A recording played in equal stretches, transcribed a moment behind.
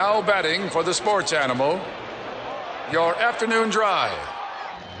Now batting for the sports animal, your afternoon drive.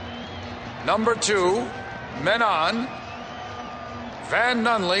 Number 2, men on, Van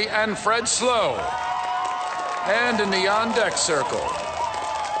Nunley and Fred Slow. And in the on-deck circle,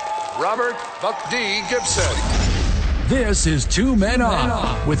 Robert Buck D. Gibson. This is Two Men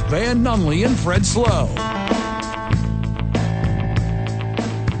On with Van Nunley and Fred Slow.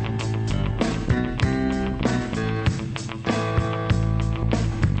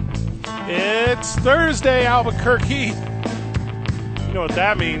 It's Thursday, Albuquerque. You know what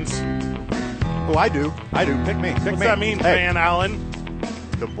that means. Oh, I do. Pick me. What's that mean, Van Allen?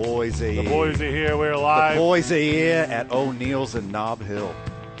 The boys are here. The boys are here. We're live. The boys are here at O'Neill's in Nob Hill.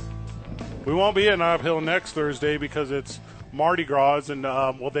 We won't be at Nob Hill next Thursday because it's Mardi Gras, and,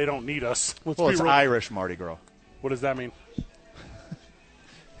 they don't need us. It's Irish Mardi Gras. What does that mean?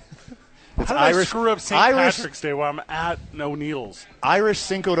 It's How did Irish, I screw up St. Patrick's Day while I'm at O'Neill's? Irish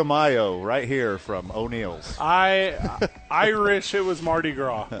Cinco de Mayo right here from O'Neill's. Irish, it was Mardi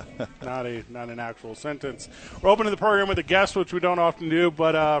Gras, not an actual sentence. We're opening the program with a guest, which we don't often do,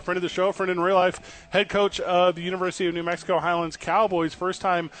 but friend of the show, friend in real life, head coach of the University of New Mexico Highlands Cowboys, first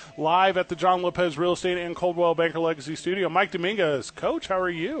time live at the John Lopez Real Estate and Coldwell Banker Legacy Studio. Mike Dominguez. Coach, how are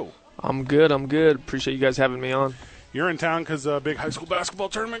you? I'm good. Appreciate you guys having me on. You're in town because a big high school basketball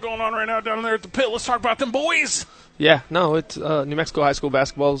tournament going on right now down there at the pit. Let's talk about them boys. Yeah, no, it's New Mexico high school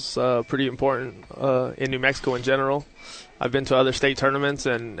basketball is pretty important in New Mexico in general. I've been to other state tournaments,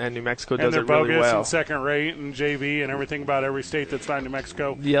 and New Mexico does it really well. And they're bogus and second rate and JV and everything about every state that's not New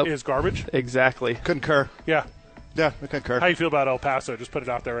Mexico is garbage. Exactly. Concur. Yeah. Yeah, I concur. How you feel about El Paso? Just put it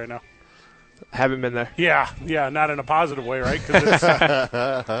out there right now. Haven't been there. Yeah, not in a positive way, right?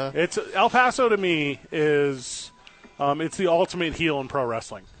 Because it's El Paso to me is it's the ultimate heel in pro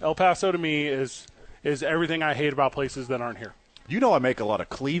wrestling. El Paso to me is everything I hate about places that aren't here. You know I make a lot of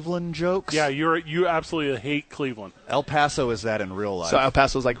Cleveland jokes. Yeah, you absolutely hate Cleveland. El Paso is that in real life. So El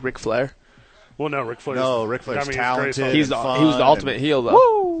Paso's like Ric Flair? Well, no, Ric Flair's talented. He's the ultimate heel, though.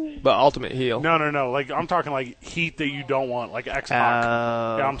 Woo! But ultimate heel. No. Like I'm talking like heat that you don't want, like X-Pac.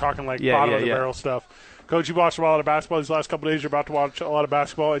 Yeah, I'm talking like bottom of the barrel stuff. Coach, you've watched a lot of basketball these last couple of days. You're about to watch a lot of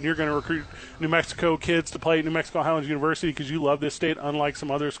basketball, and you're going to recruit New Mexico kids to play at New Mexico Highlands University because you love this state, unlike some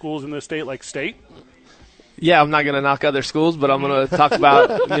other schools in this state, like State. Yeah, I'm not going to knock other schools, but I'm going to talk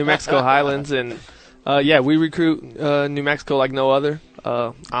about New Mexico Highlands. And, we recruit New Mexico like no other.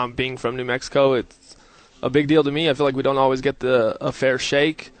 Being from New Mexico, it's a big deal to me. I feel like we don't always get a fair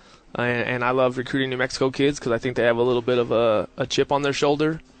shake. And I love recruiting New Mexico kids because I think they have a little bit of a chip on their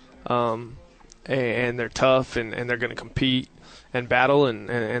shoulder. And they're tough, and they're going to compete and battle,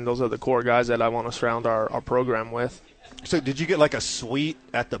 and those are the core guys that I want to surround our program with. So did you get like a suite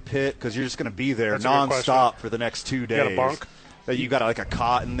at the pit? Because you're just going to be there That's nonstop for the next 2 days. You got a bunk? You got like a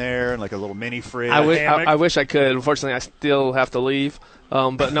cot in there and like a little mini fridge. I wish I could. Unfortunately, I still have to leave.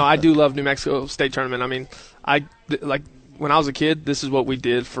 But no, I do love New Mexico State Tournament. I mean, when I was a kid, this is what we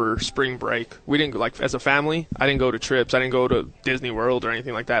did for spring break. We didn't as a family. I didn't go to trips. I didn't go to Disney World or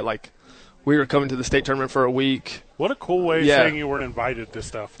anything like that. We were coming to the state tournament for a week. What a cool way of saying you weren't invited to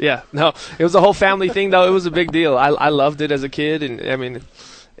stuff. Yeah, no, it was a whole family thing, though. It was a big deal. I loved it as a kid, and I mean,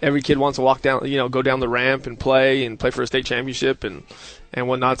 every kid wants to walk down, go down the ramp and play for a state championship and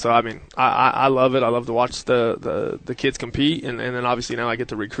whatnot. So I mean, I love it. I love to watch the kids compete, and then obviously now I get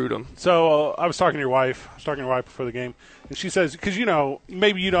to recruit them. So I was talking to your wife. Before the game, and she says, because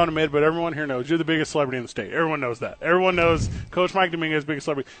maybe you don't admit it, but everyone here knows you're the biggest celebrity in the state. Everyone knows that. Everyone knows Coach Mike Dominguez is the biggest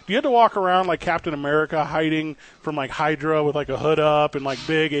celebrity. Do you have to walk around like Captain America, hiding from like Hydra with like a hood up and like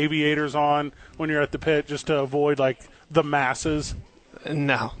big aviators on when you're at the pit just to avoid like the masses?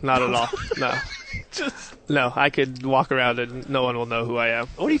 No, not at all. No. No, I could walk around and no one will know who I am.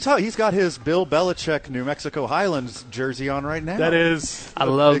 What are you talking? He's got his Bill Belichick New Mexico Highlands jersey on right now. That is. I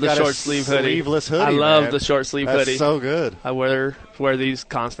love the short sleeve hoodie. Sleeveless hoodie. I love the short sleeve hoodie. That's so good. I wear these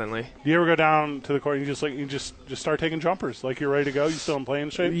constantly. Do you ever go down to the court and you just start taking jumpers like you're ready to go? You still in playing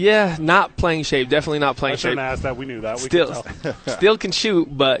shape? Yeah, not playing shape. Definitely not playing shape. I shouldn't ask that. We knew that. Still can shoot,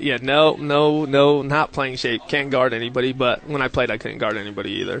 but yeah, no, not playing shape. Can't guard anybody. But when I played, I couldn't guard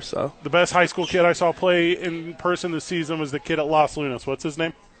anybody either. So the best high school kid I saw play in person this season was the kid at Los Lunas. What's his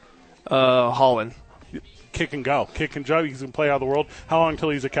name? Holland. Kick and go. He's going to play out of the world. How long until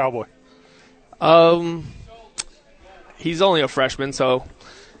he's a Cowboy? He's only a freshman, so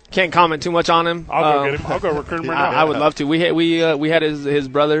can't comment too much on him. I'll go get him. I'll go recruit him right now. I would love to. We had his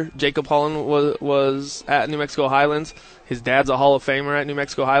brother Jacob Holland was at New Mexico Highlands. His dad's a Hall of Famer at New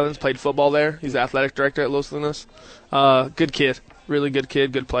Mexico Highlands. Played football there. He's the athletic director at Los Lunas. Good kid, really good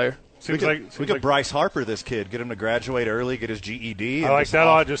kid, good player. We Seems could like Bryce Harper this kid, get him to graduate early, get his GED. I and like that a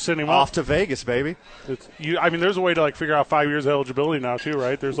lot. Just send him off to Vegas, baby. There's a way to figure out 5 years of eligibility now too,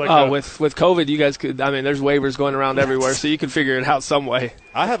 right? There's with COVID, you guys could. There's waivers going around everywhere, so you could figure it out some way.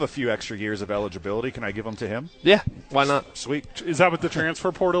 I have a few extra years of eligibility. Can I give them to him? Yeah, why not? Sweet. Is that what the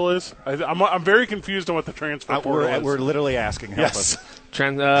transfer portal is? I'm very confused on what the transfer portal is. We're literally asking. Help us.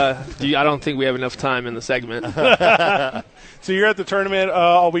 I don't think we have enough time in the segment. So you're at the tournament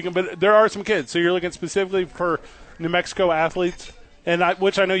all weekend, but there are some kids. So you're looking specifically for New Mexico athletes,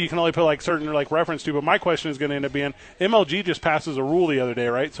 which I know you can only put certain reference to. But my question is going to end up being MLG just passes a rule the other day,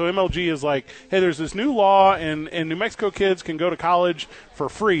 right? So MLG is like, hey, there's this new law, and New Mexico kids can go to college for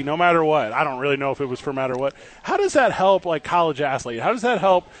free no matter what. I don't really know if it was for matter what. How does that help college athlete? How does that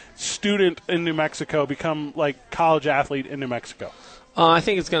help student in New Mexico become college athlete in New Mexico? I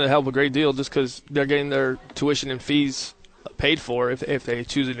think it's going to help a great deal just because they're getting their tuition and fees paid for if they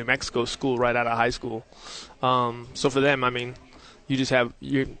choose a New Mexico school right out of high school. So for them, you just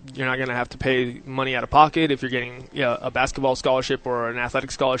you're not going to have to pay money out of pocket if you're getting a basketball scholarship or an athletic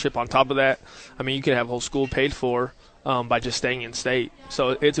scholarship on top of that. You could have a whole school paid for by just staying in state. So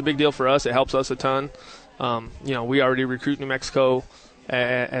it's a big deal for us. It helps us a ton. We already recruit New Mexico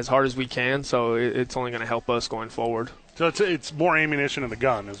as hard as we can, so it's only going to help us going forward. So it's more ammunition in the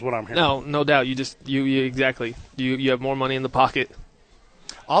gun is what I'm hearing. No doubt. You exactly. You have more money in the pocket.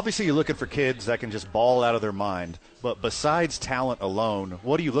 Obviously, you're looking for kids that can just ball out of their mind. But besides talent alone,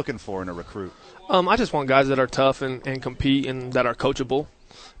 what are you looking for in a recruit? I just want guys that are tough and compete and that are coachable.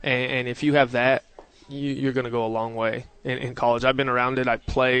 And if you have that, you're going to go a long way in college. I've been around it. I've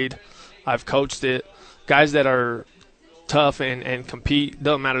played. I've coached it. Guys that are tough and compete,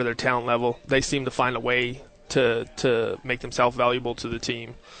 doesn't matter their talent level, they seem to find a way to make themselves valuable to the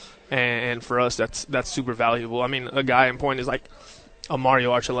team. And for us, that's super valuable. A guy in point is like a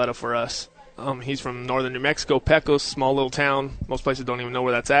Mario Archuleta for us. He's from northern New Mexico, Pecos, small little town. Most places don't even know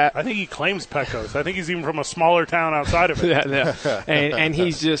where that's at. I think he claims Pecos. I think he's even from a smaller town outside of it. yeah. And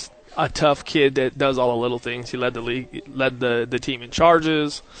he's just a tough kid that does all the little things. He led the league, led the team in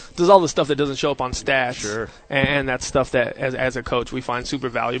charges, does all the stuff that doesn't show up on stats. Sure. And that's stuff that, as a coach, we find super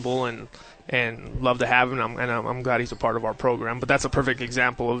valuable and love to have him, and I'm glad he's a part of our program. But that's a perfect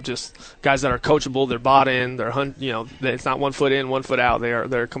example of just guys that are coachable. They're bought in. It's not 1 foot in, 1 foot out.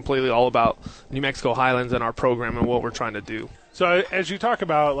 They're completely all about New Mexico Highlands and our program and what we're trying to do. So as you talk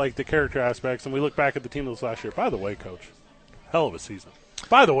about the character aspects, and we look back at the team this last year. By the way, Coach, hell of a season.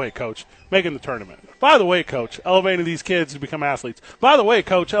 By the way, Coach, making the tournament. By the way, Coach, elevating these kids to become athletes. By the way,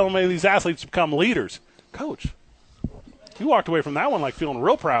 Coach, elevating these athletes to become leaders. Coach, you walked away from that one feeling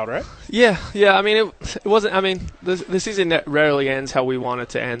real proud, right? Yeah. It wasn't. The season rarely ends how we want it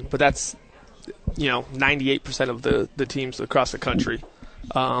to end, but that's 98% of the teams across the country.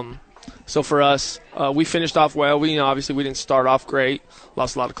 So for us, we finished off well. Obviously we didn't start off great.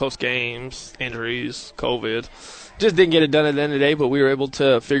 Lost a lot of close games, injuries, COVID. Just didn't get it done at the end of the day, but we were able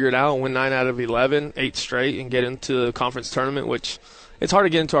to figure it out and win 9 out of 11, 8 straight, and get into the conference tournament, which it's hard to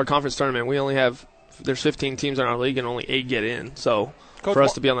get into our conference tournament. There's 15 teams in our league and only 8 get in. So Coach, for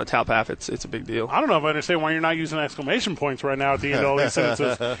us to be on the top half, it's a big deal. I don't know if I understand why you're not using exclamation points right now at the end of all these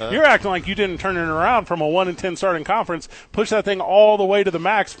sentences. You're acting like you didn't turn it around from a 1-10 starting conference, push that thing all the way to the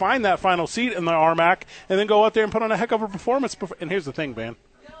max, find that final seat in the RMAC, and then go out there and put on a heck of a performance. And here's the thing, man.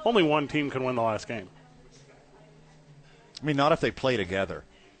 Only one team can win the last game. Not if they play together.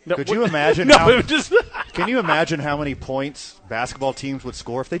 No, Could you imagine? Can you imagine how many points basketball teams would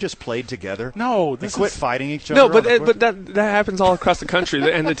score if they just played together? No, and quit fighting each other. No, but that happens all across the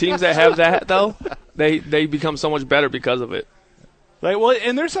country, and the teams that have that though, they become so much better because of it.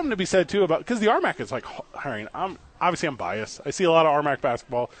 And there's something to be said too about because the RMAC is hiring. I'm biased. I see a lot of RMAC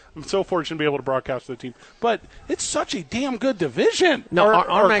basketball. I'm so fortunate to be able to broadcast to the team, but it's such a damn good division. Or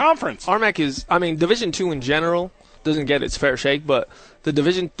conference. RMAC is. Division II in general doesn't get its fair shake, but the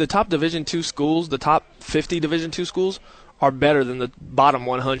top Division II schools, the top 50 Division II schools, are better than the bottom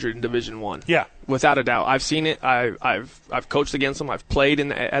 100 in Division I. Yeah, without a doubt. I've seen it. I've coached against them. I've played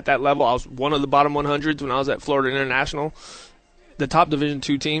at that level. I was one of the bottom 100s when I was at Florida International. The top Division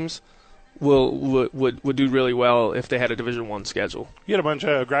II teams would do really well if they had a Division I schedule. You had a bunch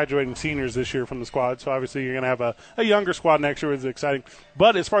of graduating seniors this year from the squad, so obviously you're going to have a younger squad next year, which is exciting.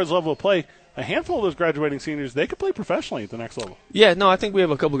 But as far as level of play, a handful of those graduating seniors, they could play professionally at the next level. Yeah, no, I think we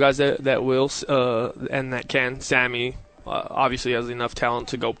have a couple guys that will and that can. Sammy obviously has enough talent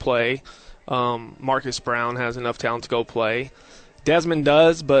to go play. Marcus Brown has enough talent to go play. Desmond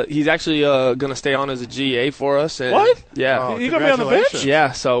does, but he's actually going to stay on as a GA for us. And what? Yeah. He's going to be on the bench?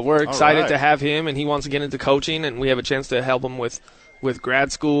 Yeah, so we're excited to have him, and he wants to get into coaching, and we have a chance to help him with with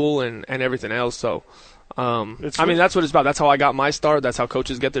grad school and everything else. So, I mean, It's- that's what it's about. That's how I got my start. That's how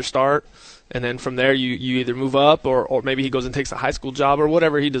coaches get their start. And then from there, you either move up or maybe he goes and takes a high school job or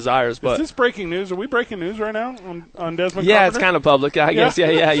whatever he desires. Is But this breaking news? Are we breaking news right now on Desmond yeah, Carpenter? it's kind of public, I guess.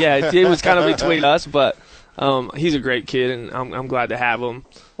 Yeah. It was kind of between us, but he's a great kid, and I'm glad to have him.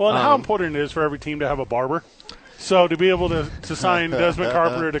 Well, and how important it is for every team to have a barber. So to be able to sign Desmond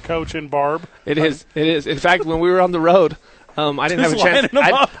Carpenter to coach and barb. It is. In fact, when we were on the road, I didn't have a Just chance.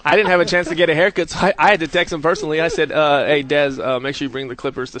 lining 'em up. I didn't have a chance to get a haircut, so I had to text him personally. I said, "Hey, Des, make sure you bring the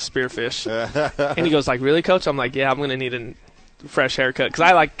clippers to Spearfish." And he goes, "Like, really, Coach?" I'm like, "Yeah, I'm gonna need a fresh haircut because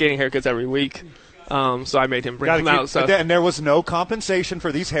I like getting haircuts every week." So I made him bring Gotta them keep- out. So And there was no compensation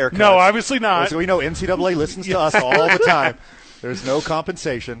for these haircuts. No, obviously not. So we know NCAA listens to us all the time. There's no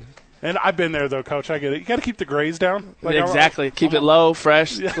compensation. And I've been there, though, Coach. I get it. You got to keep the grays down. Like, exactly, keep it low,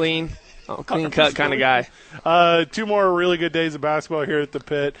 fresh, clean. Clean cut kind of guy. 2 more really good days of basketball here at the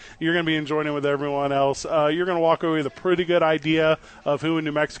Pit. You're going to be enjoying it with everyone else. You're going to walk away with a pretty good idea of who in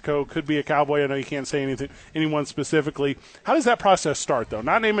New Mexico could be a Cowboy. I know you can't say anyone specifically. How does that process start, though?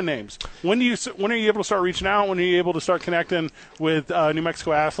 Not naming names. When are you able to start reaching out? When are you able to start connecting with New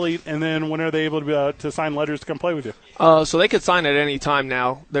Mexico athlete? And then when are they able to sign letters to come play with you? So they could sign at any time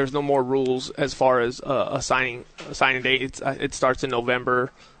now. There's no more rules as far as a signing date. It starts in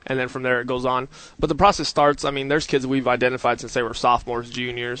November, and then from there it goes on. But the process starts, I mean, there's kids we've identified since they were sophomores,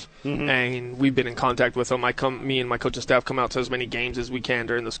 juniors, and we've been in contact with them. Me and my coaching staff come out to as many games as we can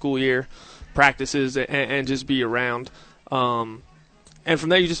during the school year, practices, and just be around. And from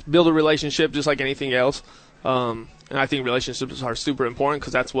there you just build a relationship just like anything else. And I think relationships are super important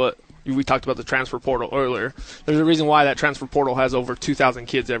because that's what we talked about, the transfer portal earlier. There's a reason why that transfer portal has over 2,000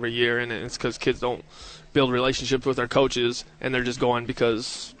 kids every year, and it's because kids don't build relationships with their coaches, and they're just going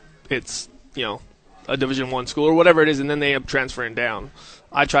because it's, a Division I school or whatever it is, and then they end up transferring down.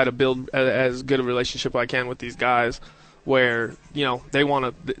 I try to build as good a relationship I can with these guys where, they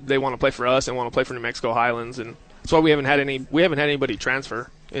want to play for us and want to play for New Mexico Highlands, and that's why we haven't had anybody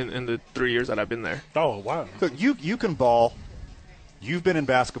transfer in the 3 years that I've been there. Oh, wow. Look, you can ball. You've been in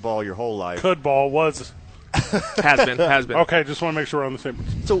basketball your whole life. Could ball was. Has been. Okay, just want to make sure we're on the same.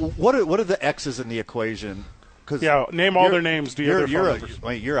 So what are the X's in the equation? 'Cause Yeah, name all their names. Do you have their phone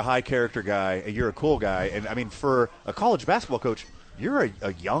numbers? you're a high character guy, and you're a cool guy, and I mean, for a college basketball coach, you're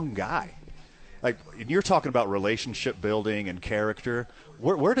a young guy. Like, you're talking about relationship building and character.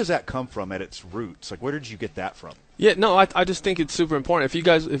 Where does that come from at its roots? Like, where did you get that from? Yeah, no, I just think it's super important.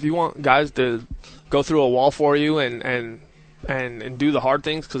 If you want guys to go through a wall for you and do the hard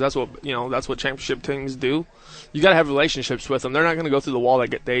things, because that's what championship teams do. You got to have relationships with them. They're not going to go through the wall if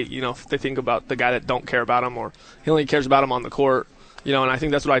they think about the guy that don't care about them or he only cares about them on the court. And I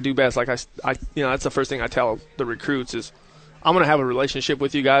think that's what I do best. Like I that's the first thing I tell the recruits is I'm going to have a relationship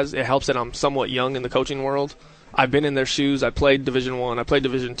with you guys. It helps that I'm somewhat young in the coaching world. I've been in their shoes. I played Division I. I played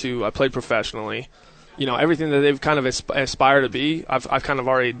Division II. I played professionally. Everything that they've kind of aspired to be, I've kind of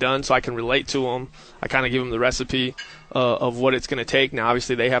already done, so I can relate to them. I kind of give them the recipe of what it's going to take. Now,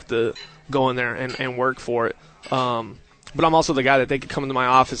 obviously, they have to go in there and work for it. But I'm also the guy that they could come into my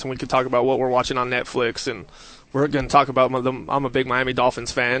office and we could talk about what we're watching on Netflix, and we're going to talk about I'm a big Miami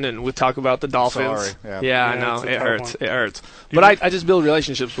Dolphins fan, and we talk about the Dolphins. Sorry. Yeah, I Yeah, know. it's a It tough hurts. one. It hurts. But I just build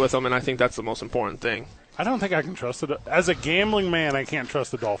relationships with them, and I think that's the most important thing. I don't think I can trust it. As a gambling man, I can't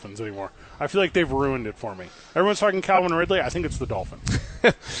trust the Dolphins anymore. I feel like they've ruined it for me. Everyone's talking Calvin Ridley. I think it's the Dolphins.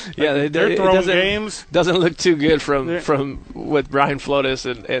 Yeah, They're throwing games. Doesn't look too good from with Brian Flotis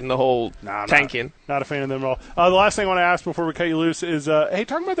and the whole Nah, tanking. Not a fan of them at all. The last thing I want to ask before we cut you loose is, hey,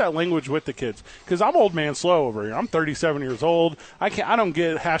 talk about that language with the kids, because I'm old man slow over here. I'm 37 years old. I don't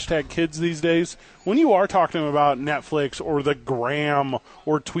get hashtag kids these days. When you are talking to them about Netflix or the gram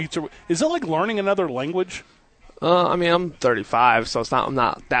or tweets, is it like learning another language? I mean, I'm 35, so I'm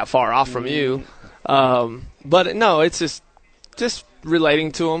not that far off from you. But no, it's just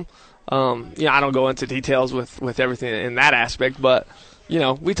relating to them. I don't go into details with everything in that aspect, but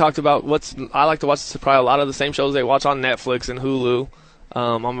we talked about I like to watch probably a lot of the same shows they watch on Netflix and Hulu.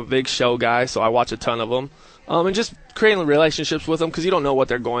 I'm a big show guy, so I watch a ton of them. And just creating relationships with them, because you don't know what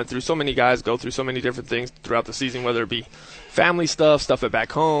they're going through. So many guys go through so many different things throughout the season, whether it be family stuff at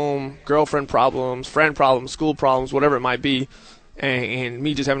back home, girlfriend problems, friend problems, school problems, whatever it might be. And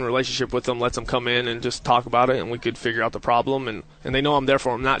me just having a relationship with them lets them come in and just talk about it, and we could figure out the problem. And they know I'm there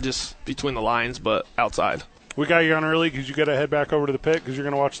for them, not just between the lines, but outside. We got you on early because you got to head back over to the Pit because you're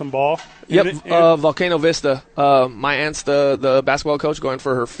going to watch some ball. Yep, Volcano Vista. My aunt's the basketball coach going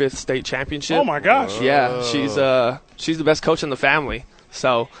for her 5th state championship. Oh, my gosh. Yeah, she's the best coach in the family.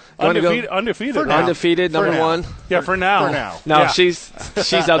 So undefeated, number one. Yeah, for now. No, yeah. she's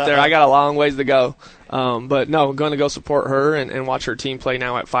up there. I got a long ways to go. But no, going to go support her and watch her team play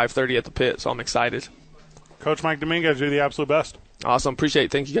now at 5:30 at the pit. So I'm excited. Coach Mike Dominguez, you're the absolute best. Awesome. Appreciate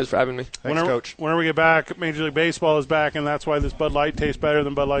it. Thank you guys for having me. Thanks, Coach. Whenever we get back, Major League Baseball is back, and that's why this Bud Light tastes better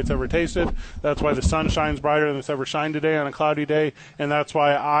than Bud Light's ever tasted. That's why the sun shines brighter than it's ever shined today on a cloudy day, and that's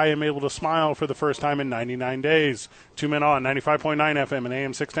why I am able to smile for the first time in 99 days. 2 Men On, 95.9 FM and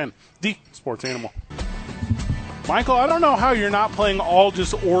AM 610, the Sports Animal. Michael, I don't know how you're not playing all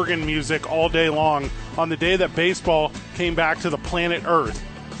just organ music all day long on the day that baseball came back to the planet Earth.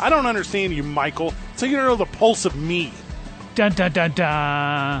 I don't understand you, Michael. It's like you don't know the pulse of me. Dun, dun, dun,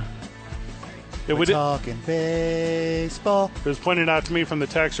 dun. We're talking baseball. It was pointed out to me from the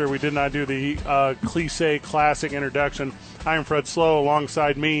texter we did not do the cliche classic introduction. I am Fred Slow.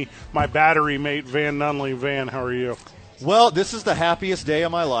 Alongside me, my battery mate, Van Nunley. Van, how are you? Well, this is the happiest day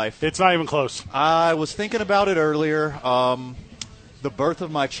of my life. It's not even close. I was thinking about it earlier. The birth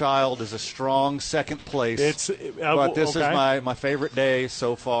of my child is a strong second place. But this is my favorite day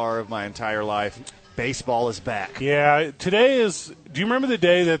so far of my entire life. Baseball is back. Yeah, today is. Do you remember the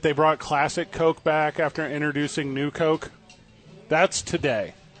day that they brought Classic Coke back after introducing New Coke? That's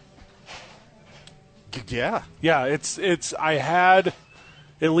today. Yeah. Yeah, it's. I had,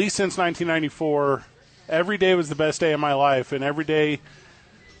 at least since 1994, every day was the best day of my life, and every day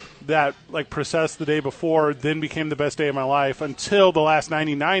that processed the day before then became the best day of my life until the last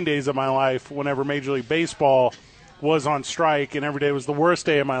 99 days of my life, whenever Major League Baseball was on strike, and every day was the worst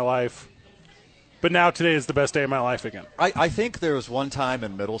day of my life. But now today is the best day of my life again. I think there was one time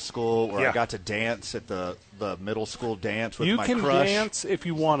in middle school where Yeah. I got to dance at the middle school dance with my You crush. can dance if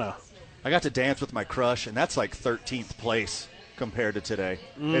you want to. I got to dance with my crush, and that's like 13th place compared to today.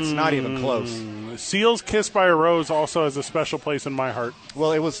 It's not even close. Seal's Kiss by a Rose also has a special place in my heart.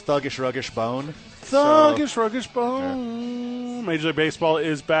 Well, it was Thuggish Ruggish Bone. Thuggish Ruggish Bone. Yeah. Major League Baseball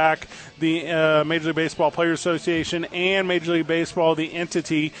is back. The Major League Baseball Players Association and Major League Baseball, the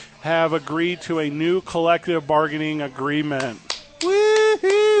entity, have agreed to a new collective bargaining agreement.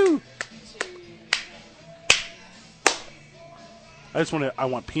 Woohoo! I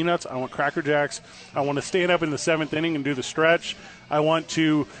want peanuts. I want Cracker Jacks. I want to stand up in the 7th inning and do the stretch. I want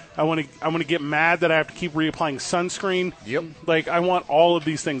to get mad that I have to keep reapplying sunscreen. Yep. I want all of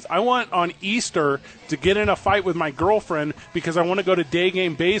these things. I want on Easter to get in a fight with my girlfriend because I want to go to day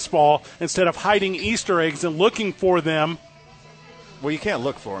game baseball instead of hiding Easter eggs and looking for them. Well, you can't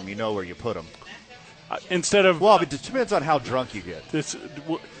look for them. You know where you put them. Instead of Well, it depends on how drunk you get. this.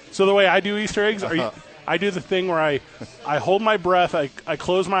 So the way I do Easter eggs, I do the thing where I hold my breath, I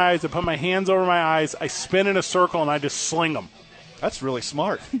close my eyes, I put my hands over my eyes, I spin in a circle, and I just sling them. That's really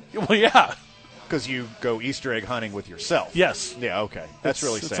smart. Well, yeah. Because you go Easter egg hunting with yourself. Yes. Yeah, okay. That's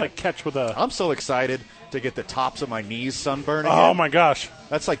really sad. It's like catch with a... I'm so excited to get the tops of my knees sunburned again. Oh, my gosh.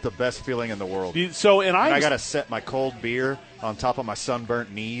 That's like the best feeling in the world. And I got to set my cold beer on top of my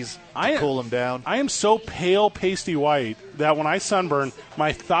sunburnt knees to cool them down. I am so pale, pasty white that when I sunburn,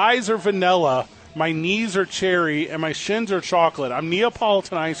 my thighs are vanilla, my knees are cherry, and my shins are chocolate. I'm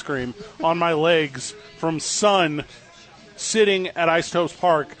Neapolitan ice cream on my legs from sun sitting at Isotopes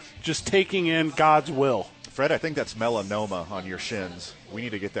Park just taking in God's will. Fred, I think that's melanoma on your shins. We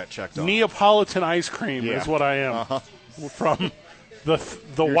need to get that checked out. Neapolitan ice cream is what I am. From the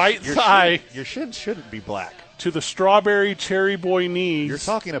white your thigh your shins shouldn't be black. to the strawberry cherry boy knees. You're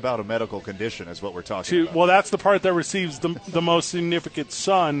talking about a medical condition is what we're talking about. Well, that's the part that receives the most significant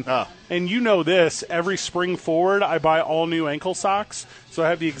sun. And you know this, every spring forward, I buy all new ankle socks, so I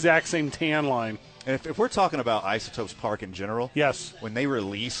have the exact same tan line. And if we're talking about Isotopes Park in general, yes, when they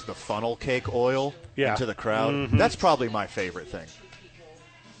release the funnel cake oil Yeah. into the crowd, Mhm. that's probably my favorite thing.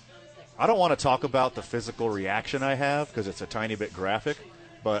 I don't want to talk about the physical reaction I have because it's a tiny bit graphic,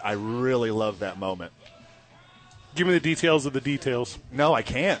 but I really love that moment. Give me the details of the details. No, I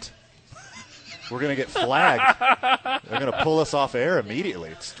can't. We're going to get flagged. They're going to pull us off air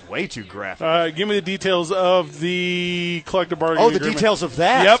immediately. It's way too graphic. Give me the details of the collective bargaining Oh, the agreement. details of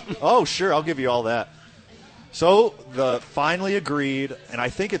that? Yep. Oh, sure. I'll give you all that. So, the finally agreed, and I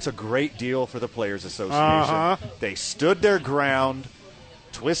think it's a great deal for the Players Association. They stood their ground.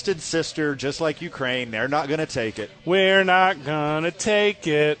 Twisted sister, just like Ukraine. They're not going to take it. We're not going to take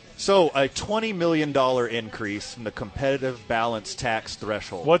it. So a $20 million increase in the competitive balance tax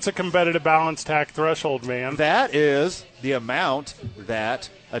threshold. What's a competitive balance tax threshold, man? That is the amount that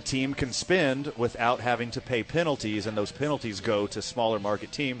a team can spend without having to pay penalties, and those penalties go to smaller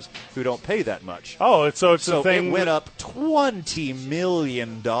market teams who don't pay that much. Oh, so it's So the thing. it went up $20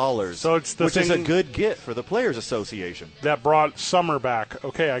 million. So it's the which is a thing- good get for the Players Association. that brought summer back.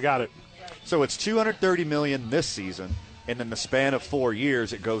 Okay, I got it. So it's $230 million this season, and in the span of 4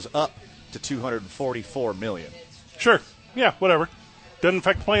 years, it goes up to $244 million. Sure. Yeah, whatever. Doesn't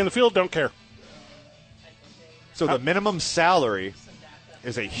affect play in the field. Don't care. So the minimum salary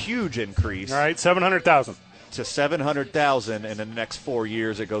is a huge increase All right, 700,000. to $700,000, and in the next 4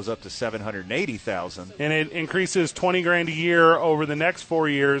 years, it goes up to $780,000. And it increases 20 grand a year over the next 4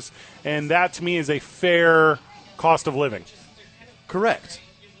 years, and that to me is a fair cost of living. Correct.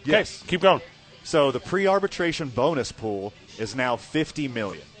 Yes. Okay, keep going. So the pre-arbitration bonus pool is now $50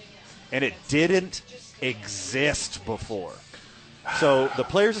 million, and it didn't exist before. So the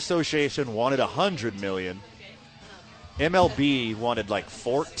Players Association wanted $100 million. MLB wanted like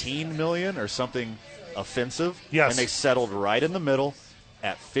 $14 million or something offensive. Yes. And they settled right in the middle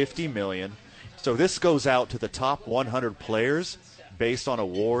at $50 million. So this goes out to the top 100 players based on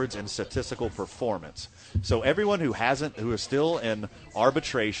awards and statistical performance. So everyone who is still in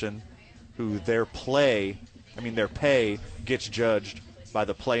arbitration, who their pay gets judged by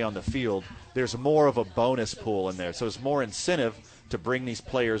the play on the field, there's more of a bonus pool in there. So there's more incentive to bring these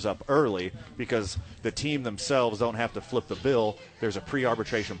players up early because the team themselves don't have to flip the bill. There's a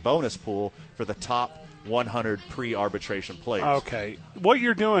pre-arbitration bonus pool for the top 100 pre-arbitration players. Okay. What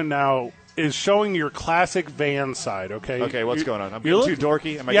you're doing now is showing your classic Van side, okay? Okay, what's going on? I'm you're getting too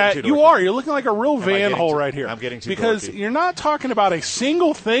dorky? Am I yeah, getting too dorky? you are. You're looking like a real Van getting hole too- right here. I'm getting too Because dorky. you're not talking about a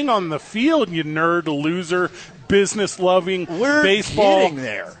single thing on the field, you nerd, loser, business-loving, We're baseball. getting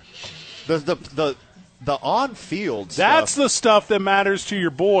there. The on-field stuff. That's the stuff that matters to your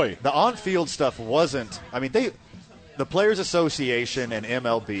boy. The on-field stuff wasn't. I mean, the Players Association and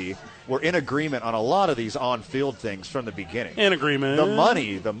MLB were in agreement on a lot of these on-field things from the beginning. In agreement.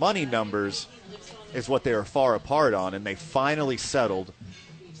 The money numbers is what they were far apart on, and they finally settled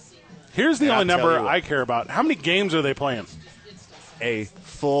Here's the And only I'll tell number you what. I care about. How many games are they playing? a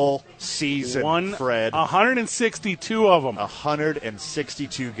full season, Fred. 162 of them.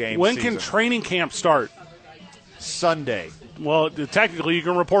 162 game When season. can training camp start? Sunday. Well, technically, you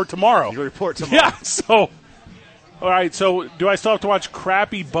can report tomorrow. You report tomorrow. Yeah, so. All right, so do I still have to watch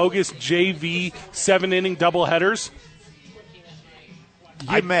crappy, bogus JV 7-inning doubleheaders?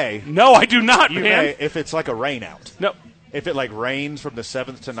 You may. No, I do not, You man. may if it's like a rain out. No. If it like rains from the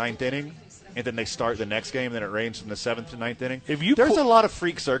 7th to 9th inning, and then they start the next game, and then it rains from the 7th to 9th inning. There's a lot of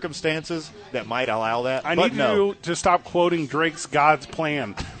freak circumstances that might allow that. I but need no. you to stop quoting Drake's God's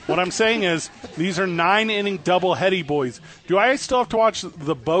Plan. What I'm saying is these are 9-inning double-heady boys. Do I still have to watch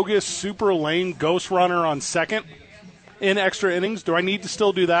the bogus, super lame Ghost Runner on second in extra innings? Do I need to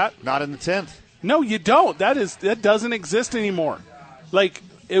still do that? Not in the 10th. No, you don't. That doesn't exist anymore. Like,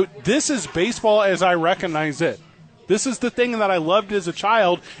 this is baseball as I recognize it. This is the thing that I loved as a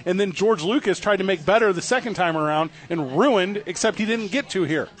child, and then George Lucas tried to make better the second time around and ruined, except he didn't get to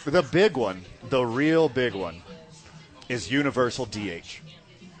here. The big one, the real big one, is universal DH.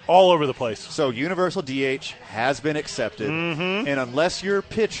 All over the place. So universal DH has been accepted, and unless your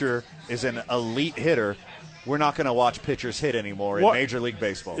pitcher is an elite hitter, we're not going to watch pitchers hit anymore in What? Major League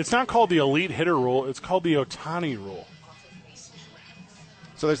Baseball. It's not called the elite hitter rule. It's called the Ohtani rule.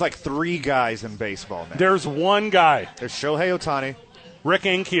 So there's like 3 guys in baseball now. There's one guy, There's Shohei Ohtani, Rick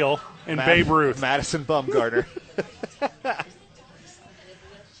Ankiel, and Babe Ruth. Madison Bumgarner.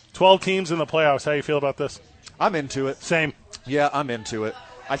 12 teams in the playoffs. How you feel about this? I'm into it. Same. Yeah, I'm into it.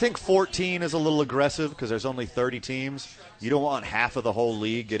 I think 14 is a little aggressive because there's only 30 teams. You don't want half of the whole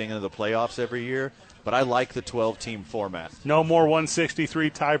league getting into the playoffs every year, but I like the 12-team format. No more 163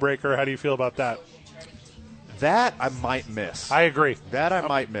 tiebreaker. How do you feel about that? That I might miss. I agree. That I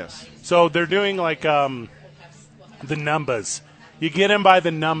might miss. So they're doing like the numbers. You get them by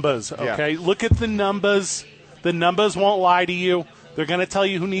the numbers, okay? Yeah. Look at the numbers. The numbers won't lie to you. They're going to tell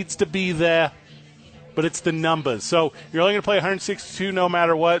you who needs to be there, but it's the numbers. So you're only going to play 162 no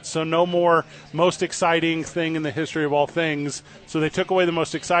matter what, so no more most exciting thing in the history of all things. So they took away the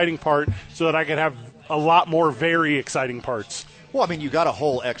most exciting part so that I could have a lot more very exciting parts. Well, I mean, you got a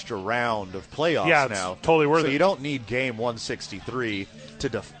whole extra round of playoffs Yeah, it's now. totally worth so it. you don't need game 163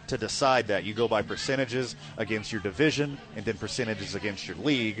 to decide that. You go by percentages against your division and then percentages against your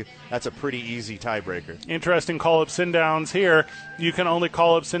league. That's a pretty easy tiebreaker. Interesting call-up send-downs here. You can only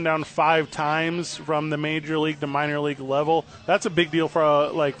call up send-down 5 times from the major league to minor league level. That's a big deal for,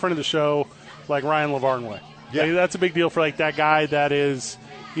 like, friend of the show, like Ryan Lavarnway. Yeah. Like, that's a big deal for, like, that guy that is,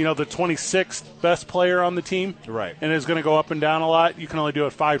 you know, the 26th best player on the team. Right. And is going to go up and down a lot. You can only do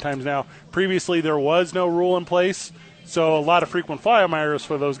it 5 times now. Previously, there was no rule in place, so a lot of frequent flyer-myers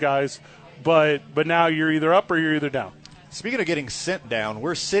for those guys. But now you're either up or you're either down. Speaking of getting sent down,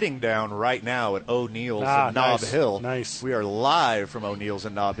 we're sitting down right now at O'Neill's in Nob nice. Hill. Nice. We are live from O'Neill's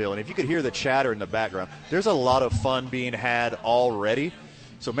in Nob Hill. And if you could hear the chatter in the background, there's a lot of fun being had already.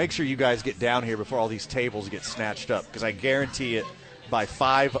 So make sure you guys get down here before all these tables get snatched up, because I guarantee it, by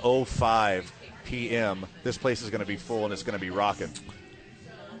 5:05 p.m., this place is going to be full and it's going to be rocking.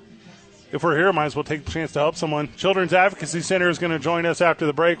 If we're here, might as well take the chance to help someone. Children's Advocacy Center is going to join us after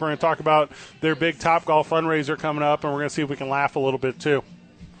the break. We're going to talk about their big Topgolf fundraiser coming up, and we're going to see if we can laugh a little bit, too.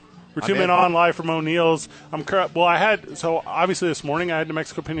 We're 2 men on live from O'Neill's. So obviously this morning I had New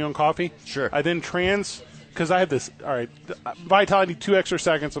Mexico Pinion Coffee. Sure. I then because I had this, all right, Vitality, 2 extra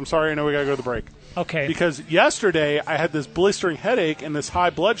seconds. I'm sorry, I know we got to go to the break. Okay. Because yesterday I had this blistering headache and this high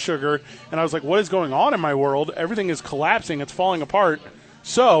blood sugar, and I was like, what is going on in my world? Everything is collapsing. It's falling apart.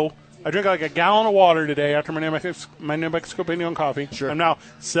 So I drank like a gallon of water today after my New Mexico Pinion Coffee. Sure. I'm now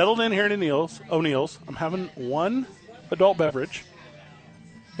settled in here at O'Neill's. I'm having 1 adult beverage.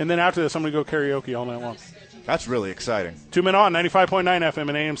 And then after this, I'm going to go karaoke all night long. That's really exciting. 2 men on 95.9 FM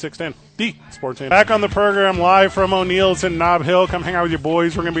and AM 610. The Sports Animal. Back on the program live from O'Neill's in Nob Hill. Come hang out with your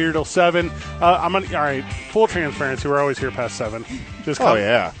boys. We're going to be here till 7. All right, full transparency. We're always here past 7. Just come,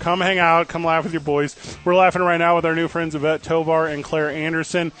 come hang out. Come laugh with your boys. We're laughing right now with our new friends Yvette Tovar and Claire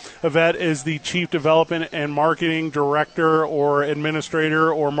Anderson. Yvette is the Chief Development and Marketing Director or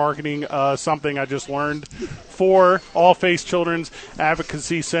Administrator or Marketing something I just learned for All Face Children's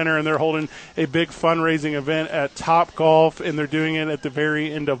Advocacy Center, and they're holding a big fundraising event at Topgolf, and they're doing it at the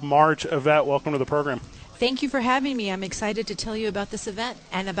very end of March. Yvette, welcome to the program. Thank you for having me. I'm excited to tell you about this event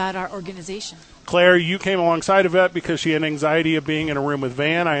and about our organization. Claire, you came alongside Yvette because she had anxiety of being in a room with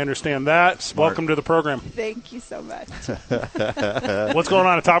Van. I understand that. Smart. Welcome to the program. Thank you so much. What's going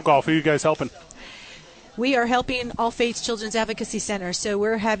on at Topgolf? Who are you guys helping? We are helping All Faiths Children's Advocacy Center. So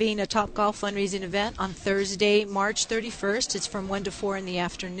we're having a Topgolf fundraising event on Thursday, March 31st. It's from 1 to 4 in the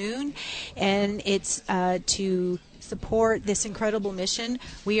afternoon, and it's to support this incredible mission.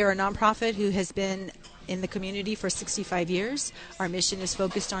 We are a nonprofit who has been in the community for 65 years. Our mission is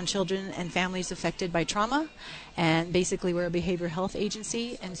focused on children and families affected by trauma, and basically we're a behavioral health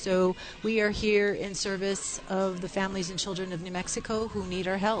agency, and so we are here in service of the families and children of New Mexico who need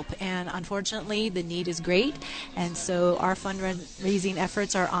our help, and unfortunately the need is great, and so our fundraising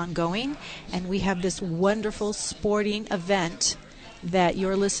efforts are ongoing, and we have this wonderful sporting event that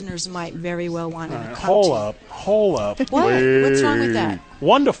your listeners might very well want to come to. Hold up. What? What's wrong with that?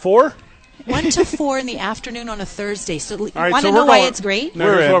 1 to 4? 1 to 4 in the afternoon on a Thursday. So you All right, want so to know we're why going- it's great? No,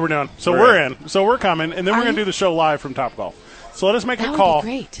 here's what we're doing. So we're in. So we're coming, and then we're Are going to you? do the show live from Topgolf. So let us make That a would call. be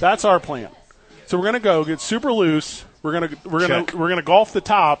great. That's our plan. So we're going to go get super loose. We're gonna golf the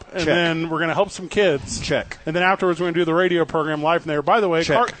top, and Check. then we're gonna help some kids. Check. And then afterwards, we're gonna do the radio program live from there. By the way,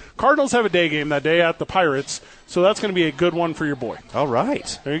 Check. Cardinals have a day game that day at the Pirates, so that's gonna be a good one for your boy. All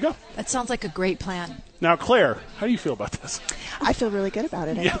right. There you go. That sounds like a great plan. Now, Claire, how do you feel about this? I feel really good about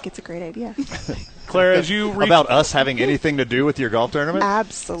it. I Yeah. think it's a great idea. Claire, as you reach About us having anything to do with your golf tournament?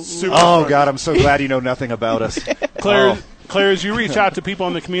 Absolutely. Super Oh, fun. God, I'm so glad you know nothing about us. Claire, Oh. Claire, as you reach out to people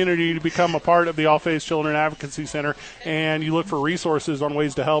in the community to become a part of the All Faiths Children Advocacy Center, and you look for resources on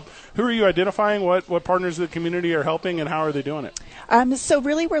ways to help, who are you identifying? What partners of the community are helping, and how are they doing it? So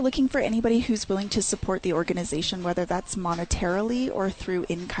really we're looking for anybody who's willing to support the organization, whether that's monetarily or through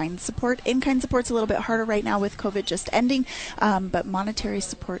in-kind support. In-kind support's a little bit harder right now with COVID just ending, but monetary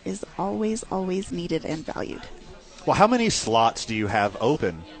support is always, always needed and valued. Well, how many slots do you have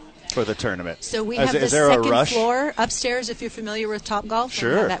open for the tournament? So we Is- have the is there a second rush? floor upstairs, if you're familiar with Topgolf and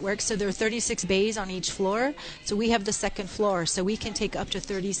Sure. how that works. So there are 36 bays on each floor. So we have the second floor. So we can take up to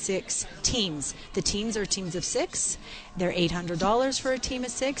 36 teams. The teams are teams of 6. They're $800 for a team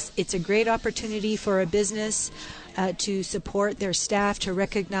of 6. It's a great opportunity for a business to support their staff, to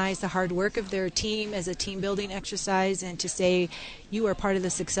recognize the hard work of their team as a team building exercise, and to say, you are part of the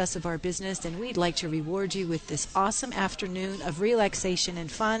success of our business, and we'd like to reward you with this awesome afternoon of relaxation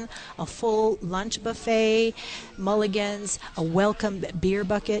and fun, a full lunch buffet, mulligans, a welcome beer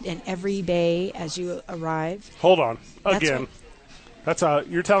bucket in every bay as you arrive. Hold on. That's Again, what-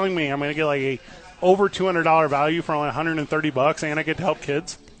 you're telling me I'm going to get like a over $200 value for only $130 and I get to help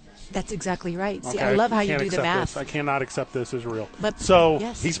kids? That's exactly right. See, Okay, I love how you can't do the accept math. this. I cannot accept this as real. But so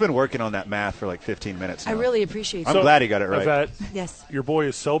yes, He's been working on that math for like 15 minutes now. I really appreciate I'm it. glad he got it right. Yvette, Yes. your boy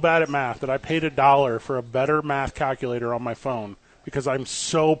is so bad at math that I paid $1 for a better math calculator on my phone because I'm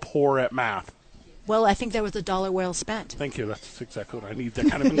so poor at math. Well, I think that was $1 well spent. Thank you. That's exactly what I need, that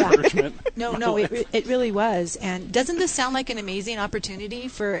kind of encouragement. No, it really was. And doesn't this sound like an amazing opportunity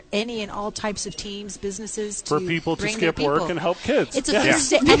for any and all types of teams, businesses to For people to bring their skip work people? and help kids. It's a Yeah.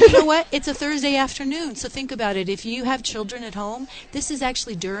 Thursday, and you know what? It's a Thursday afternoon, so think about it. If you have children at home, this is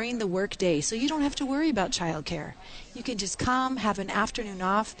actually during the work day, so you don't have to worry about childcare. You can just come, have an afternoon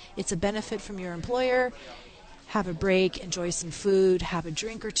off. It's a benefit from your employer. Have a break, enjoy some food, have a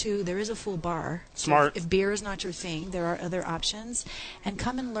drink or two. There is a full bar. So Smart. if beer is not your thing, there are other options. And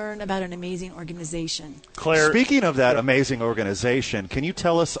come and learn about an amazing organization. Claire, Speaking of that amazing organization, can you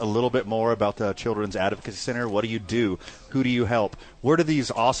tell us a little bit more about the Children's Advocacy Center? What do you do? Who do you help? Where do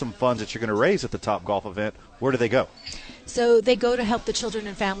these awesome funds that you're going to raise at the Top Golf event, where do they go? So they go to help the children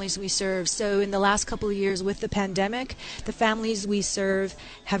and families we serve. So in the last couple of years with the pandemic, the families we serve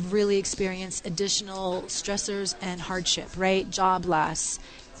have really experienced additional stressors and hardship, right? Job loss,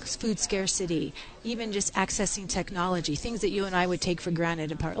 food scarcity, even just accessing technology, things that you and I would take for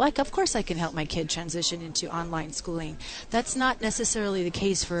granted in part. Like, of course I can help my kid transition into online schooling. That's not necessarily the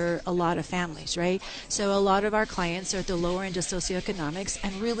case for a lot of families, right? So a lot of our clients are at the lower end of socioeconomics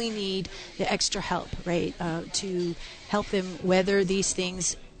and really need the extra help, right, to help them weather these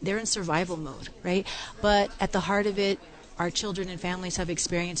things. They're in survival mode, right? But at the heart of it, our children and families have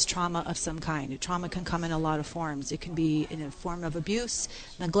experienced trauma of some kind. Trauma can come in a lot of forms. It can be in a form of abuse,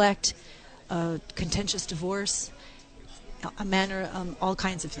 neglect, contentious divorce, a manner, all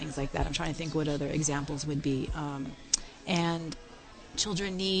kinds of things like that. I'm trying to think what other examples would be. And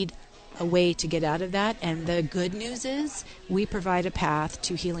children need a way to get out of that. And the good news is we provide a path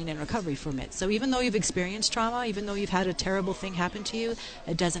to healing and recovery from it. So even though you've experienced trauma, even though you've had a terrible thing happen to you,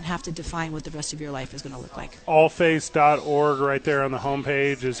 it doesn't have to define what the rest of your life is going to look like. allface.org right there on the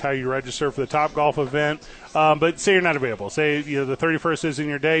homepage is how you register for the Top Golf event. But say you're not available. Say the 31st is in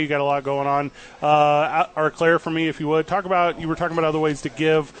your day. You got a lot going on. Or Claire, for me, if you would, you were talking about other ways to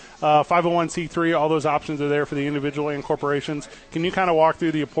give. 501c3, all those options are there for the individual and corporations. Can you kind of walk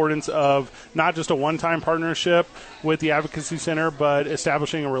through the importance of not just a one-time partnership with the Advocacy Center, but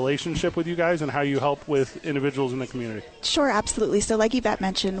establishing a relationship with you guys and how you help with individuals in the community? Sure, absolutely. So like Yvette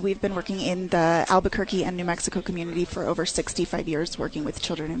mentioned, we've been working in the Albuquerque and New Mexico community for over 65 years, working with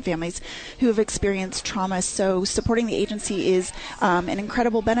children and families who have experienced trauma. So supporting the agency is an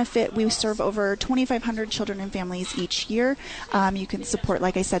incredible benefit. We serve over 2,500 children and families each year. You can support,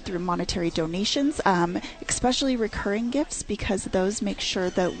 like I said, through monetary donations, especially recurring gifts, because those make sure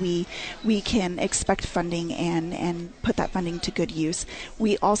that we can expect funding and put that funding to good use.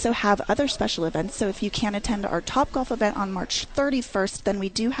 We also have other special events. So if you can attend our Top Golf event on March 31st, then we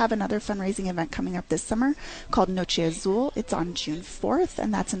do have another fundraising event coming up this summer called Noche Azul. It's on June 4th,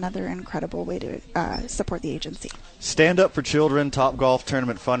 and that's another incredible way to support the agency. Stand Up for Children Top Golf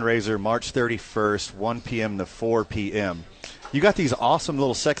Tournament fundraiser, March 31st, 1 p.m. to 4 p.m. You got these awesome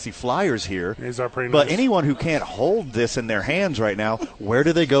little sexy flyers here. These are pretty But nice. anyone who can't hold this in their hands right now, where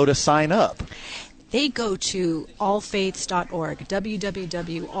do they go to sign up? They go to allfaiths.org,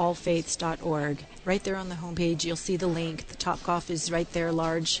 www.allfaiths.org. Right there on the homepage, you'll see the link. The Top Golf is right there,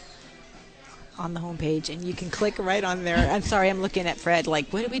 large, on the homepage, and you can click right on there. I'm sorry, I'm looking at Fred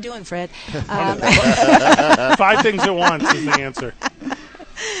like, what are we doing, Fred? 5 things at once is the answer.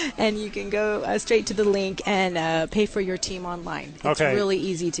 And you can go straight to the link and pay for your team online. It's Okay. really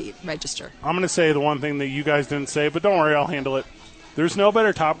easy to register. I'm going to say the one thing that you guys didn't say, but don't worry, I'll handle it. There's no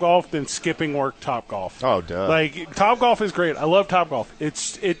better Top Golf than skipping work Top Golf. Oh, duh. Like, Top Golf is great. I love Top Golf.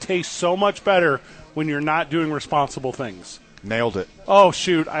 It tastes so much better when you're not doing responsible things. Nailed it. Oh,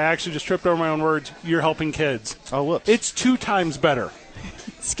 shoot. I actually just tripped over my own words. You're helping kids. Oh, whoops. It's 2 times better.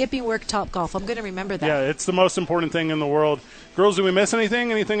 Skipping work Top Golf. I'm going to remember that. Yeah, it's the most important thing in the world. Girls, did we miss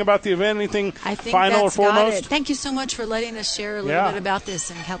anything? Anything about the event? Anything I think final that's or foremost? got it. Thank you so much for letting us share a little bit about this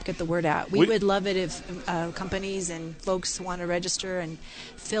and help get the word out. We would love it if companies and folks want to register and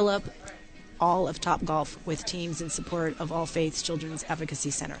fill up all of Topgolf with teams in support of All Faiths Children's Advocacy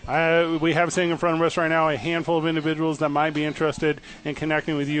Center. We have sitting in front of us right now a handful of individuals that might be interested in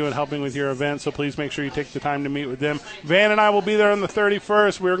connecting with you and helping with your event, so please make sure you take the time to meet with them. Van and I will be there on the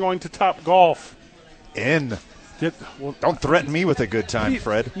 31st. We're going to Topgolf. Don't threaten me with a good time,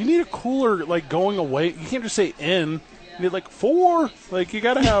 Fred. You need a cooler, like, going away. You can't just say in. You need, like, 4. Like, you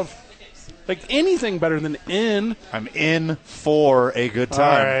got to have, like, anything better than in. I'm in for a good time.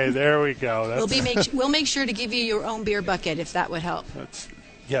 All right, there we go. We'll make sure to give you your own beer bucket if that would help.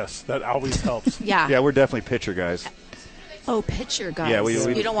 Yes, that always helps. Yeah, we're definitely pitcher guys. Oh, pitcher guys. Yeah,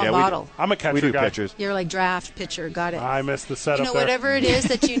 you don't want bottle. I'm a catcher we do guy. Pitchers. You're like draft pitcher. Got it. I missed the setup there. Whatever it is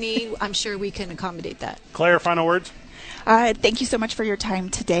that you need, I'm sure we can accommodate that. Claire, final words? Thank you so much for your time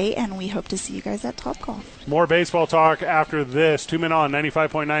today, and we hope to see you guys at Topgolf. More baseball talk after this. 2 Men On,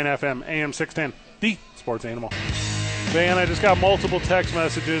 95.9 FM, AM 610, the Sports Animal. Van, I just got multiple text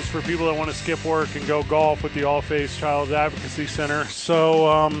messages for people that want to skip work and go golf with the All Faiths Child Advocacy Center. So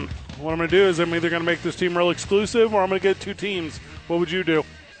what I'm going to do is I'm either going to make this team real exclusive or I'm going to get 2 teams. What would you do?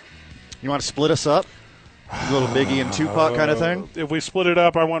 You want to split us up? A little Biggie and Tupac kind of thing? If we split it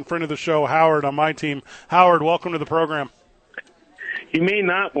up, I want friend of the show, Howard, on my team. Howard, welcome to the program. You may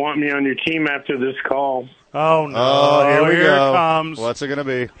not want me on your team after this call. Oh, no. Oh, here we go. It comes. What's it going to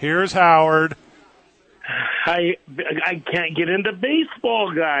be? Here's Howard. I can't get into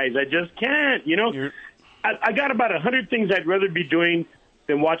baseball, guys. I just can't. I got about 100 things I'd rather be doing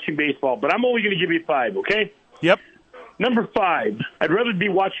than watching baseball, but I'm only going to give you 5, okay? Yep. Number 5, I'd rather be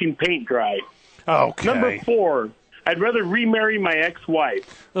watching paint dry. Okay. Number 4, I'd rather remarry my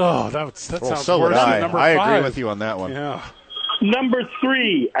ex-wife. Oh, that sounds so worse would than number 5. I agree with you on that one. Yeah. Number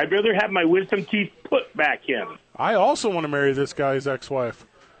 3, I'd rather have my wisdom teeth put back in. I also want to marry this guy's ex-wife.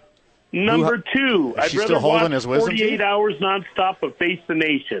 Number 2, I'd rather watch 48 hours nonstop of Face the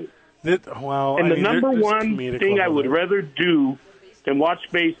Nation. The number one thing I would rather do than watch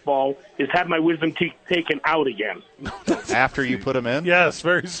baseball is have my wisdom teeth taken out again. After you put them in? Yes,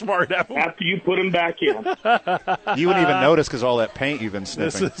 very smart. After you put them back in. You wouldn't even notice because all that paint you've been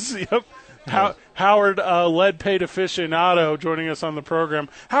sniffing. Howard, lead paint aficionado, joining us on the program.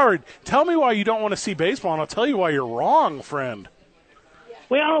 Howard, tell me why you don't want to see baseball, and I'll tell you why you're wrong, friend.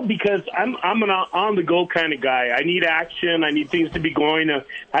 Well, because I'm an on-the-go kind of guy. I need action. I need things to be going.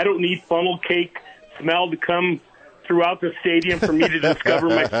 I don't need funnel cake smell to come throughout the stadium for me to discover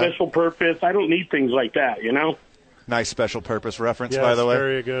my special purpose. I don't need things like that, Nice special purpose reference, yes, by the way.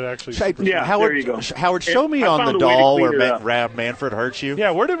 Very good, actually. Yeah, Howard, there you go. Howard, show me on the doll where Rob Manfred hurt you.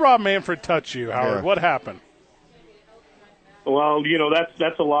 Yeah, where did Rob Manfred touch you, Howard? Yeah. What happened? Well,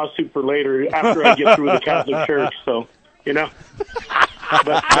 that's a lawsuit for later after I get through the Catholic Church, so,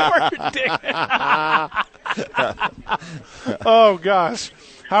 But, oh, gosh.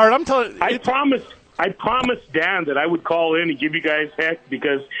 Howard, I'm telling you. I promised Dan that I would call in and give you guys heck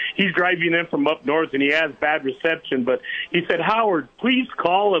because he's driving in from up north and he has bad reception. But he said, Howard, please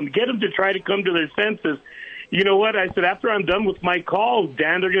call him. Get him to try to come to their senses. You know what? I said, after I'm done with my call,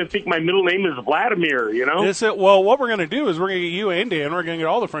 Dan, they're going to think my middle name is Vladimir, Well, what we're going to do is we're going to get you and Dan, we're going to get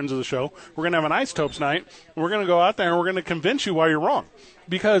all the friends of the show, we're going to have an Isotopes night, we're going to go out there and we're going to convince you why you're wrong.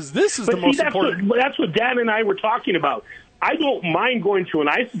 Because this is the most important. That's what Dan and I were talking about. I don't mind going to an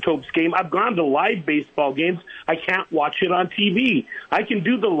Isotopes game. I've gone to live baseball games. I can't watch it on TV. I can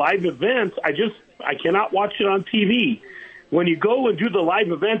do the live events. I cannot watch it on TV. When you go and do the live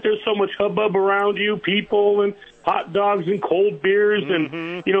event, there's so much hubbub around you, people and hot dogs and cold beers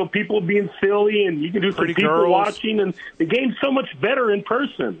and, people being silly, and you can do some people watching, and the game's so much better in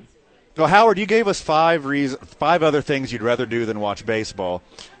person. Well, Howard, you gave us 5 other things you'd rather do than watch baseball.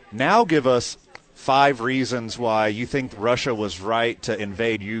 Now give us 5 reasons why you think Russia was right to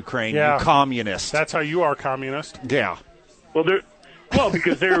invade Ukraine, you communist. That's how you are, communist. Yeah. Well,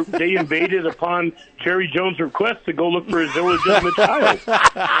 because they invaded upon Jerry Jones' request to go look for his illegitimate child.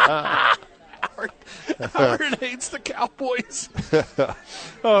 Howard hates the Cowboys.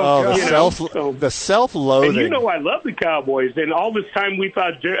 The self-loathing. And I love the Cowboys. And all this time we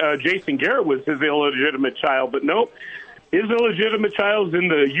thought Jason Garrett was his illegitimate child, but nope. His illegitimate child's in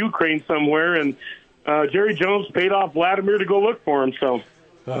the Ukraine somewhere, and Jerry Jones paid off Vladimir to go look for him. So.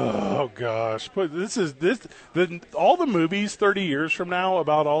 Oh gosh! But all the movies 30 years from now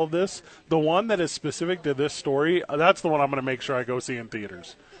about all of this. The one that is specific to this story, that's the one I'm going to make sure I go see in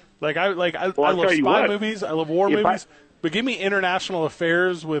theaters. I love spy movies, I love war movies. But give me international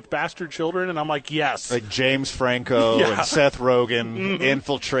affairs with bastard children, and I'm like, yes. Like James Franco and Seth Rogen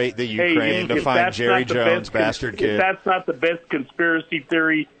infiltrate the Ukraine to find Jerry Jones' bastard kid. If that's not the best conspiracy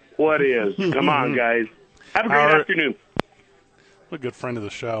theory, what is? Come on, guys. Have a great afternoon. A good friend of the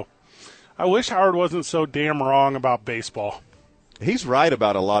show. I wish Howard wasn't so damn wrong about baseball. He's right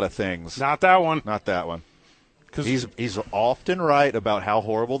about a lot of things. Not that one. Not that one. He's often right about how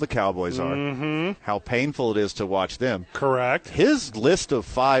horrible the Cowboys are, how painful it is to watch them. Correct. His list of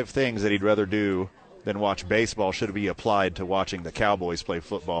 5 things that he'd rather do than watch baseball should be applied to watching the Cowboys play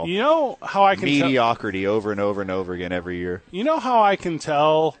football. You know how I can mediocrity over and over and over again every year. You know how I can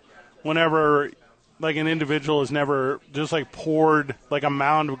tell whenever like an individual has never just like poured like a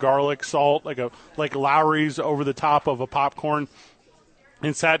mound of garlic salt like Lowry's over the top of a popcorn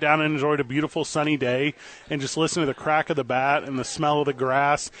and sat down and enjoyed a beautiful sunny day and just listened to the crack of the bat and the smell of the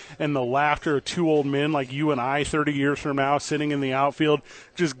grass and the laughter of 2 old men like you and I 30 years from now sitting in the outfield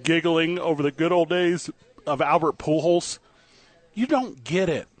just giggling over the good old days of Albert Pujols. You don't get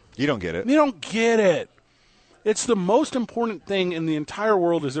it. You don't get it. You don't get it. It's the most important thing in the entire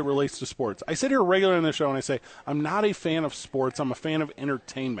world as it relates to sports. I sit here regularly on the show and I say, I'm not a fan of sports. I'm a fan of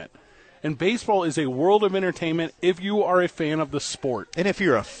entertainment. And baseball is a world of entertainment if you are a fan of the sport. And if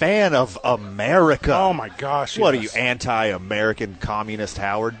you're a fan of America. Oh, my gosh. What yes. are you, anti-American communist,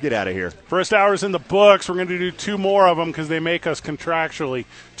 Howard? Get out of here. First hour's in the books. We're going to do 2 more of them because they make us contractually.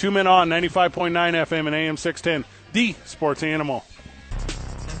 2 Men On, 95.9 FM and AM 610, the sports animal.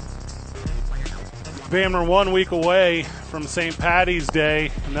 Bam, we're 1 week away from St. Patty's Day,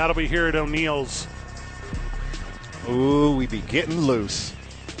 and that'll be here at O'Neill's. Ooh, we be getting loose.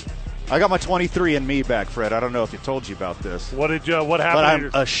 I got my 23andMe back, Fred. I don't know if he told you about this. What happened? But I'm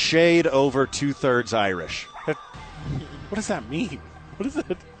a shade over 2/3 Irish. What does that mean? What is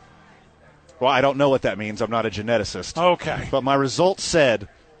it? Well, I don't know what that means. I'm not a geneticist. Okay. But my results said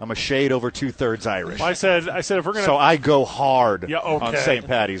I'm a shade over 2/3 Irish. Well, I said if we're going to... So I go hard on St.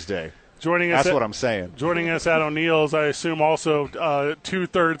 Patty's Day. That's what I'm saying. Joining us at O'Neill's, I assume also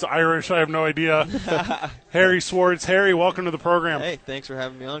 2/3 Irish. I have no idea. Harry Swartz. Harry, welcome to the program. Hey, thanks for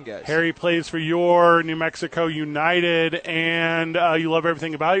having me on, guys. Harry plays for your New Mexico United, and you love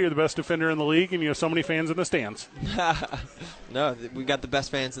everything about it. You're the best defender in the league, and you have so many fans in the stands. No, we got the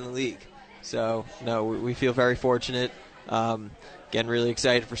best fans in the league. So, no, we feel very fortunate. Again, really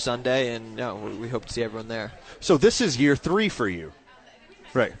excited for Sunday, and we hope to see everyone there. So this is year 3 for you.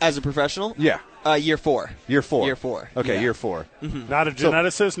 Right. As a professional? Yeah. Year 4. Year 4. Year 4. Okay, yeah. Year 4. Mm-hmm. Not a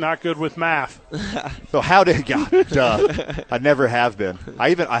geneticist, not good with math. So how did I never have been.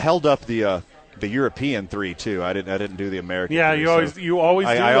 I held up the European 3 too. I didn't do the American. Yeah, 3, you always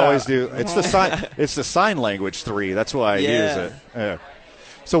do that. I always do. It's the sign language 3. That's why I use it. Yeah.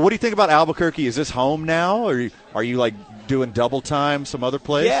 So what do you think about Albuquerque? Is this home now, or are you like doing double time some other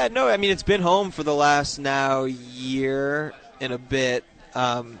place? Yeah, no, I mean it's been home for the last now year and a bit.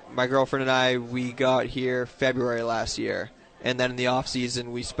 My girlfriend and I, we got here February last year, and then in the off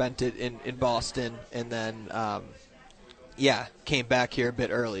season we spent it in Boston, and then came back here a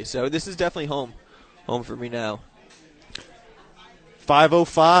bit early. So this is definitely home for me now.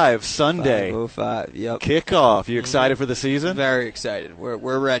 5:05 Sunday. 5:05. Yep. Kickoff. You excited for the season? Very excited.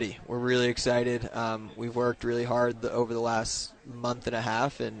 We're ready. We're really excited. We've worked really hard over the last month and a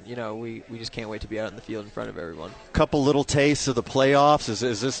half, and we just can't wait to be out in the field in front of everyone. Couple little tastes of the playoffs.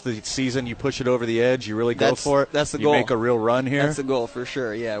 Is this the season you push it over the edge? You really go for it? That's the goal. You make a real run here? That's the goal for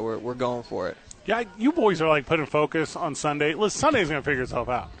sure. Yeah, we're going for it. Yeah, you boys are like putting focus on Sunday. Listen, Sunday's going to figure itself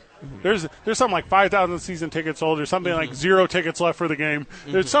out. There's something like 5,000 season tickets sold. There's something like 0 tickets left for the game.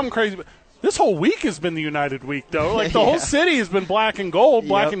 There's something crazy. This whole week has been the United week, though. Like the whole city has been black and gold,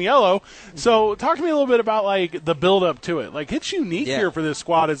 black and yellow. So talk to me a little bit about like the build up to it. Like it's unique here for this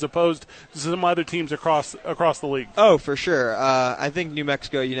squad as opposed to some other teams across the league. Oh, for sure. I think New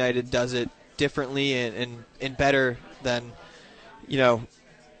Mexico United does it differently and better than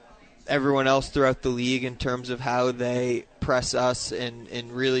everyone else throughout the league in terms of how they press us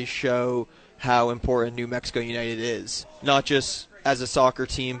and really show how important New Mexico United is. Not just as a soccer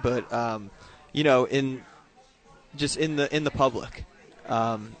team, but in the public.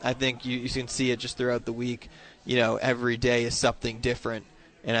 I think you can see it just throughout the week. Every day is something different,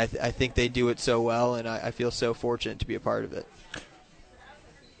 and I think they do it so well, and I feel so fortunate to be a part of it.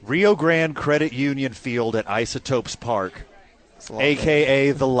 Rio Grande Credit Union Field at Isotopes Park,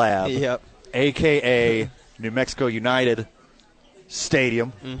 a.k.a. The Lab, a.k.a. New Mexico United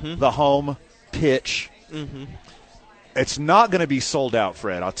Stadium, the home pitch. It's not going to be sold out,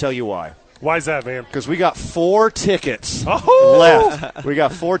 Fred. I'll tell you why. Why is that, Van? Because we got 4 tickets left. We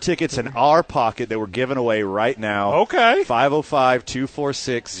got 4 tickets in our pocket that we're giving away right now. Okay.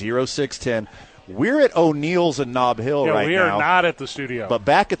 505-246-0610. We're at O'Neill's in Nob Hill right now. We are not at the studio. But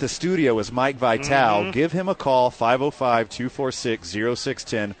back at the studio is Mike Vitale. Give him a call,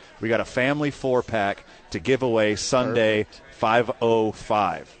 505-246-0610. We got a family 4-pack to give away Sunday,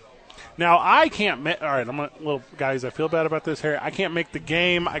 5:05. Now, I can't all right, little guys, I feel bad about this, Harry. I can't make the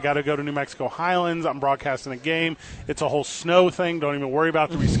game. I got to go to New Mexico Highlands. I'm broadcasting a game. It's a whole snow thing. Don't even worry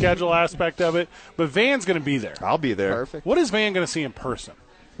about the reschedule aspect of it. But Van's going to be there. I'll be there. Perfect. What is Van going to see in person?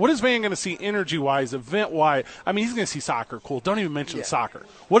 What is Van going to see energy-wise, event-wise? I mean, he's going to see soccer. Cool. Don't even mention soccer.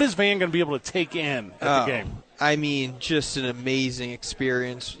 What is Van going to be able to take in at the game? I mean, just an amazing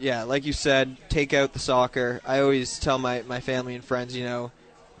experience. Yeah, like you said, take out the soccer. I always tell my family and friends,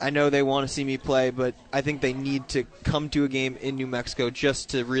 I know they want to see me play, but I think they need to come to a game in New Mexico just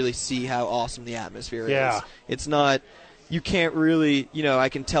to really see how awesome the atmosphere is. It's not – you can't really – I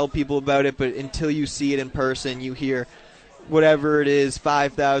can tell people about it, but until you see it in person, you hear – whatever it is,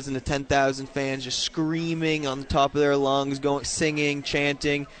 5,000 to 10,000 fans just screaming on the top of their lungs, going, singing,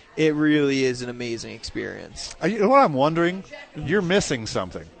 chanting. It really is an amazing experience. You know what I'm wondering? You're missing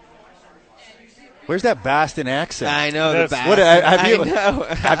something. Where's that Boston accent? I know the Boston.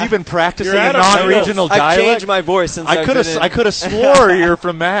 What, have you been practicing a non-regional dialect? I've changed my voice since I could have swore you're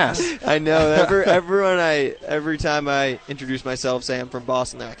from Mass. I know. Every time I introduce myself, say I'm from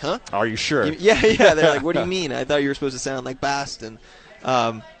Boston, they're like, "Huh? Are you sure?" Yeah. They're like, "What do you mean? I thought you were supposed to sound like Boston."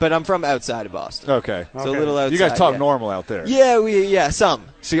 But I'm from outside of Boston. Okay. So a little outside. You guys talk normal out there. Yeah, some.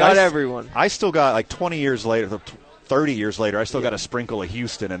 See, not everyone. I still got, like, 20 years later, 30 years later, I still got a sprinkle of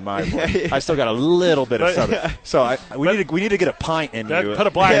Houston in my voice. I still got a little bit of Southern. So we need to get a pint in you. Put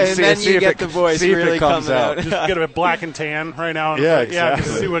a black and then you get the voice really comes out. Just get a bit black and tan right now. Yeah,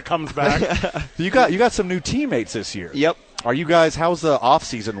 exactly. Yeah, see what comes back. You got some new teammates this year. Yep. Are you guys? How's the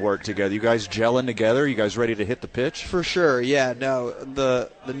off-season work together? You guys gelling together? You guys ready to hit the pitch? For sure. Yeah. No. The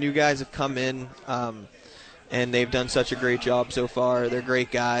new guys have come in, and they've done such a great job so far. They're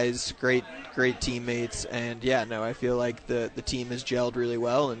great guys, great teammates, and I feel like the team has gelled really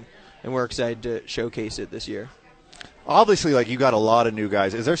well, and we're excited to showcase it this year. Obviously, like, you got a lot of new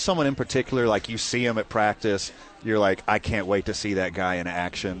guys. Is there someone in particular, like, you see him at practice, you're like, I can't wait to see that guy in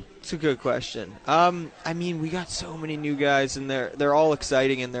action? It's a good question. I mean, we got so many new guys, and they're all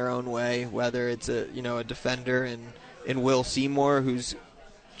exciting in their own way. Whether it's a defender in Will Seymour, who's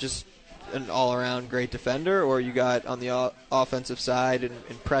just an all-around great defender, or you got on the offensive side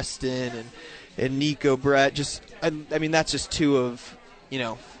and Preston and Nico Brett. I mean, that's just two of,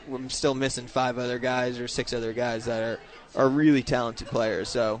 we're still missing 5 other guys or 6 other guys that are really talented players.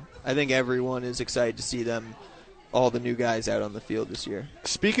 So I think everyone is excited to see them, all the new guys out on the field this year.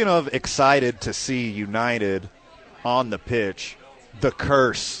 Speaking of excited to see United on the pitch, the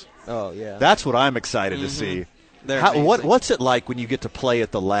curse. Oh, yeah. That's what I'm excited to see. What's it like when you get to play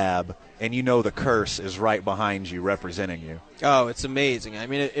at the Lab and the curse is right behind you representing you? Oh, it's amazing. I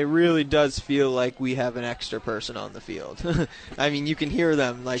mean, it really does feel like we have an extra person on the field. I mean, you can hear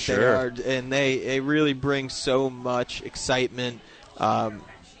them like they are, and they really bring so much excitement,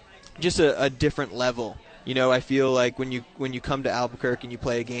 just a different level. I feel like when you come to Albuquerque and you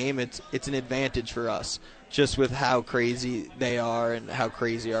play a game, it's an advantage for us, just with how crazy they are and how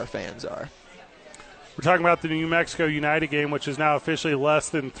crazy our fans are. We're talking about the New Mexico United game, which is now officially less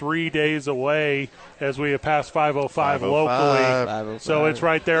than 3 days away as we have passed 5:05 locally. 5:05. So it's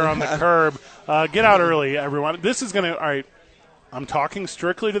right there on the curb. Get out early, everyone. This is going to – all right, I'm talking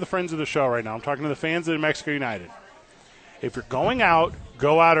strictly to the friends of the show right now. I'm talking to the fans of New Mexico United. If you're going out,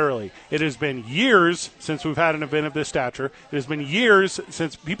 go out early. It has been years since we've had an event of this stature. It has been years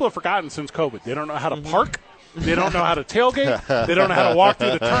since – people have forgotten since COVID. They don't know how to park. They don't know how to tailgate. They don't know how to walk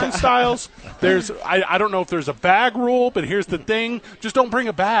through the turnstiles. I don't know if there's a bag rule, but here's the thing: just don't bring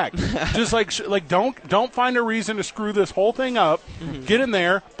a bag. Just don't find a reason to screw this whole thing up. Get in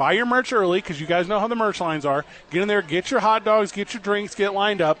there, buy your merch early because you guys know how the merch lines are. Get in there, get your hot dogs, get your drinks, get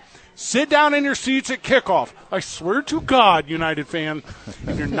lined up. Sit down in your seats at kickoff. I swear to God, United fan,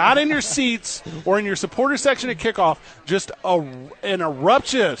 if you're not in your seats or in your supporter section at kickoff, just an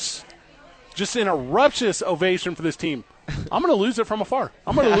eruptious ovation for this team. I'm going to lose it from afar.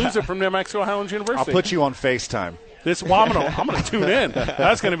 I'm going to lose it from New Mexico Highlands University. I'll put you on FaceTime. I'm going to tune in.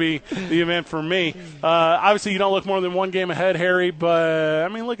 That's going to be the event for me. Obviously, you don't look more than one game ahead, Harry, but, I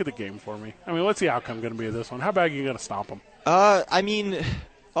mean, look at the game for me. I mean, what's the outcome going to be of this one? How bad are you going to stomp them? I mean,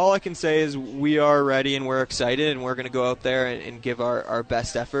 all I can say is we are ready and we're excited, and we're going to go out there and give our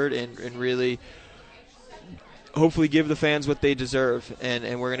best effort and really – hopefully give the fans what they deserve, and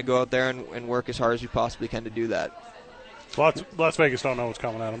we're going to go out there and work as hard as we possibly can to do that. Las Vegas don't know what's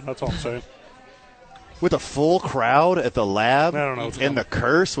coming at them. That's all I'm saying. With a full crowd at the Lab, I don't know and the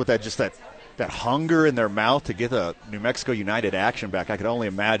curse with that hunger in their mouth to get the New Mexico United action back, I can only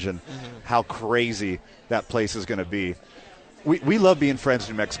imagine how crazy that place is going to be. we love being friends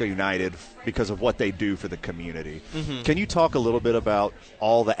with New Mexico United because of what they do for the community. Mm-hmm. Can you talk a little bit about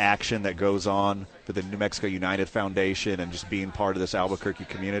all the action that goes on for the New Mexico United Foundation and just being part of this Albuquerque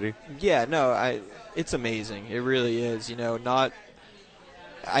community? Yeah, no, it's amazing. It really is. You know,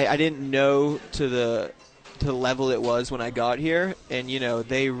 I didn't know to the level it was when I got here, and you know,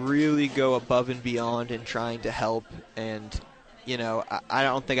 they really go above and beyond in trying to help. And you know, I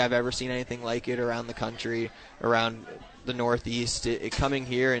don't think I've ever seen anything like it around the country, around the Northeast. Coming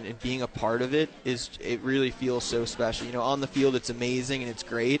here and being a part of it really feels so special. You know, on the field it's amazing and it's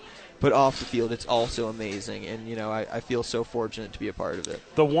great, but off the field it's also amazing. And you know, I feel so fortunate to be a part of it.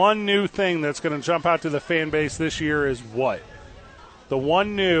 The one new thing that's going to jump out to the fan base this year is what? The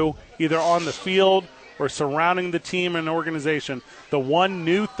one new, either on the field or surrounding the team and organization, the one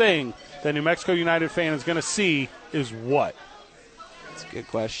new thing that New Mexico United fan is going to see is what? That's a good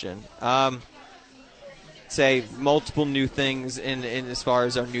question. Say multiple new things in as far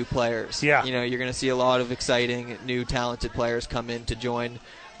as our new players. Yeah. You know, you're going to see a lot of exciting, new, talented players come in to join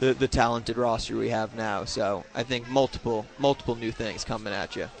the talented roster we have now. So I think multiple new things coming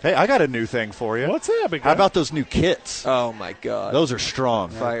at you. Hey, I got a new thing for you. What's that, big guy? How about those new kits? Oh, my God. Those are strong.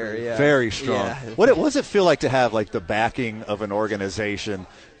 Fire, yeah. Very strong. Yeah. What does it feel like to have like the backing of an organization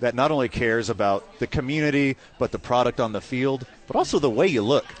that not only cares about the community but the product on the field, but also the way you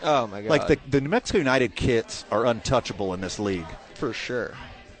look? Oh, my God. Like the New Mexico United kits are untouchable in this league. For sure.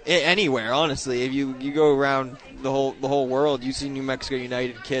 Anywhere, honestly. If you go around the whole world, you see New Mexico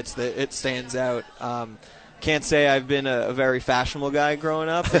United kits, that it stands out. Can't say I've been a very fashionable guy growing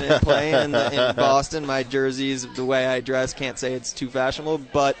up and playing in Boston. My jerseys, the way I dress, can't say it's too fashionable,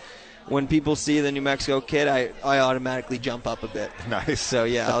 but when people see the New Mexico kit, I automatically jump up a bit. Nice. So,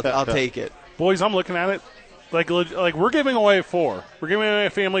 yeah, I'll take it. Boys, I'm looking at it. Like we're giving away 4. We're giving away a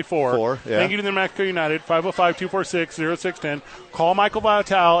family 4. 4, yeah. Thank you to the New Mexico United, 505-246-0610. Call Michael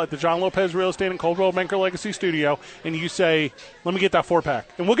Vital at the John Lopez Real Estate and Coldwell Banker Legacy Studio, and you say, let me get that 4-pack,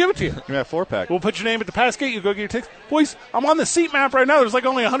 and we'll give it to you. Give me that 4-pack. We'll put your name at the pass gate. You go get your tickets. Boys, I'm on the seat map right now. There's like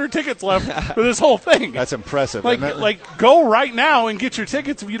only 100 tickets left for this whole thing. That's impressive, Like, isn't it? like, go right now and get your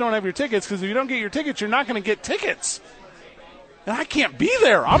tickets if you don't have your tickets, because if you don't get your tickets, you're not going to get tickets. And I can't be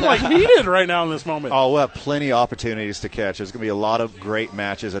there. I'm like heated right now in this moment. Oh, we'll have plenty of opportunities to catch. There's going to be a lot of great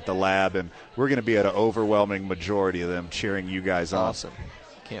matches at the lab, and we're going to be at an overwhelming majority of them cheering you guys on. Awesome.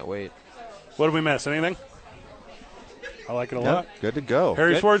 Can't wait. What did we miss? Anything? I like it a lot. Good to go.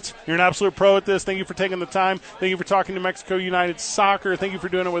 Harry Good. Schwartz, you're an absolute pro at this. Thank you for taking the time. Thank you for talking to Mexico United Soccer. Thank you for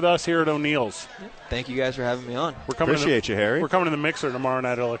doing it with us here at O'Neill's. Thank you guys for having me on. We're coming Appreciate you, Harry. We're coming to the Mixer tomorrow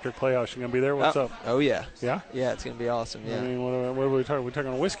night at Electric Playhouse. You going to be there? What's up? Oh, yeah. Yeah? Yeah, it's going to be awesome, yeah. I mean, what are we talking? Are we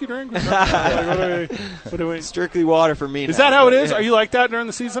talking a whiskey drink? What are we? Strictly water for me Is now, that how it but, is? yeah. Are you like that during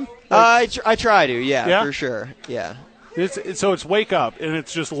the season? I try to, Yeah? for sure. Yeah. So it's wake up and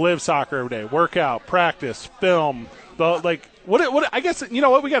it's just live soccer every day. Work out, practice, film. What I guess, you know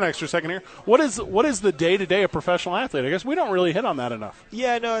what, we got an extra second here. What is the day-to-day of professional athlete? I guess we don't really hit on that enough.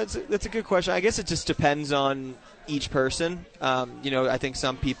 Yeah, no, that's a good question. I guess it just depends on each person. You know, I think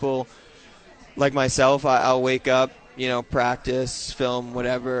some people, like myself, I'll wake up, you know, practice, film,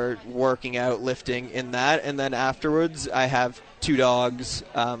 whatever, working out, lifting in that, and then afterwards I have 2 dogs,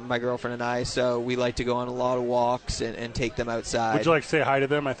 my girlfriend and I, so we like to go on a lot of walks and take them outside. Would you like to say hi to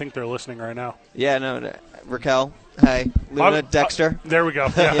them? I think they're listening right now. Yeah, no. Raquel, hi. Luna, Dexter. There we go.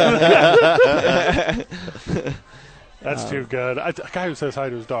 Yeah. That's too good. A guy who says hi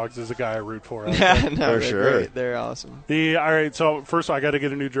to his dogs is a guy I root for. Yeah, no, For they're sure. great. They're awesome. All right, so first of all, I got to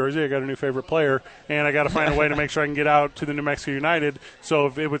get a new jersey. I got a new favorite player, and I got to find a way to make sure I can get out to the New Mexico United. So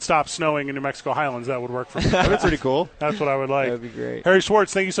if it would stop snowing in New Mexico Highlands, that would work for me. That's pretty cool. That's what I would like. That would be great. Harry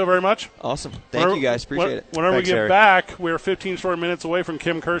Schwartz, thank you so very much. Awesome. Thank you guys. Appreciate it. Whenever Thanks, we get Harry. back, we're 15 short minutes away from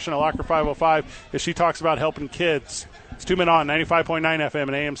Kim Kirshen at Locker 505 as she talks about helping kids. It's 2 Men On, 95.9 FM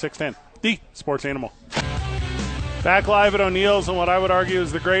and AM 610, the Sports Animal. Back live at O'Neill's on what I would argue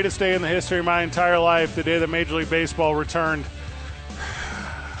is the greatest day in the history of my entire life, the day that Major League Baseball returned.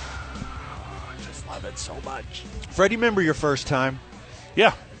 I just love it so much. Fred, you remember your first time?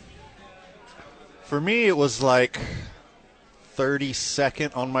 Yeah. For me, it was like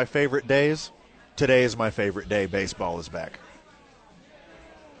 32nd on my favorite days. Today is my favorite day. Baseball is back.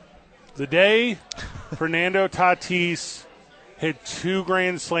 The day Fernando Tatis hit 2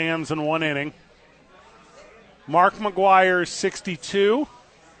 grand slams in 1 inning. Mark McGwire 62.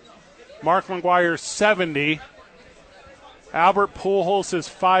 Mark McGwire 70. Albert Pujols is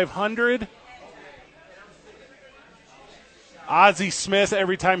 500. Ozzie Smith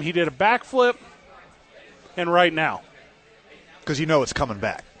every time he did a backflip. And right now. Because you know it's coming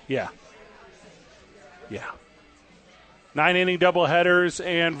back. Yeah. Yeah. 9-inning doubleheaders.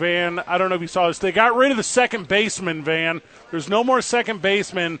 And, Van, I don't know if you saw this. They got rid of the second baseman, Van. There's no more second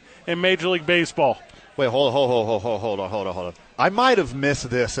baseman in Major League Baseball. Wait, hold on. I might have missed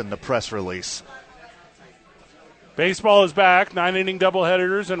this in the press release. Baseball is back. 9-inning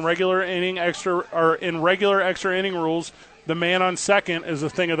doubleheaders and regular extra inning rules. The man on second is a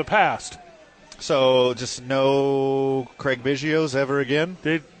thing of the past. So just no Craig Biggio's ever again?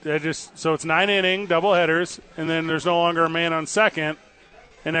 So it's 9-inning doubleheaders, and then there's no longer a man on second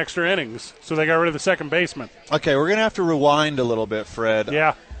in extra innings. So they got rid of the second baseman. Okay, we're going to have to rewind a little bit, Fred.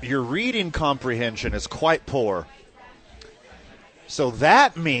 Yeah. Your reading comprehension is quite poor. So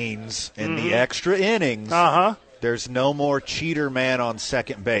that means in the extra innings, there's no more cheater man on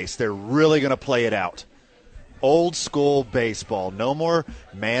second base. They're really going to play it out. Old school baseball. No more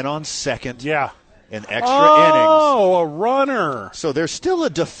man on second in extra innings. Oh, a runner. So there's still a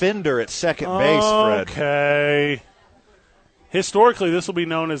defender at second base, Fred. Okay. Historically, this will be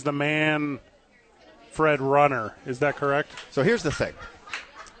known as the man Fred runner. Is that correct? So here's the thing.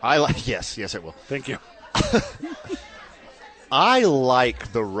 Yes, it will. Thank you. I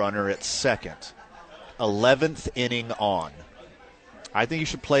like the runner at second, 11th inning on. I think you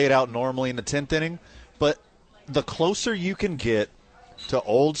should play it out normally in the 10th inning, but the closer you can get to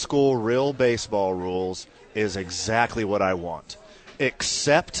old school real baseball rules is exactly what I want,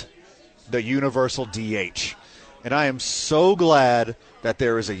 except the universal DH. And I am so glad that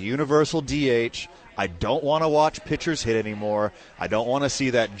there is a universal DH. I don't want to watch pitchers hit anymore. I don't want to see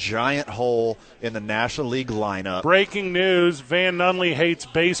that giant hole in the National League lineup. Breaking news, Van Nunley hates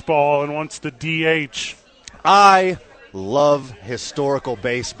baseball and wants the DH. I love historical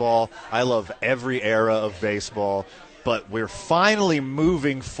baseball. I love every era of baseball. But we're finally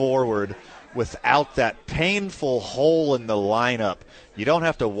moving forward without that painful hole in the lineup. You don't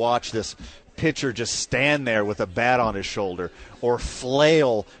have to watch this pitcher just stand there with a bat on his shoulder or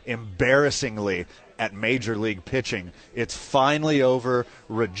flail embarrassingly at Major League pitching. It's finally over.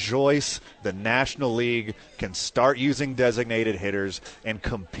 Rejoice. The National League can start using designated hitters and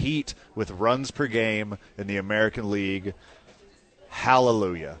compete with runs per game in the American League.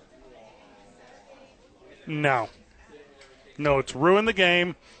 Hallelujah. No, it's ruined the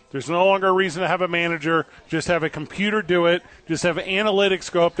game. There's no longer a reason to have a manager. Just have a computer do it. Just have analytics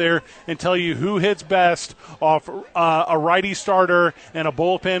go up there and tell you who hits best off a righty starter and a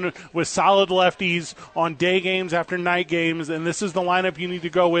bullpen with solid lefties on day games after night games. And this is the lineup you need to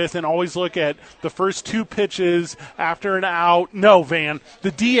go with, and always look at the first two pitches after an out. No, Van,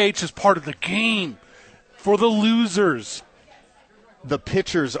 the DH is part of the game for the losers. The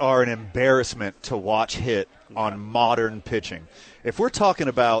pitchers are an embarrassment to watch hit on modern pitching. If we're talking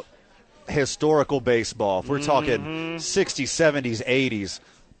about historical baseball, if we're talking 60s, 70s, 80s,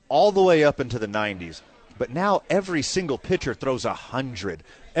 all the way up into the 90s, but now every single pitcher throws 100.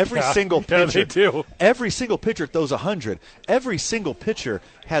 Every single pitcher, they do. Every single pitcher throws 100. Every single pitcher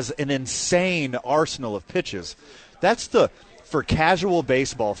has an insane arsenal of pitches. For casual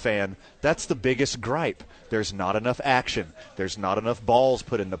baseball fan, that's the biggest gripe. There's not enough action. There's not enough balls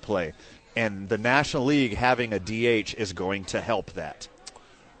put into play. And the National League having a DH is going to help that.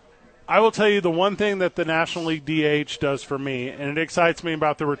 I will tell you the one thing that the National League DH does for me, and it excites me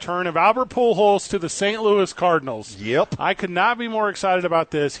about the return of Albert Pujols to the St. Louis Cardinals. Yep. I could not be more excited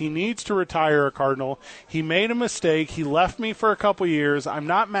about this. He needs to retire a Cardinal. He made a mistake. He left me for a couple years. I'm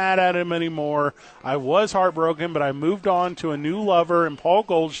not mad at him anymore. I was heartbroken, but I moved on to a new lover in Paul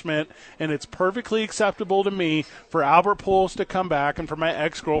Goldschmidt, and it's perfectly acceptable to me for Albert Pujols to come back and for my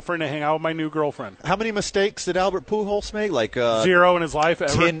ex-girlfriend to hang out with my new girlfriend. How many mistakes did Albert Pujols make? Like 0 in his life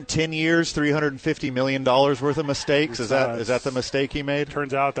ever. 10 years, $350 million worth of mistakes. Is that the mistake he made?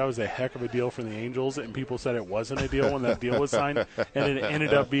 Turns out that was a heck of a deal for the Angels, and people said it wasn't a deal when that deal was signed, and it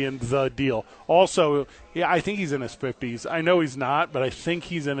ended up being the deal. Also, I think he's in his 50s. I know he's not, but I think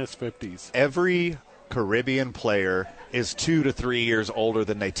he's in his 50s. Every Caribbean player is 2 to 3 years older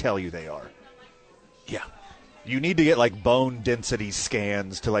than they tell you they are. Yeah. You need to get like bone density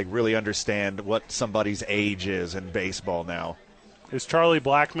scans to like really understand what somebody's age is in baseball now. Is Charlie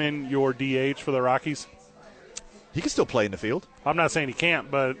Blackmon your DH for the Rockies? He can still play in the field. I'm not saying he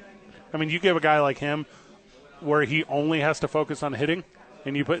can't, but, I mean, you give a guy like him where he only has to focus on hitting,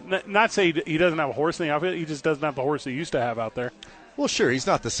 and you put – not say he doesn't have a horse in the outfield, he just doesn't have the horse he used to have out there. Well, sure, he's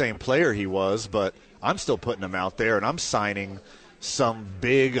not the same player he was, but I'm still putting him out there, and I'm signing some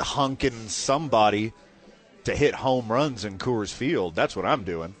big hunkin' somebody to hit home runs in Coors Field. That's what I'm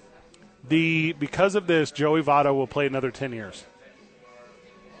doing. Because of this, Joey Votto will play another 10 years.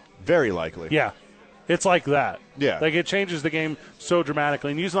 Very likely. Yeah. It's like that. Yeah. Like it changes the game so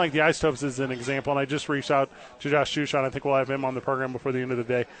dramatically. And using like the Isotopes as an example, and I just reached out to Josh Shushan. I think we'll have him on the program before the end of the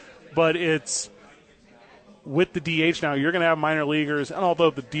day. But it's with the DH now, you're going to have minor leaguers, and although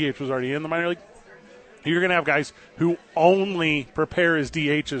the DH was already in the minor league, you're going to have guys who only prepare as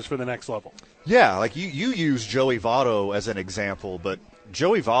DHs for the next level. Yeah, like you use Joey Votto as an example, but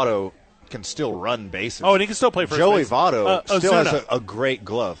Joey Votto can still run bases. Oh, and he can still play first Joey base. Votto still Ozuna. has a great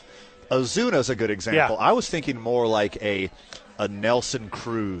glove. Ozuna's a good example. Yeah. I was thinking more like a Nelson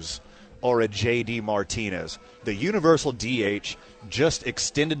Cruz or a J.D. Martinez. The universal DH just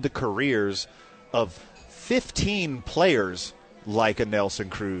extended the careers of 15 players like a Nelson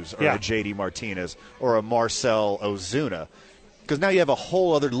Cruz or a J.D. Martinez or a Marcell Ozuna, because now you have a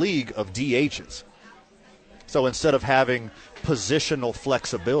whole other league of DHs. So instead of having positional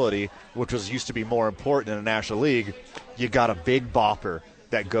flexibility, which was used to be more important in a National League, you got a big bopper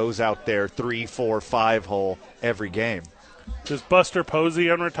that goes out there 3, 4, 5 hole every game. Does Buster Posey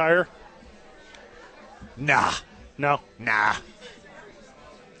unretire? Nah. No. Nah.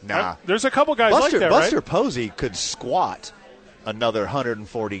 There's a couple guys like that, Buster right? Posey could squat another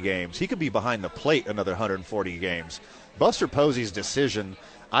 140 games. He could be behind the plate another 140 games. Buster Posey's decision,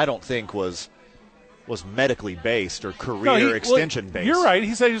 I don't think, was medically based or career extension based. You're right.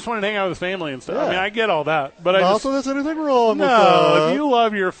 He said he just wanted to hang out with his family and stuff. Yeah. I mean, I get all that. But Also, there's anything wrong with no, that. if you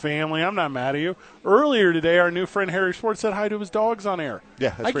love your family, I'm not mad at you. Earlier today, our new friend Harry Schwartz said hi to his dogs on air.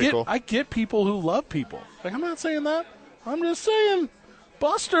 Yeah, that's pretty cool. I get people who love people. Like, I'm not saying that. I'm just saying,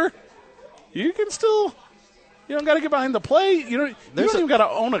 Buster, you can still, you don't got to get behind the plate. You don't even got to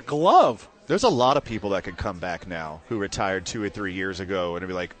own a glove. There's a lot of people that could come back now who retired 2 or 3 years ago and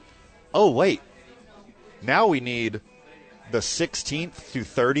be like, oh, wait, now we need the 16th through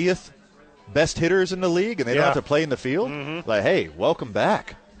 30th best hitters in the league, and they don't have to play in the field? Mm-hmm. Like, hey, welcome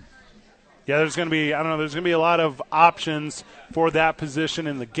back. Yeah, there's going to be, there's going to be a lot of options for that position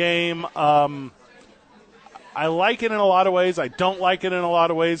in the game. I like it in a lot of ways. I don't like it in a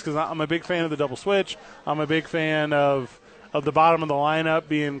lot of ways because I'm a big fan of the double switch. I'm a big fan of the bottom of the lineup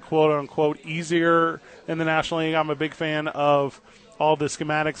being quote-unquote easier in the National League. I'm a big fan of all the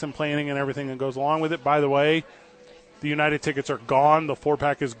schematics and planning and everything that goes along with it. By the way, the United tickets are gone. The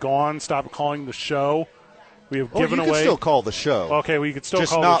 4-pack is gone. Stop calling the show. We have given away. You can still call the show. Okay, we could still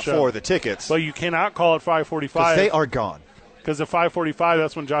just call not the show. for the tickets. But you cannot call at 5:45. Because they are gone. Because at 5:45,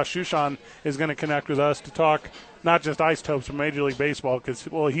 that's when Josh Shushan is going to connect with us to talk not just Isotopes but Major League Baseball. Because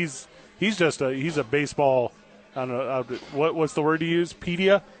he's a baseball. I don't know what's the word to use.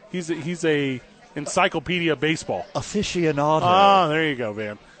 Pedia. He's a encyclopedia baseball. Aficionado. Ah, there you go,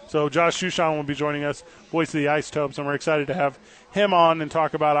 Van. So Josh Shushan will be joining us, voice of the Isotopes, and we're excited to have him on and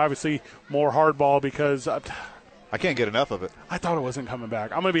talk about, obviously, more hardball because I can't get enough of it. I thought it wasn't coming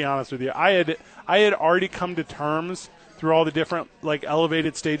back. I'm going to be honest with you. I had already come to terms through all the different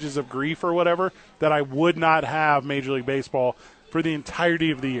elevated stages of grief or whatever that I would not have Major League Baseball for the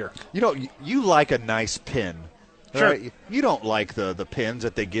entirety of the year. You like a nice pin. Sure. Right? You don't like the pins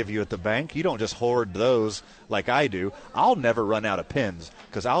that they give you at the bank. You don't just hoard those like I do. I'll never run out of pins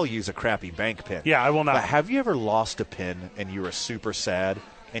because I'll use a crappy bank pin. Yeah, I will not. But have you ever lost a pin and you were super sad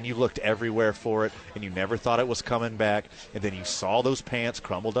and you looked everywhere for it and you never thought it was coming back, and then you saw those pants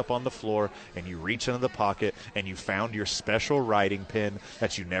crumbled up on the floor and you reach into the pocket and you found your special writing pin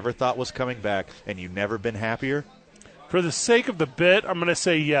that you never thought was coming back and you've never been happier? For the sake of the bit, I'm going to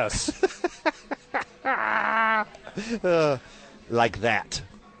say yes. Like that.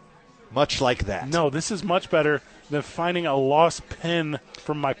 Much like that. No, this is much better than finding a lost pen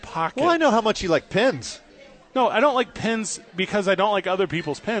from my pocket. Well, I know how much you like pens. No, I don't like pens because I don't like other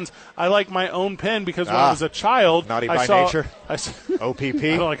people's pens. I like my own pen because when I was a child, naughty I by saw, nature. I OPP.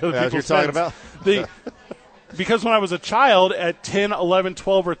 don't like other That's what people's you're talking pens. about. Because when I was a child at 10, 11,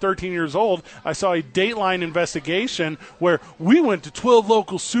 12, or 13 years old, I saw a Dateline investigation where we went to 12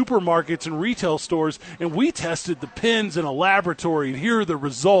 local supermarkets and retail stores, and we tested the pens in a laboratory, and here are the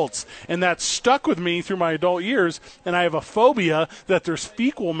results. And that stuck with me through my adult years, and I have a phobia that there's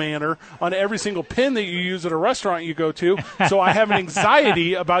fecal matter on every single pen that you use at a restaurant you go to. So I have an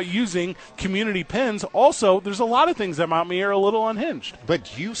anxiety about using community pens. Also, there's a lot of things that about me are a little unhinged.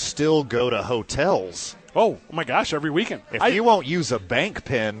 But you still go to hotels. Oh my gosh, every weekend. If you won't use a bank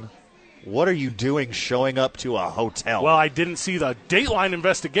pen, what are you doing showing up to a hotel? Well, I didn't see the Dateline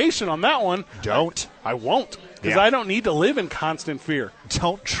investigation on that one. Don't. I won't, because I don't need to live in constant fear.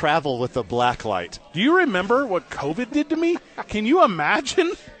 Don't travel with a black light. Do you remember what COVID did to me? Can you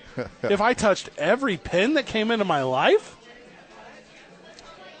imagine if I touched every pen that came into my life?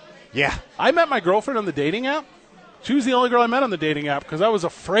 Yeah. I met my girlfriend on the dating app. She was the only girl I met on the dating app because I was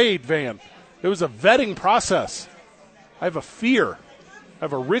afraid, Van, It was a vetting process. I have a fear. I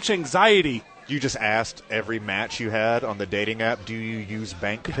have a rich anxiety. You just asked every match you had on the dating app, do you use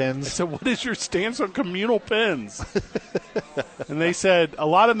bank pins? So what is your stance on communal pins? And they said, a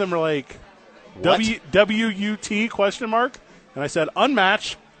lot of them are like, WUT question mark? And I said,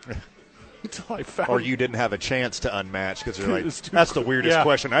 unmatch. Until I found Or you didn't have a chance to unmatch because you're like, It's too that's the weirdest yeah.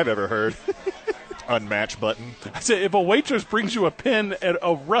 question I've ever heard. Unmatch button. I said, if a waitress brings you a pin at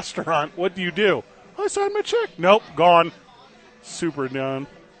a restaurant, what do you do? I signed my check. Nope, gone. Super done.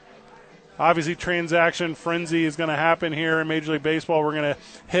 Obviously, transaction frenzy is going to happen here in Major League Baseball. We're going to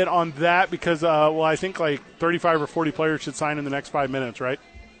hit on that because, I think like 35 or 40 players should sign in the next 5 minutes, right?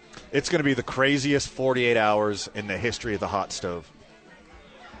 It's going to be the craziest 48 hours in the history of the hot stove.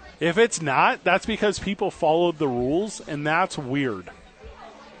 If it's not, that's because people followed the rules, and that's weird.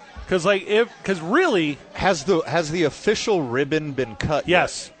 Because really, has the official ribbon been cut?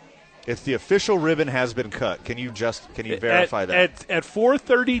 Yes. Yet? If the official ribbon has been cut, can you verify that? At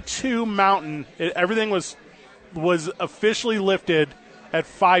 4:32 Mountain, everything was officially lifted at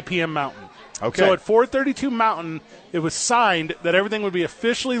 5 p.m. Mountain. Okay. So at 4:32 Mountain, it was signed that everything would be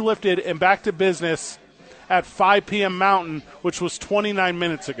officially lifted and back to business at 5 p.m. Mountain, which was 29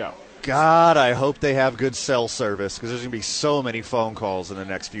 minutes ago. God, I hope they have good cell service because there's going to be so many phone calls in the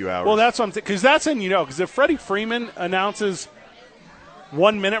next few hours. Well, that's what I'm because that's because if Freddie Freeman announces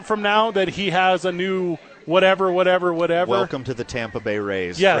 1 minute from now that he has a new whatever. Welcome to the Tampa Bay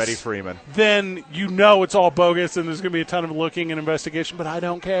Rays, yes, Freddie Freeman. Then it's all bogus and there's going to be a ton of looking and investigation, but I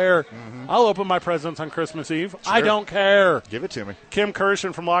don't care. Mm-hmm. I'll open my presents on Christmas Eve. Sure. I don't care. Give it to me. Kim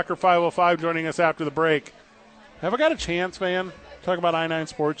Kirshen from Locker 505 joining us after the break. Have I got a chance, man, to talk about I-9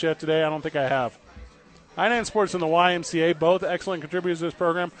 Sports yet today? I don't think I have. I-9 Sports and the YMCA, both excellent contributors to this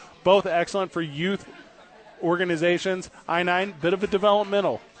program, both excellent for youth organizations. I-9, bit of a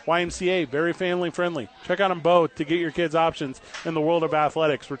developmental. YMCA, very family-friendly. Check out them both to get your kids options in the world of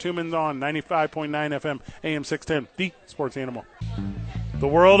athletics. We're 2 minutes on 95.9 FM, AM 610, the Sports Animal. The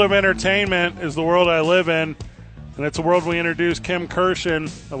world of entertainment is the world I live in, and it's a world we introduce Kim Kirshen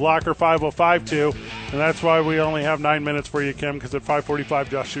of Locker 505 to, and that's why we only have 9 minutes for you, Kim, because at 5:45,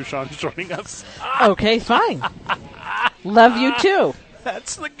 Josh Shushan is joining us. Okay, fine. Love you, too.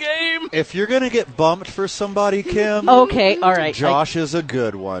 That's the game. If you're going to get bumped for somebody, Kim. Okay, all right. Josh is a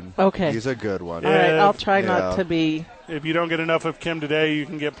good one. Okay. He's a good one. All right, I'll try not to be. If you don't get enough of Kim today, you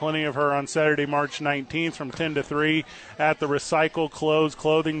can get plenty of her on Saturday, March 19th from 10 to 3 at the Recycle Clothes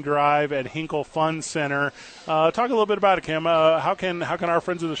Clothing Drive at Hinkle Fun Center. Talk a little bit about it, Kim. How can our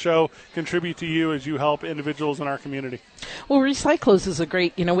friends of the show contribute to you as you help individuals in our community? Well, Recyclos is a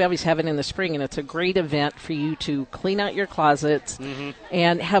great, we always have it in the spring, and it's a great event for you to clean out your closets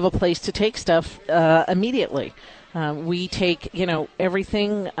and have a place to take stuff immediately. We take,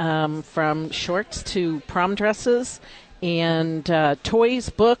 everything from shorts to prom dresses and toys,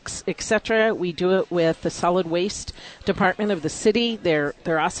 books, etc. We do it with the solid waste department of the city. They're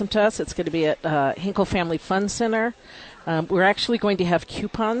awesome to us. It's going to be at Hinkle Family Fun Center. We're actually going to have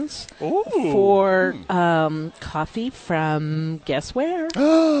coupons for coffee from guess where?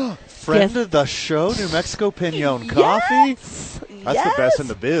 Friend of the show, New Mexico Pinon Coffee. That's the best in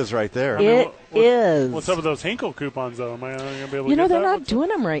the biz right there. It is. What's up with those Hinkle coupons, though? Am I going to be able to get that? They're not doing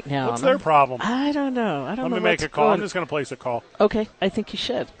them right now. What's their problem? I don't know. Let me make a call. I'm just going to place a call. Okay, I think you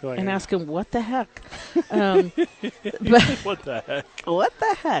should. And ask him, what the heck? What the heck? What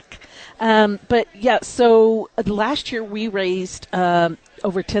the heck? But, yeah, so last year we raised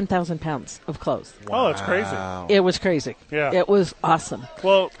over 10,000 pounds of clothes. Wow. Oh, that's crazy. It was crazy. Yeah. It was awesome.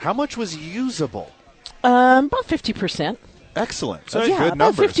 Well, how much was usable? About 50%. Excellent. So that's good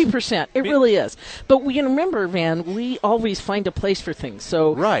about numbers. 50%. It really is. But we remember, Van, we always find a place for things.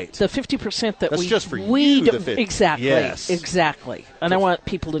 So the 50% that that's we just for we you. do, exactly, exactly. And I want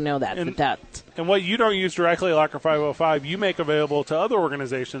people to know that. And what you don't use directly at Locker 505, you make available to other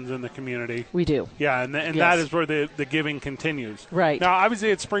organizations in the community. We do. Yeah, and that is where the giving continues. Right. Now, obviously,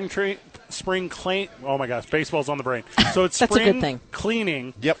 it's spring clean. Oh my gosh, baseball's on the brain. So it's That's spring a good thing.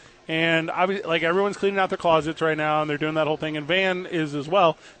 Cleaning. Yep. And obviously, everyone's cleaning out their closets right now, and they're doing that whole thing. And Van is as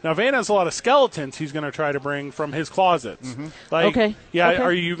well. Now, Van has a lot of skeletons he's going to try to bring from his closets. Okay. Yeah. Okay.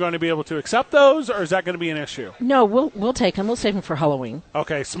 Are you going to be able to accept those, or is that going to be an issue? No, we'll take them. We'll save them for Halloween.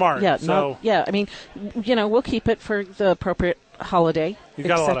 Okay, smart. Yeah. So I mean, we'll keep it for the appropriate holiday. He's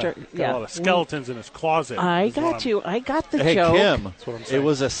got a lot of skeletons in his closet. I got you. I got the hey, joke. Kim, That's what I'm saying. it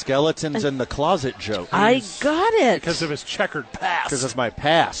was a skeletons in the closet joke. I got it. Because of his checkered past. Because of my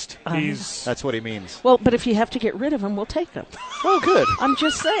past. That's what he means. Well, but if you have to get rid of them, we'll take them. Oh, good. I'm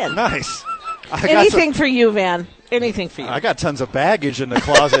just saying. Nice. Anything for you, Van. Anything for you. I got tons of baggage in the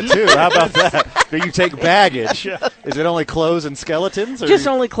closet, too. How about that? Do you take baggage? Is it only clothes and skeletons? Or Just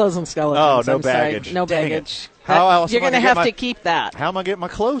only clothes and skeletons. Oh, no I'm sorry. baggage. No Dang baggage. it. How else You're am I going to gonna have get to keep that. How am I getting my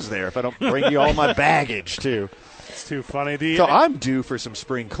clothes there if I don't bring you all my baggage, too? It's too funny. So I'm due for some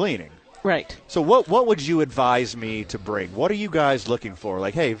spring cleaning. Right. So what would you advise me to bring? What are you guys looking for?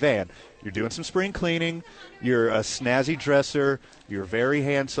 Like, hey, Van, you're doing some spring cleaning. You're a snazzy dresser. You're very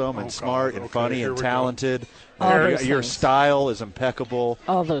handsome and smart and funny and talented. Your style is impeccable.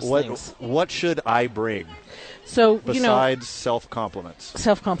 All those things. What should I bring? So besides self-compliments.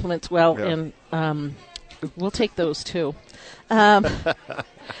 Self-compliments, well, Yeah. and we'll take those too.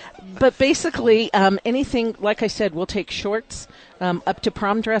 But basically, anything, like I said, we'll take shorts up to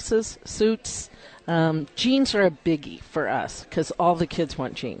prom dresses, suits. Jeans are a biggie for us because all the kids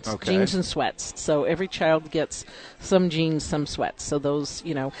want jeans. Okay. Jeans and sweats. So every child gets some jeans, some sweats. So those,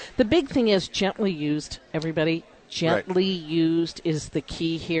 the big thing is gently used, everybody. Gently used is the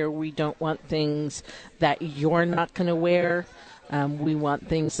key here. We don't want things that you're not going to wear. We want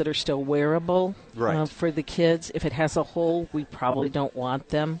things that are still wearable for the kids. If it has a hole, we probably don't want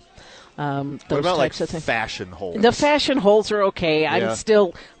them. What about like fashion holes? The fashion holes are okay. Yeah.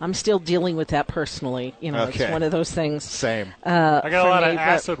 I'm still dealing with that personally. It's one of those things. Same. I got a lot of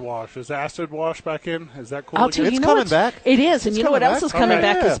acid wash. Is acid wash back in? Is that cool? I'll tell you, it's coming back. It is, and you know what else is coming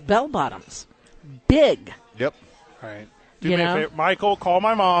back Yeah. is bell bottoms. Big. Yep. All right. Do me a favor. Michael, call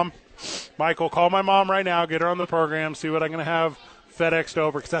my mom. Michael, call my mom right now. Get her on the program. See what I'm going to have FedExed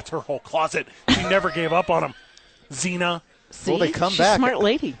over because that's her whole closet. She never gave up on them. Xena. See? Well, they come She's back. a smart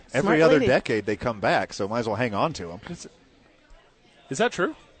lady. Every other decade they come back, so might as well hang on to them. Is that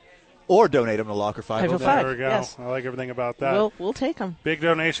true? Or donate them to Locker 505. There we go. Yes. I like everything about that. We'll take them. Big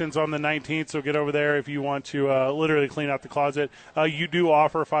donations on the 19th, so get over there if you want to literally clean out the closet. You do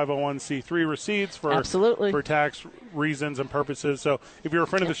offer 501c3 receipts for tax reasons and purposes. So if you're a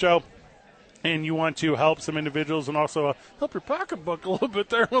friend of the show and you want to help some individuals and also help your pocketbook a little bit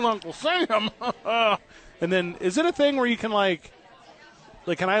there with Uncle Sam. And then is it a thing where you can like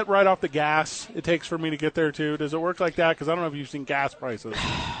can I write off the gas it takes for me to get there too? Does it work like that? Because I don't know if you've seen gas prices.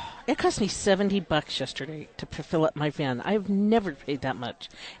 It cost me $70 yesterday to fill up my van. I've never paid that much,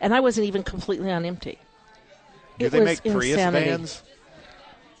 and I wasn't even completely on empty. Do they make Prius vans?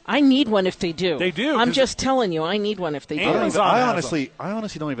 I need one if they do. They do. I'm just telling you, I need one if they do. I honestly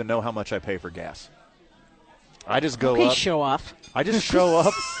don't even know how much I pay for gas. I just go up. Show off. I just show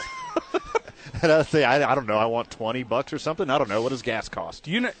up. And I say, I don't know. I want $20 or something. I don't know. What does gas cost?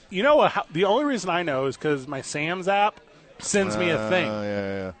 You know what? The only reason I know is because my Sam's app sends me a thing.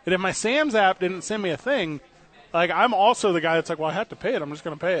 Yeah. And if my Sam's app didn't send me a thing, I'm also the guy that's like, well, I have to pay it. I'm just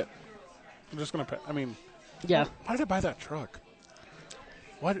going to pay it. I'm just going to pay. I mean, yeah. Why did I buy that truck?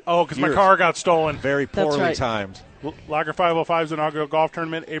 What? Oh, because my car got stolen. Very poorly timed. Lager 505's inaugural golf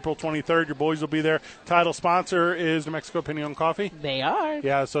tournament, April 23rd. Your boys will be there. Title sponsor is New Mexico Pinion Coffee. They are.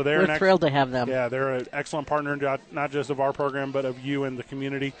 Yeah, so we're thrilled to have them. Yeah, they're an excellent partner, not just of our program, but of you and the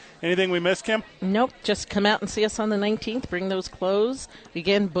community. Anything we missed, Kim? Nope. Just come out and see us on the 19th. Bring those clothes.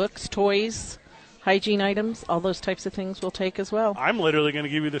 Again, books, toys, hygiene items, all those types of things we'll take as well. I'm literally going to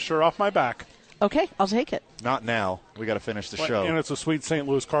give you the shirt off my back. Okay, I'll take it. Not now. We got to finish the show. And it's a sweet St.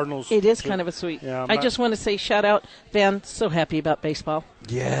 Louis Cardinals. It is kind of a sweet. Yeah, I just want to say shout out, Van. So happy about baseball.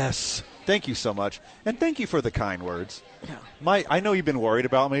 Yes. Thank you so much. And thank you for the kind words. Yeah. I know you've been worried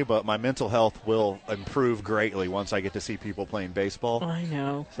about me, but my mental health will improve greatly once I get to see people playing baseball. I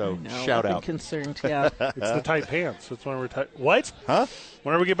know. So I've shout been out. concerned, yeah. It's the tight pants. That's when we're tight. What? Huh?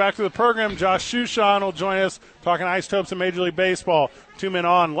 Whenever we get back to the program, Josh Shushan will join us talking Ice Topes and Major League Baseball. 2 men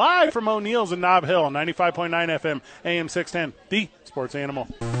on, live from O'Neill's in Nob Hill, 95.9 FM, AM 610, the Sports Animal.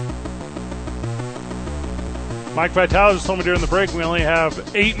 Mike Vitale just told me during the break we only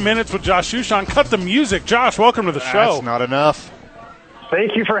have 8 minutes with Josh Shushan. Cut the music. Josh, welcome to the show. That's not enough.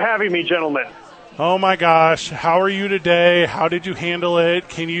 Thank you for having me, gentlemen. Oh my gosh, how are you today? How did you handle it?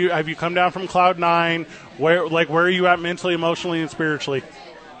 Have you come down from Cloud 9? Where are you at mentally, emotionally, and spiritually?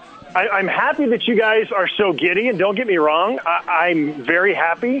 I'm happy that you guys are so giddy, and don't get me wrong, I'm very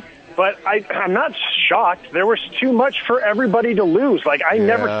happy, but I'm not shocked. There was too much for everybody to lose. I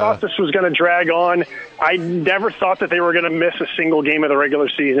never thought this was going to drag on. I never thought that they were going to miss a single game of the regular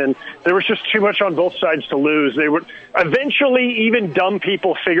season. There was just too much on both sides to lose. They would eventually, even dumb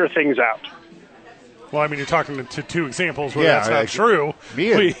people figure things out. Well, I mean, you're talking to two examples where that's not true.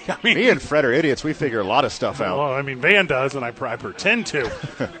 Me and Fred are idiots. We figure a lot of stuff out. Well, I mean, Van does, and I pretend to.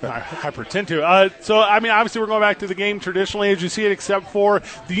 I pretend to. So, I mean, obviously we're going back to the game traditionally as you see it, except for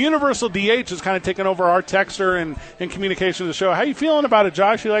the universal DH has kind of taken over our texter and communication of the show. How you feeling about it,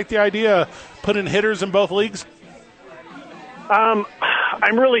 Josh? You like the idea of putting hitters in both leagues?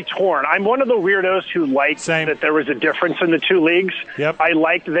 I'm really torn. I'm one of the weirdos who liked that there was a difference in the two leagues. Yep. I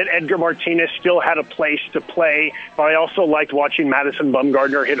liked that Edgar Martinez still had a place to play, but I also liked watching Madison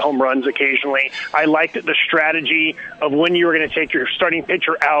Bumgarner hit home runs occasionally. I liked the strategy of when you were going to take your starting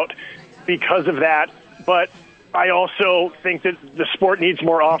pitcher out because of that, but I also think that the sport needs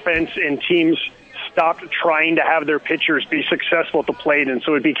more offense, and teams stopped trying to have their pitchers be successful at the plate, and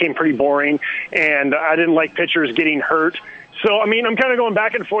so it became pretty boring, and I didn't like pitchers getting hurt. So, I mean, I'm kind of going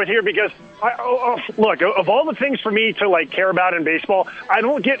back and forth here because, look, of all the things for me to, like, care about in baseball,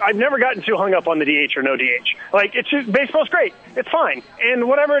 I've never gotten too hung up on the DH or no DH. Like, it's just, baseball's great. It's fine. And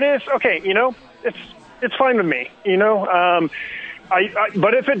whatever it is, okay, you know, it's fine with me, you know.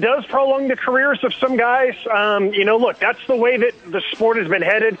 But if it does prolong the careers of some guys, you know, look, that's the way that the sport has been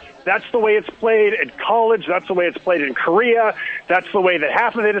headed. That's the way it's played at college. That's the way it's played in Korea. That's the way that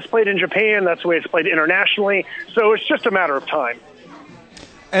half of it is played in Japan. That's the way it's played internationally. So it's just a matter of time.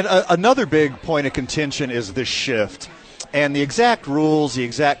 And another big point of contention is the shift. And the exact rules, the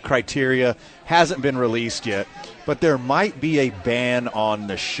exact criteria hasn't been released yet. But there might be a ban on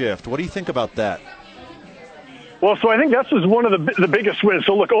the shift. What do you think about that? Well, so I think that's one of the biggest wins.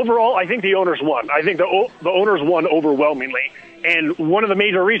 So, look, overall, I think the owners won. I think the owners won overwhelmingly. And one of the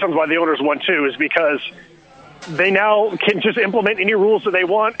major reasons why the owners won, too, is because they now can just implement any rules that they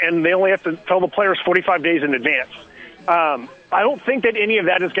want, and they only have to tell the players 45 days in advance. I don't think that any of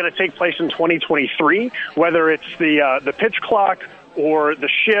that is going to take place in 2023, whether it's the pitch clock or the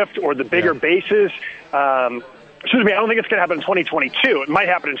shift or the bigger bases. Excuse me, I don't think it's going to happen in 2022. It might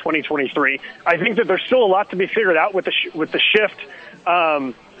happen in 2023. I think that there's still a lot to be figured out with the shift.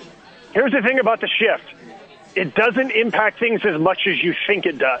 Here's the thing about the shift. It doesn't impact things as much as you think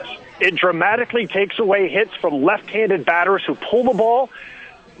it does. It dramatically takes away hits from left-handed batters who pull the ball,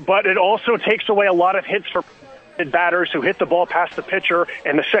 but it also takes away a lot of hits for batters who hit the ball past the pitcher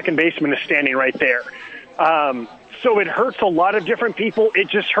and the second baseman is standing right there. So it hurts a lot of different people. It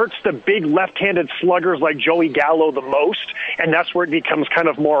just hurts the big left-handed sluggers like Joey Gallo the most, and that's where it becomes kind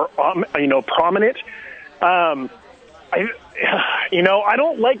of more, prominent. I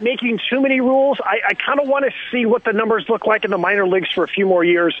don't like making too many rules. I kind of want to see what the numbers look like in the minor leagues for a few more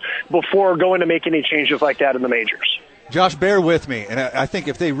years before going to make any changes like that in the majors. Josh, bear with me. And I think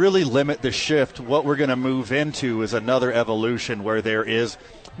if they really limit the shift, what we're going to move into is another evolution where there is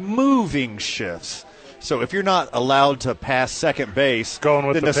moving shifts. So if you're not allowed to pass second base, going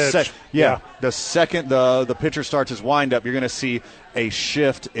with the pitch. The second the pitcher starts his windup, you're going to see a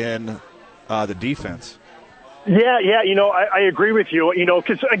shift in the defense. Yeah, I agree with you.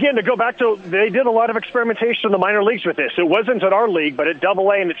 Because, again, to go back to, they did a lot of experimentation in the minor leagues with this. It wasn't at our league, but at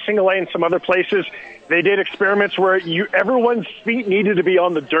AA and at Single A and some other places, they did experiments where everyone's feet needed to be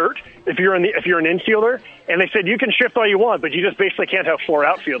on the dirt if you're an infielder. And they said, you can shift all you want, but you just basically can't have four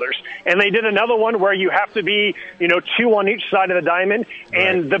outfielders. And they did another one where you have to be, two on each side of the diamond. Right.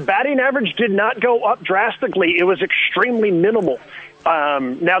 And the batting average did not go up drastically. It was extremely minimal.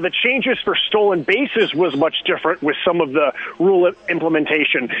 Now, the changes for stolen bases was much different with some of the rule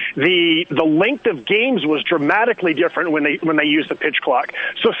implementation. The length of games was dramatically different when they used the pitch clock.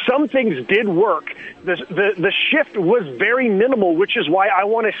 So some things did work. The shift was very minimal, which is why I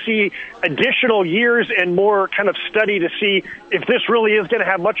want to see additional years and more kind of study to see if this really is going to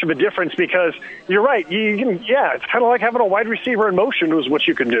have much of a difference. Because you're right, it's kind of like having a wide receiver in motion is what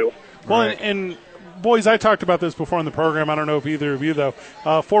you can do. Well, and boys, I talked about this before in the program. I don't know if either of you, though.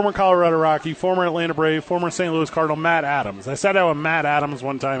 Former Colorado Rocky, former Atlanta Brave, former St. Louis Cardinal, Matt Adams. I sat down with Matt Adams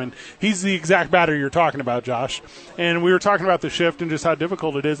one time, and he's the exact batter you're talking about, Josh. And we were talking about the shift and just how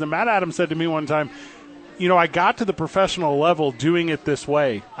difficult it is. And Matt Adams said to me one time, I got to the professional level doing it this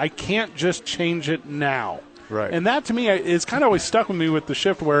way. I can't just change it now. Right. And that, to me, is kind of always stuck with me with the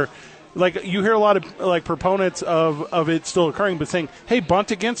shift where – like, you hear a lot of, like, proponents of it still occurring, but saying, hey,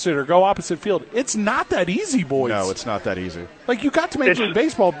 bunt against it or go opposite field. It's not that easy, boys. No, it's not that easy. Like, you got to Major League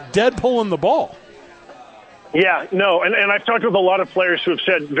Baseball dead pulling the ball. Yeah, no, and I've talked with a lot of players who have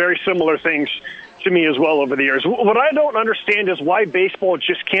said very similar things to me as well over the years. What I don't understand is why baseball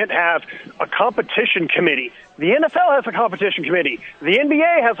just can't have a competition committee The NFL has a competition committee. The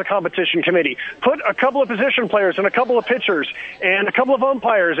NBA has a competition committee. Put a couple of position players and a couple of pitchers and a couple of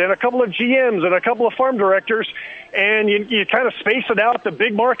umpires and a couple of GMs and a couple of farm directors, and you kind of space it out, the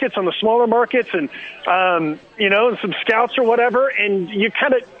big markets and the smaller markets, and and some scouts or whatever, and you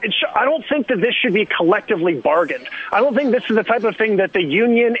kind of I don't think that this should be collectively bargained. I don't think this is the type of thing that the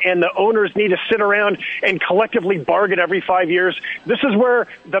union and the owners need to sit around and collectively bargain every 5 years. This is where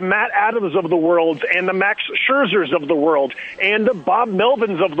the Matt Adams of the world and the Max Scherzers of the world and the Bob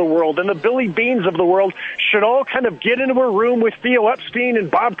Melvins of the world and the Billy Beans of the world should all kind of get into a room with Theo Epstein and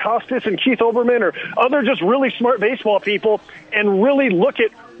Bob Costas and Keith Olbermann or other just really smart baseball people and really look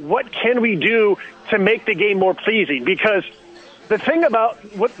at what can we do to make the game more pleasing. Because the thing about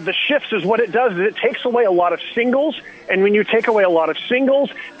what the shifts is what it does is it takes away a lot of singles, and when you take away a lot of singles,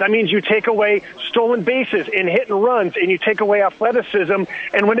 that means you take away stolen bases and hit and runs, and you take away athleticism,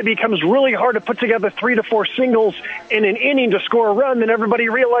 and when it becomes really hard to put together 3 to 4 singles in an inning to score a run, then everybody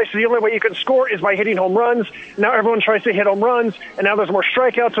realizes the only way you can score is by hitting home runs. Now everyone tries to hit home runs, and now there's more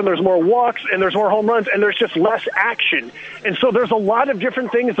strikeouts, and there's more walks, and there's more home runs, and there's just less action. And so there's a lot of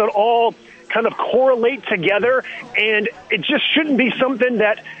different things that all kind of correlate together, and it just shouldn't be something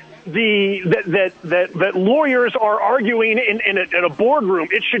that that lawyers are arguing in a boardroom.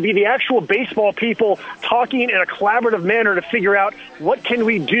 It should be the actual baseball people talking in a collaborative manner to figure out what can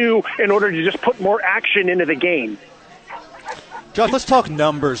we do in order to just put more action into the game. Josh, let's talk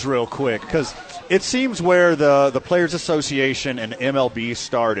numbers real quick, because it seems where the Players Association and MLB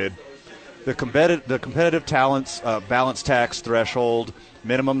started, the competitive talents balance tax threshold,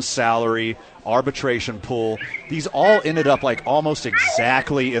 minimum salary, arbitration pool, these all ended up like almost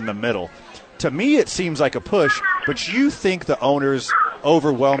exactly in the middle. To me, it seems like a push, but you think the owners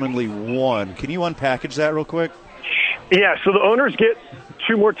overwhelmingly won. Can you unpackage that real quick? Yeah, so the owners get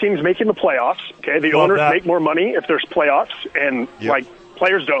 2 more teams making the playoffs. Okay, the owners make more money if there's playoffs, and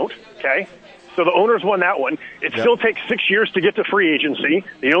players don't. Okay. So the owners won that one. It still takes 6 years to get to free agency.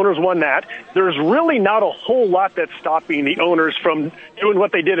 The owners won that. There's really not a whole lot that's stopping the owners from doing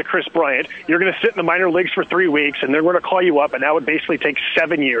what they did to Chris Bryant. You're going to sit in the minor leagues for 3 weeks, and they're going to call you up, and that would basically take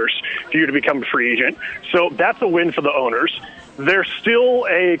 7 years for you to become a free agent. So that's a win for the owners. There's still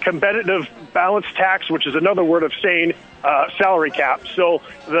a competitive balance tax, which is another word of saying salary cap. So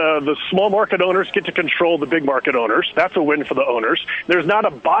the small market owners get to control the big market owners. That's a win for the owners. There's not a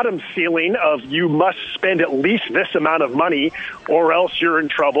bottom ceiling of you must spend at least this amount of money or else you're in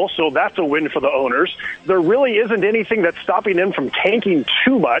trouble. So that's a win for the owners. There really isn't anything that's stopping them from tanking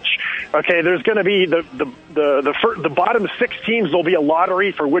too much. Okay, there's going to be the bottom 6 teams. There'll be a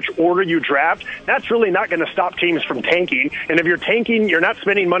lottery for which order you draft. That's really not going to stop teams from tanking. And if you're tanking, you're not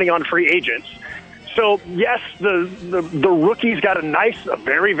spending money on free agents. So, yes, the rookies got a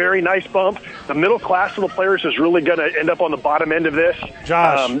very, very nice bump. The middle class of the players is really going to end up on the bottom end of this.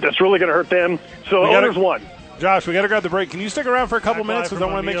 Josh. That's really going to hurt them. So, owners won. Josh, we got to grab the break. Can you stick around for a couple minutes? Because I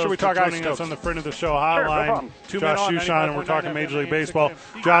want to make sure we talk Isotopes on the front of the show hotline. Sure, Josh Shushan, and we're talking Major League Baseball.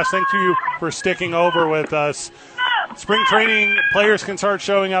 Josh, thank you for sticking over with us. Spring training players can start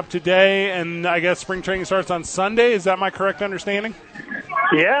showing up today, and I guess spring training starts on Sunday. Is that my correct understanding?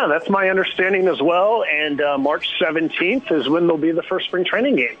 Yeah, that's my understanding as well. And March 17th is when there'll be the first spring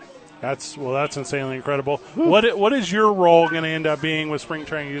training game. That's insanely incredible. What is your role going to end up being with spring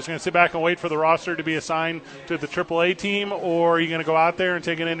training? Are you just going to sit back and wait for the roster to be assigned to the AAA team, or are you going to go out there and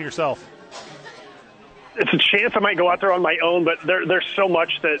take it in yourself? It's a chance I might go out there on my own, but there's so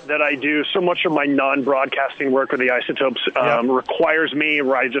much that I do. So much of my non-broadcasting work with the Isotopes requires me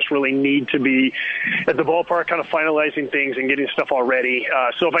where I just really need to be at the ballpark kind of finalizing things and getting stuff all ready.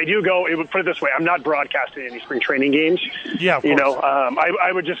 So if I do go, it would put it this way, I'm not broadcasting any spring training games. Yeah, of course.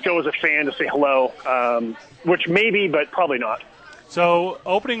 I would just go as a fan to say hello, which maybe, but probably not. So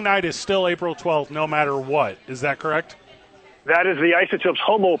opening night is still April 12th no matter what. Is that correct? That is the Isotopes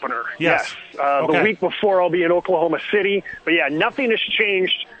home opener. Yes. The week before I'll be in Oklahoma City. But, yeah, nothing has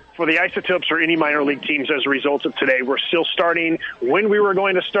changed for the Isotopes or any minor league teams as a result of today. We're still starting when we were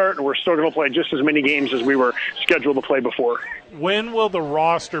going to start, and we're still going to play just as many games as we were scheduled to play before. When will the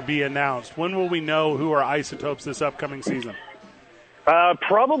roster be announced? When will we know who are Isotopes this upcoming season?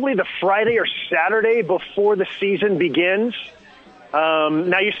 Probably the Friday or Saturday before the season begins.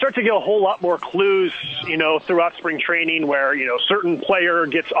 Now you start to get a whole lot more clues, throughout spring training where, certain player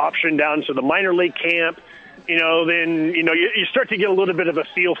gets optioned down to the minor league camp, then, you start to get a little bit of a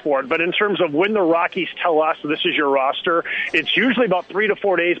feel for it. But in terms of when the Rockies tell us this is your roster, it's usually about 3 to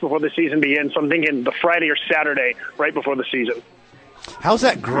 4 days before the season begins. So I'm thinking the Friday or Saturday right before the season. How's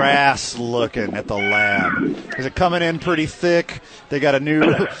that grass looking at the lab? Is it coming in pretty thick? They got a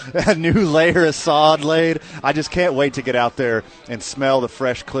new layer of sod laid. I just can't wait to get out there and smell the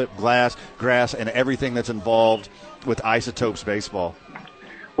fresh clipped grass, and everything that's involved with Isotopes baseball.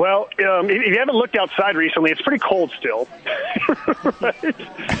 Well, if you haven't looked outside recently, it's pretty cold still. Right?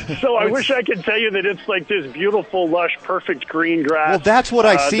 So I wish I could tell you that it's like this beautiful, lush, perfect green grass. Well, that's what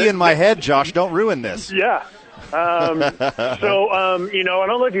I see in my head, Josh. Don't ruin this. Yeah. I don't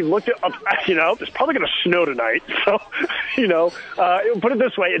know if you've looked at, it's probably going to snow tonight. So, put it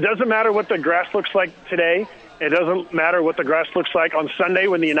this way. It doesn't matter what the grass looks like today. It doesn't matter what the grass looks like on Sunday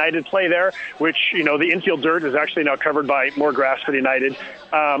when the United play there, which, the infield dirt is actually now covered by more grass for the United.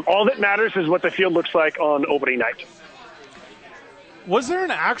 All that matters is what the field looks like on opening night. Was there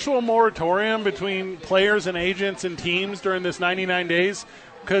an actual moratorium between players and agents and teams during this 99 days?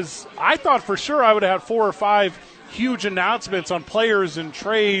 Because I thought for sure I would have had 4 or 5 huge announcements on players and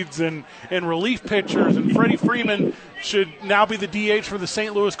trades and relief pitchers, and Freddie Freeman should now be the DH for the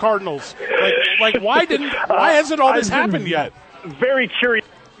St. Louis Cardinals. Why hasn't all this happened yet? Very curious.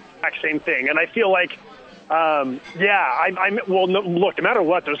 Exact same thing, and I feel like, look, no matter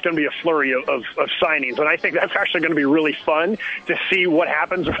what, there's going to be a flurry of signings, and I think that's actually going to be really fun to see what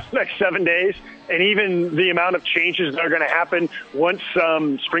happens over the next 7 days, and even the amount of changes that are going to happen once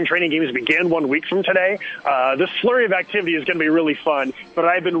spring training games begin 1 week from today. This flurry of activity is going to be really fun, but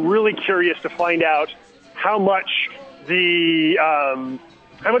I've been really curious to find out how much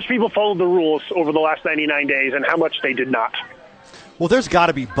people followed the rules over the last 99 days and how much they did not. Well, there's got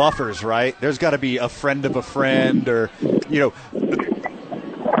to be buffers, right? There's got to be a friend of a friend, or,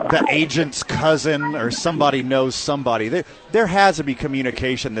 the agent's cousin, or somebody knows somebody. There has to be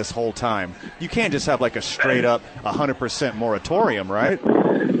communication this whole time. You can't just have like a straight up 100% moratorium, right?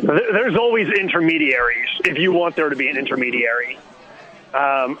 There's always intermediaries if you want there to be an intermediary.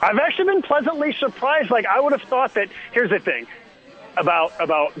 I've actually been pleasantly surprised. I would have thought that, here's the thing about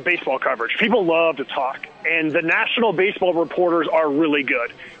baseball coverage. People love to talk, and the national baseball reporters are really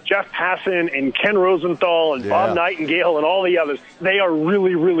good. Jeff Passan and Ken Rosenthal and Bob Nightingale and all the others, they are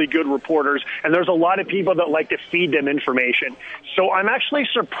really, really good reporters, and there's a lot of people that like to feed them information. So I'm actually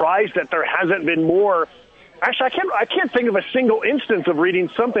surprised that there hasn't been more. Actually, I can't think of a single instance of reading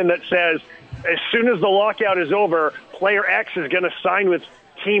something that says, as soon as the lockout is over, player X is going to sign with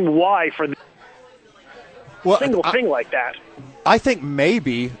Team Y for the thing like that. I think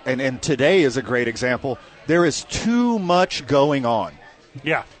maybe, and today is a great example, there is too much going on.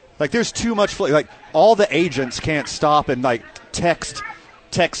 Yeah. There's too much. All the agents can't stop and,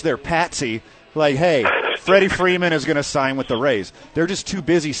 text their patsy, hey, Freddie Freeman is going to sign with the Rays. They're just too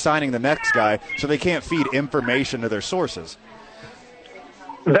busy signing the next guy, so they can't feed information to their sources.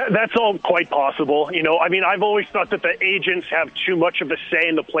 That's all quite possible. I've always thought that the agents have too much of a say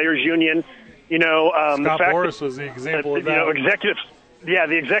in the players' union. Scott Boras was the example of that.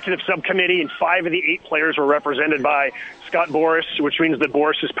 The executive subcommittee, and 5 of the 8 players were represented by Scott Boras, which means that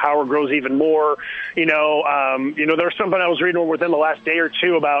Boris's power grows even more. There was something I was reading within the last day or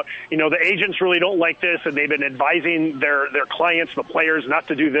two about, the agents really don't like this, and they've been advising their clients, the players, not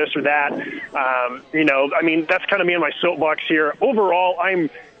to do this or that. That's kind of me on my soapbox here. Overall, I'm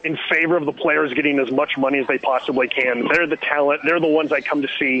in favor of the players getting as much money as they possibly can. They're the talent. They're the ones I come to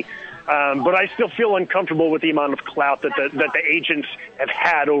see. But I still feel uncomfortable with the amount of clout that the agents have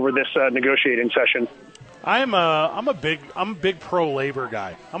had over this negotiating session. I'm a big pro-labor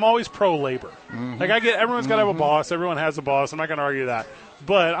guy. I'm always pro-labor. Mm-hmm. I get everyone's got to have a boss. Everyone has a boss. I'm not going to argue that.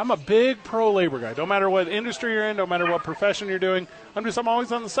 But I'm a big pro-labor guy. Don't matter what industry you're in, no matter what profession you're doing. I'm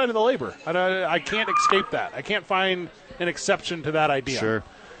always on the side of the labor. I can't escape that. I can't find an exception to that idea. Sure.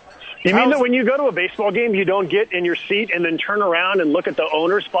 You mean that when you go to a baseball game, you don't get in your seat and then turn around and look at the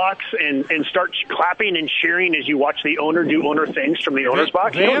owner's box and start clapping and cheering as you watch the owner do owner things from the owner's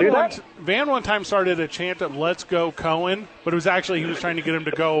box? You don't do that? Van one time started a chant of "Let's go Cohen," but it was actually he was trying to get him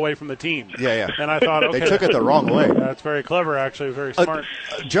to go away from the team. Yeah. And I thought, okay, they took it the wrong way. That's very clever, actually, very smart.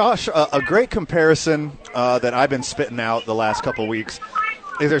 Josh, a great comparison that I've been spitting out the last couple of weeks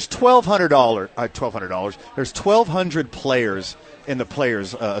is there's $1,200. There's 1,200 players in the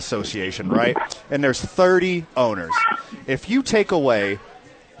Players Association, right? And there's 30 owners. If you take away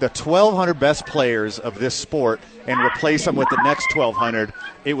the 1,200 best players of this sport and replace them with the next 1,200,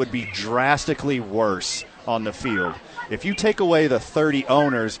 it would be drastically worse on the field. If you take away the 30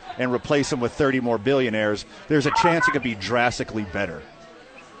 owners and replace them with 30 more billionaires, there's a chance it could be drastically better.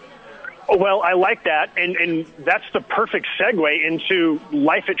 Well, I like that, and that's the perfect segue into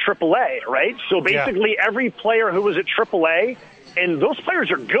life at AAA, right? So basically every player who was at AAA And those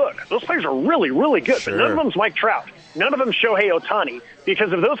players are good. Those players are really, really good. Sure. But none of them's Mike Trout. None of them's Shohei Ohtani.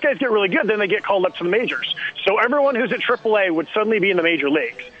 Because if those guys get really good, then they get called up to the majors. So everyone who's at AAA would suddenly be in the major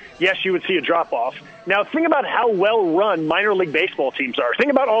leagues. Yes, you would see a drop-off. Now, think about how well-run minor league baseball teams are. Think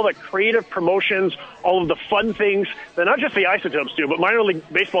about all the creative promotions, all of the fun things that not just the Isotopes do, but minor league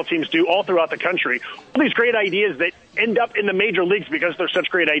baseball teams do all throughout the country. All these great ideas that end up in the major leagues because they're such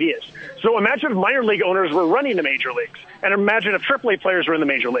great ideas. So imagine if minor league owners were running the major leagues, and imagine if AAA players were in the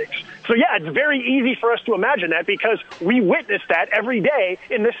major leagues. So, yeah, it's very easy for us to imagine that because we witness that every day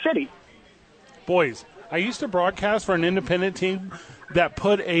in this city. Boys, I used to broadcast for an independent team that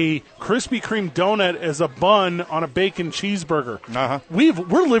put a Krispy Kreme donut as a bun on a bacon cheeseburger. Uh-huh.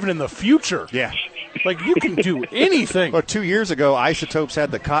 We're living in the future. Yeah. Like, you can do anything. Well, 2 years ago, Isotopes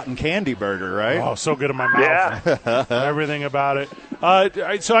had the cotton candy burger, right? Oh, so good in my mouth. Yeah. Everything about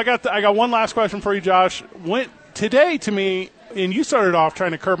it. So I got one last question for you, Josh. Today, to me, and you started off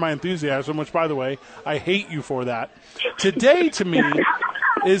trying to curb my enthusiasm, which, by the way, I hate you for that. Today, to me,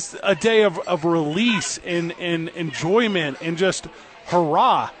 is a day of release and enjoyment and just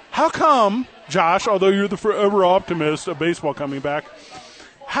hurrah. How come, Josh, although you're the forever optimist of baseball coming back,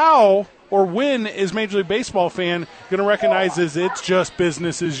 how or when is Major League Baseball fan going to recognize as it's just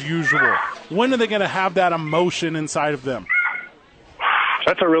business as usual? When are they going to have that emotion inside of them?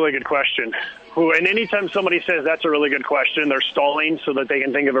 That's a really good question. And anytime somebody says that's a really good question, they're stalling so that they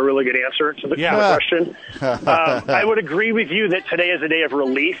can think of a really good answer to the question. I would agree with you that today is a day of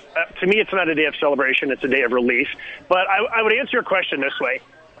relief. To me, it's not a day of celebration. It's a day of relief. But I would answer your question this way.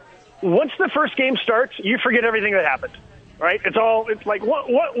 Once the first game starts, you forget everything that happened. Right? It's like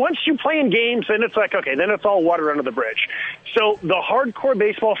once you play in games, then it's like, okay, then it's all water under the bridge. So the hardcore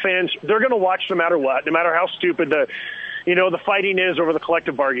baseball fans, they're going to watch no matter what, no matter how stupid the fighting is over the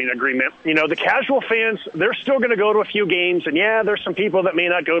collective bargaining agreement. The casual fans, they're still going to go to a few games. And, yeah, there's some people that may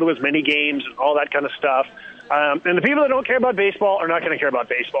not go to as many games and all that kind of stuff. And the people that don't care about baseball are not going to care about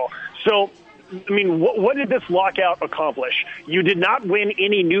baseball. So, I mean, what did this lockout accomplish? You did not win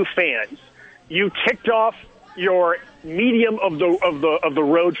any new fans. You ticked off your medium of the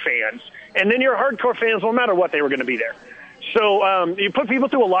road fans. And then your hardcore fans, no matter what, they were going to be there. So you put people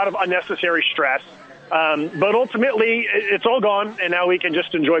through a lot of unnecessary stress. But ultimately, it's all gone, and now we can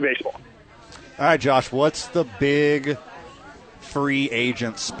just enjoy baseball. All right, Josh, what's the big free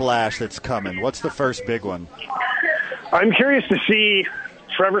agent splash that's coming? What's the first big one? I'm curious to see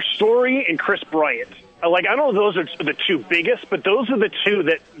Trevor Story and Chris Bryant. I don't know if those are the two biggest, but those are the two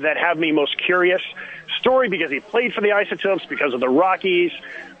that have me most curious. Story because he played for the Isotopes, because of the Rockies,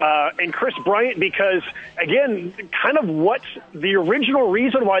 and Chris Bryant because, again, kind of what the original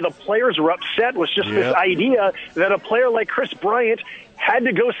reason why the players were upset was just this idea that a player like Chris Bryant had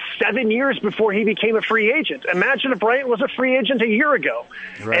to go 7 years before he became a free agent. Imagine if Bryant was a free agent a year ago.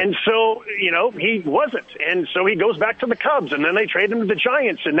 Right. And so, he wasn't. And so he goes back to the Cubs, and then they trade him to the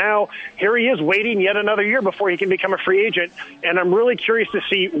Giants. And now here he is waiting yet another year before he can become a free agent. And I'm really curious to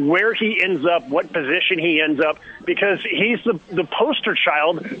see where he ends up, what position he ends up, because he's the poster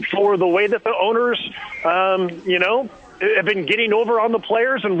child for the way that the owners, have been getting over on the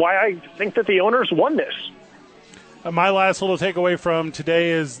players and why I think that the owners won this. My last little takeaway from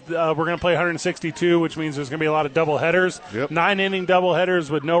today is we're going to play 162, which means there's going to be a lot of double headers. 9-inning double headers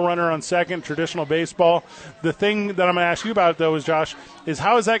with no runner on second, traditional baseball. The thing that I'm going to ask you about, though, is, Josh, is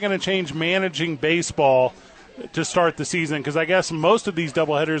how is that going to change managing baseball to start the season? Because I guess most of these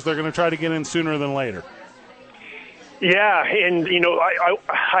double headers, they're going to try to get in sooner than later. Yeah, and,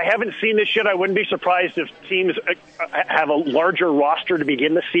 I haven't seen this yet. I wouldn't be surprised if teams have a larger roster to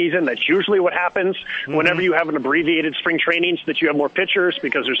begin the season. That's usually what happens whenever you have an abbreviated spring training so that you have more pitchers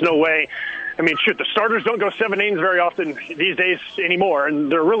because there's no way. I mean, the starters don't go 7 innings very often these days anymore,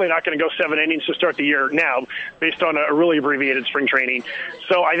 and they're really not going to go 7 innings to start the year now based on a really abbreviated spring training.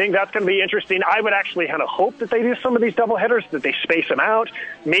 So I think that's going to be interesting. I would actually kind of hope that they do some of these doubleheaders, that they space them out.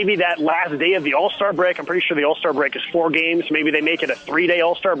 Maybe that last day of the All-Star break, I'm pretty sure the All-Star break is 4 games. Maybe they make it a 3-day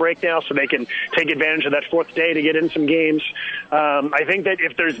All-Star break now so they can take advantage of that 4th day to get in some games. I think that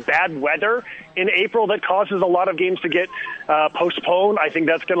if there's bad weather in April that causes a lot of games to get postponed, I think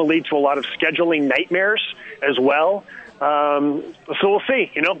that's going to lead to a lot of scheduling nightmares as well. So we'll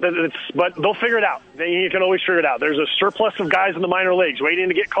see, but they'll figure it out. You can always figure it out. There's a surplus of guys in the minor leagues waiting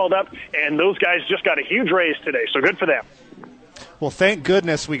to get called up, and those guys just got a huge raise today, so good for them. Well, thank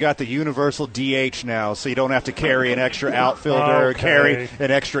goodness we got the universal DH now, so you don't have to carry an extra outfielder, carry an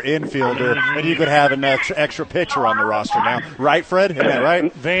extra infielder, and you could have an extra pitcher on the roster now. Right, Fred? Isn't that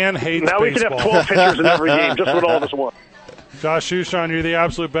right? Van hates now baseball. We can have 12 pitchers in every game, just what all of us want. Josh Shushon, you're the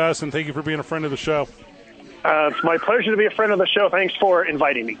absolute best, and thank you for being a friend of the show. It's my pleasure to be a friend of the show. Thanks for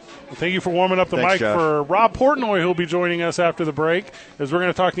inviting me. Well, thank you for warming up the Thanks, mic Jeff. for Rob Portnoy, who'll be joining us after the break, as we're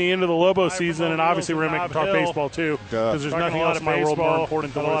going to talk the end of the Lobo season, and obviously we're going to talk baseball too, because there's nothing else in my world more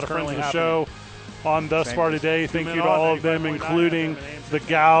important than a lot of friends of the show on thus far today. Thank you to all of them, including the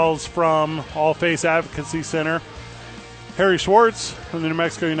gals from All Face Advocacy Center. Harry Schwartz from the New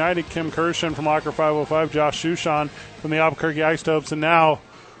Mexico United, Kim Kirshen from Locker 505, Josh Shushan from the Albuquerque Isotopes, and now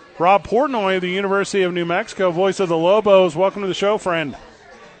Rob Portnoy of the University of New Mexico, voice of the Lobos. Welcome to the show, friend.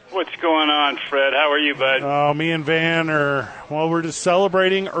 What's going on, Fred? How are you, bud? Oh, me and Van we're just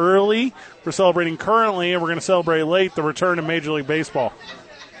celebrating early. We're celebrating currently, and we're going to celebrate late the return of Major League Baseball.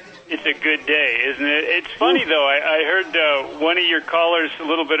 It's a good day, isn't it? It's funny, though. I heard one of your callers a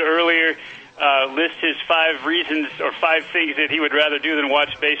little bit earlier list his 5 reasons or 5 things that he would rather do than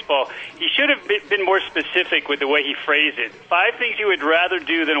watch baseball. He should have been more specific with the way he phrased it. 5 things he would rather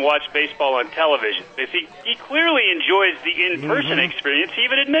do than watch baseball on television. He clearly enjoys the in-person experience. He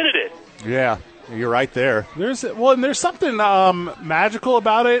even admitted it. Yeah, you're right there. There's something magical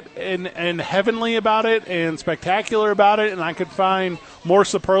about it and heavenly about it and spectacular about it, and I could find more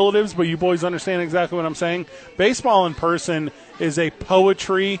superlatives, but you boys understand exactly what I'm saying. Baseball in person is a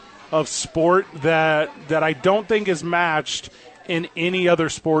poetry of sport that I don't think is matched in any other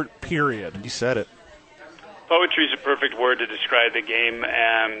sport, period. You said it. Poetry is a perfect word to describe the game.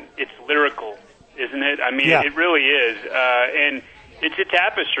 It's lyrical, isn't it? I mean, Yeah. It really is. And it's a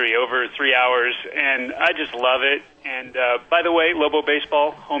tapestry over 3 hours, and I just love it. And by the way, Lobo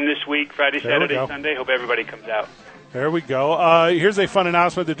Baseball, home this week, Friday, There we Saturday, go. Sunday. Hope everybody comes out. There we go. Here's a fun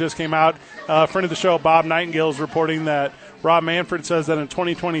announcement that just came out. Friend of the show, Bob Nightingale, is reporting that Rob Manfred says that in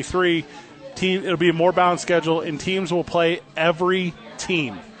 2023, it'll be a more balanced schedule, and teams will play every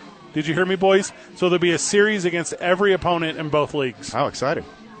team. Did you hear me, boys? So there'll be a series against every opponent in both leagues. How exciting.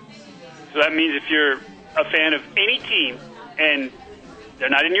 So that means if you're a fan of any team and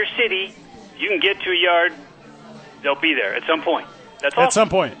they're not in your city, you can get to a yard, they'll be there at some point. That's awesome. At some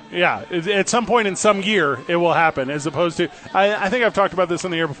point, yeah. At some point in some year, it will happen, as opposed to, I think I've talked about this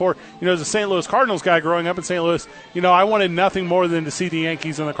on the air before, as a St. Louis Cardinals guy growing up in St. Louis, I wanted nothing more than to see the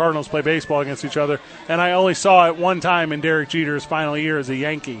Yankees and the Cardinals play baseball against each other, and I only saw it one time in Derek Jeter's final year as a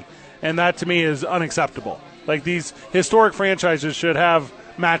Yankee, and that to me is unacceptable. Like, these historic franchises should have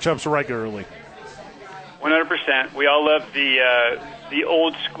matchups regularly. 100%. We all love the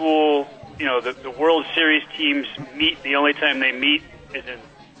old school, the World Series teams meet. The only time they meet is in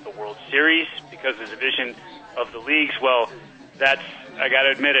the World Series because of the division of the leagues. Well, I got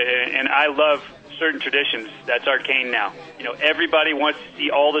to admit it, and I love certain traditions. That's arcane now. Everybody wants to see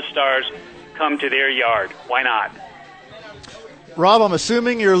all the stars come to their yard. Why not? Rob, I'm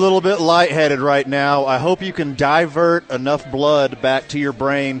assuming you're a little bit lightheaded right now. I hope you can divert enough blood back to your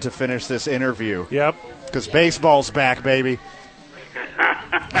brain to finish this interview. Yep. Because baseball's back, baby.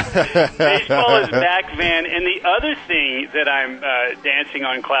 Baseball is back, Van. And the other thing that I'm dancing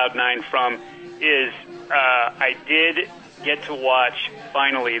on cloud 9 from is I did get to watch,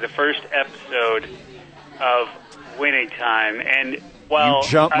 finally, the first episode of Winning Time. And while You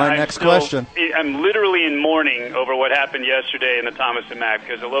jumped my next question. I'm literally in mourning over what happened yesterday in the Thomas and Mack,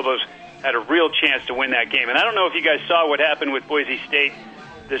 because the Lobos had a real chance to win that game. And I don't know if you guys saw what happened with Boise State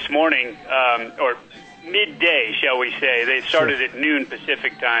this morning, or midday, shall we say. They started at noon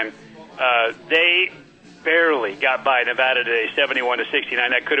Pacific time. They barely got by Nevada today, 71-69.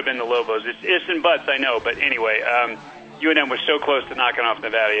 That could have been the Lobos. It's ifs and buts, I know, but anyway, UNM was so close to knocking off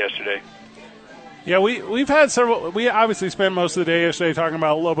Nevada yesterday. Yeah, we've had several. We obviously spent most of the day yesterday talking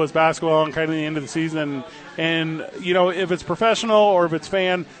about Lobos basketball and kind of the end of the season. And if it's professional or if it's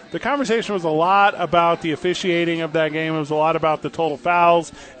fan, the conversation was a lot about the officiating of that game. It was a lot about the total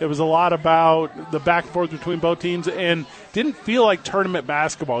fouls. It was a lot about the back and forth between both teams, and didn't feel like tournament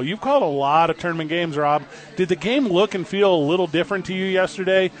basketball. You've called a lot of tournament games, Rob. Did the game look and feel a little different to you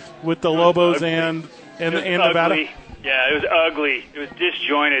yesterday with the Lobos and Nevada? Ugly. Yeah, it was ugly. It was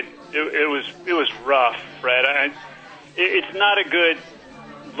disjointed. It was rough, Fred. It's not a good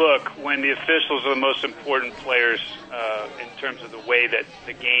look when the officials are the most important players in terms of the way that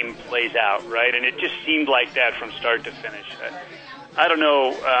the game plays out, right? And it just seemed like that from start to finish. I don't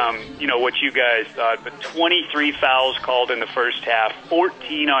know, what you guys thought, but 23 fouls called in the first half,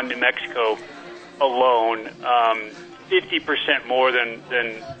 14 on New Mexico alone, 50% more than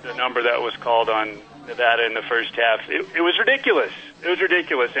the number that was called on Nevada in the first half. It was ridiculous. It was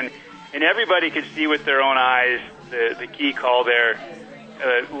ridiculous. And everybody could see with their own eyes the key call there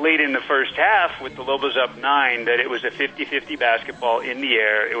late in the first half with the Lobos up 9 that it was a 50-50 basketball in the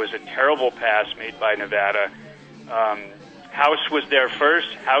air. It was a terrible pass made by Nevada. House was there first.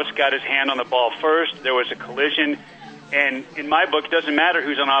 House got his hand on the ball first. There was a collision. And in my book, it doesn't matter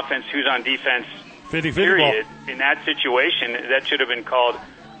who's on offense, who's on defense, 50-50 period. ball. In that situation, that should have been called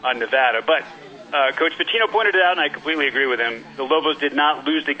on Nevada. But Coach Pitino pointed it out, and I completely agree with him. The Lobos did not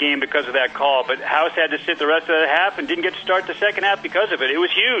lose the game because of that call, but House had to sit the rest of the half and didn't get to start the second half because of it. It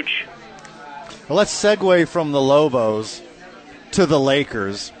was huge. Well, let's segue from the Lobos to the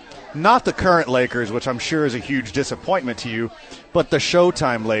Lakers. Not the current Lakers, which I'm sure is a huge disappointment to you, but the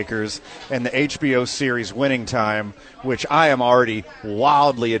Showtime Lakers and the HBO series Winning Time, which I am already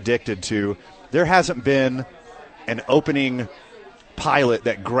wildly addicted to. There hasn't been an opening pilot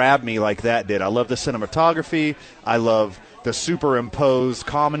that grabbed me like that did. I love the cinematography. I love the superimposed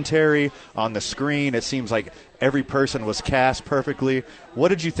commentary on the screen. It seems like every person was cast perfectly. What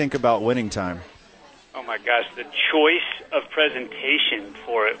did you think about Winning Time? Oh, my gosh. The choice of presentation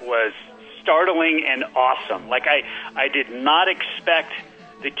for it was startling and awesome. Like, I did not expect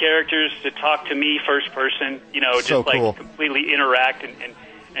the characters to talk to me first person, So just cool. like completely interact and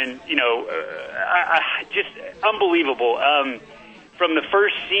just unbelievable. From the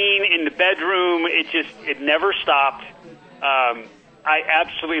first scene in the bedroom, it never stopped. I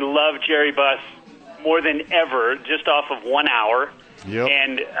absolutely love Jerry Buss more than ever, just off of 1 hour. Yep.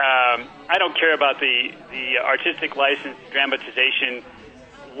 And I don't care about the artistic license, dramatization,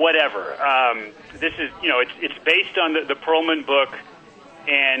 whatever. This is, it's based on the Perlman book,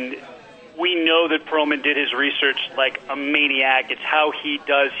 and we know that Perlman did his research like a maniac. It's how he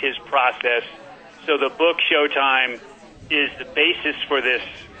does his process. So the book Showtime is the basis for this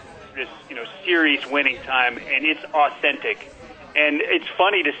series Winning Time, and it's authentic. And it's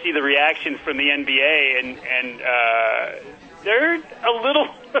funny to see the reaction from the NBA, and they're a little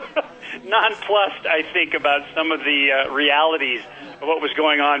nonplussed, I think, about some of the realities of what was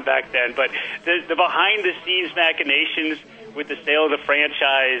going on back then. But the behind-the-scenes machinations with the sale of the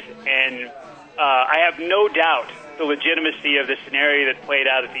franchise, and I have no doubt the legitimacy of the scenario that played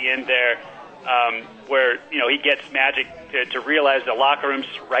out at the end there, where he gets Magic to realize the locker room's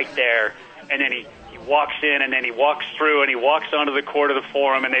right there, and then he walks in, and then he walks through, and he walks onto the court of the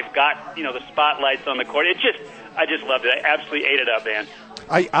Forum, and they've got the spotlights on the court. I just loved it. I absolutely ate it up, man.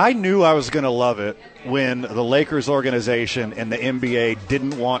 I knew I was going to love it when the Lakers organization and the NBA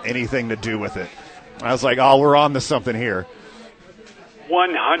didn't want anything to do with it. I was like, oh, we're on to something here.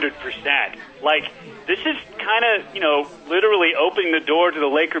 100%. Like, this is kind of, literally opening the door to the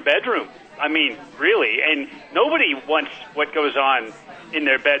Laker bedroom. I mean, really. And nobody wants what goes on in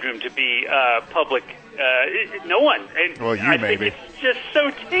their bedroom to be public. No one. And well, you I maybe. think it's just so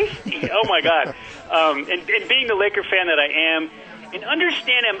tasty. Oh, my God. And being the Laker fan that I am, and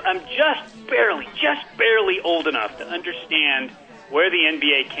understand I'm just barely old enough to understand where the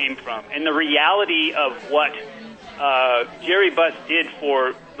NBA came from and the reality of what Jerry Buss did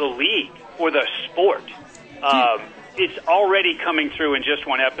for the league, for the sport. It's already coming through in just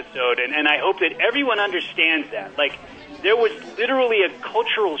one episode, and I hope that everyone understands that. Like, there was literally a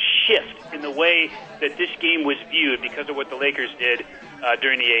cultural shift in the way that this game was viewed because of what the Lakers did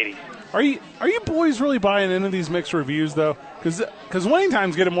during the 80s. Are you boys really buying into these mixed reviews, though? Because Winning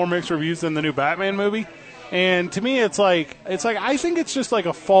Time's getting more mixed reviews than the new Batman movie. And to me, it's like I think it's just like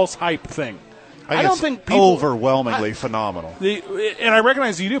a false hype thing. I don't think people overwhelmingly phenomenal. And I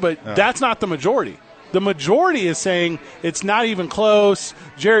recognize you do, but that's not the majority. The majority is saying it's not even close.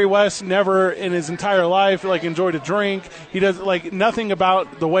 Jerry West never in his entire life enjoyed a drink. He does nothing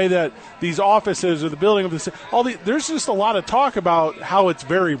about the way that these offices or the building of this. There's just a lot of talk about how it's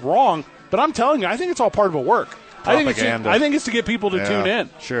very wrong. But I'm telling you, I think it's all part of a work. I think it's to get people to tune in.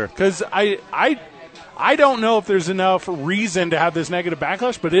 Sure. Because I don't know if there's enough reason to have this negative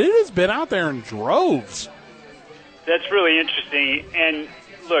backlash, but it has been out there in droves. That's really interesting. And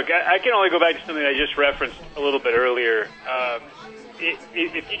look, I can only go back to something I just referenced a little bit earlier.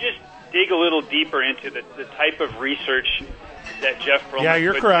 If you just dig a little deeper into the type of research that Jeff Perlman yeah,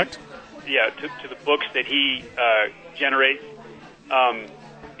 you're correct. To the books that he generates,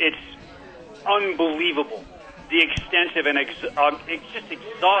 it's unbelievable. The extensive and just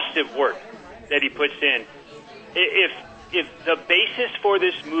exhaustive work that he puts in. If the basis for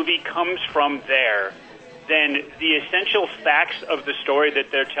this movie comes from there, then the essential facts of the story that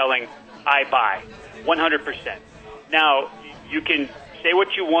they're telling, I buy 100%. Now, you can say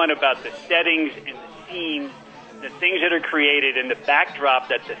what you want about the settings and the scenes, the things that are created, and the backdrop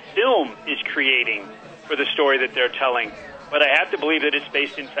that the film is creating for the story that they're telling. But I have to believe that it's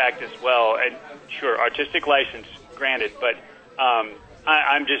based in fact as well. And sure, artistic license, granted, but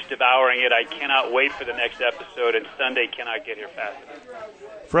I'm just devouring it. I cannot wait for the next episode, and Sunday cannot get here fast enough.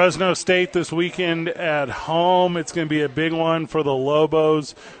 Fresno State this weekend at home. It's going to be a big one for the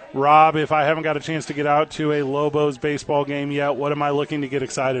Lobos. Rob, if I haven't got a chance to get out to a Lobos baseball game yet, what am I looking to get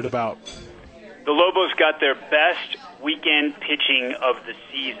excited about? The Lobos got their best weekend pitching of the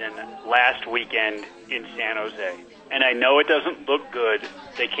season last weekend in San Jose. And I know it doesn't look good.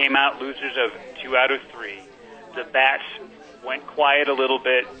 They came out losers of 2 out of 3. The bats went quiet a little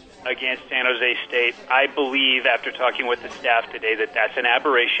bit against San Jose State. I believe, after talking with the staff today, that that's an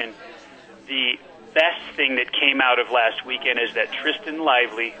aberration. The best thing that came out of last weekend is that Tristan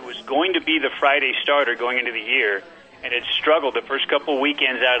Lively, who was going to be the Friday starter going into the year and had struggled the first couple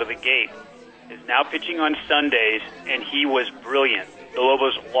weekends out of the gate, is now pitching on Sundays, and he was brilliant. The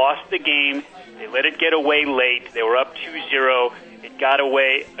Lobos lost the game. They let it get away late. They were up 2-0. It got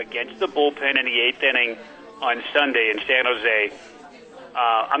away against the bullpen in the 8th inning on Sunday in San Jose.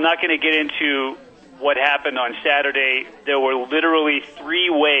 I'm not going to get into what happened on Saturday. There were literally 3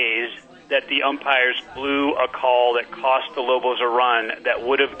 ways that the umpires blew a call that cost the Lobos a run that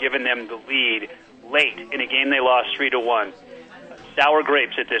would have given them the lead late in a game they lost 3-1. Sour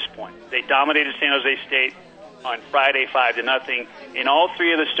grapes at this point. They dominated San Jose State on Friday 5-0. In all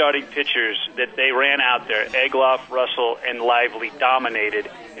 3 of the starting pitchers that they ran out there, Egloff, Russell, and Lively dominated.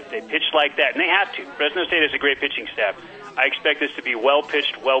 If they pitched like that, and they have to. Fresno State has a great pitching staff. I expect this to be well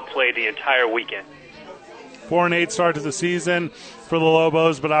pitched, well played the entire weekend. 4-8 start to the season for the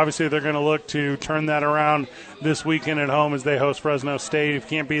Lobos, but obviously they're going to look to turn that around this weekend at home as they host Fresno State. If you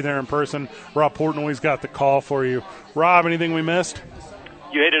can't be there in person, Rob Portnoy's got the call for you. Rob, anything we missed?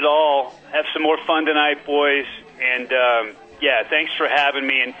 You hit it all. Have some more fun tonight, boys. And, thanks for having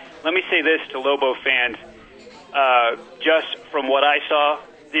me. And let me say this to Lobo fans. Just from what I saw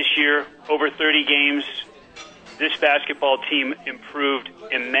this year, over 30 games, this basketball team improved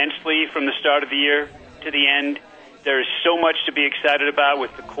immensely from the start of the year to the end. There's so much to be excited about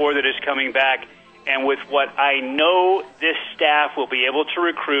with the core that is coming back and with what I know this staff will be able to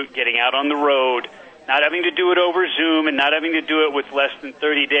recruit getting out on the road, not having to do it over Zoom and not having to do it with less than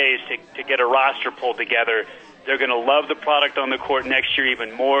 30 days to get a roster pulled together. They're going to love the product on the court next year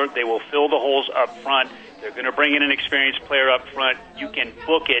even more. They will fill the holes up front. They're going to bring in an experienced player up front. You can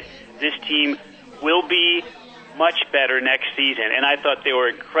book it. This team will be much better next season, and I thought they were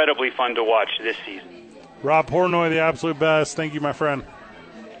incredibly fun to watch this season. Rob Portnoy, the absolute best. Thank you, my friend.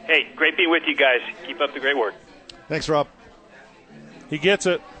 Hey, great being with you guys. Keep up the great work. Thanks, Rob. He gets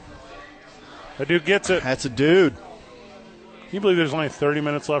it. That dude gets it. That's a dude. Can you believe there's only 30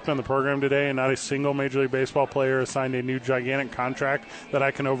 minutes left on the program today and not a single Major League Baseball player has signed a new gigantic contract that I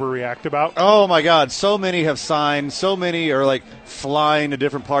can overreact about? Oh, my God. So many have signed. So many are, flying to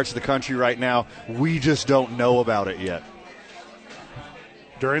different parts of the country right now. We just don't know about it yet.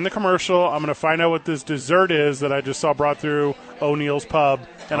 During the commercial, I'm going to find out what this dessert is that I just saw brought through O'Neill's Pub.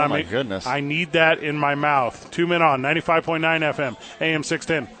 And my goodness. I need that in my mouth. 2 Men On, 95.9 FM, AM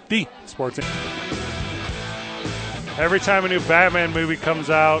 610, the Sports. Every time a new Batman movie comes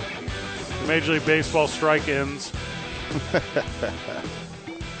out, the Major League Baseball strike ends.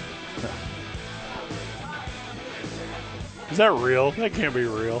 Is that real? That can't be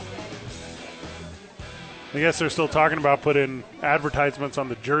real. I guess they're still talking about putting advertisements on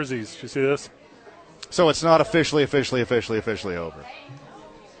the jerseys. Did you see this? So it's not officially over.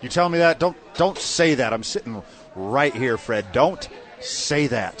 You tell me that? Don't say that. I'm sitting right here, Fred. Don't say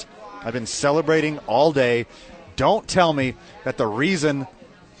that. I've been celebrating all day. Don't tell me that the reason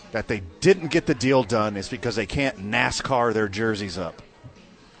that they didn't get the deal done is because they can't NASCAR their jerseys up.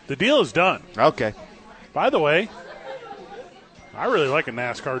 The deal is done. Okay. By the way, I really like a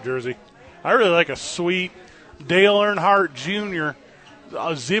NASCAR jersey. I really like a sweet Dale Earnhardt Jr.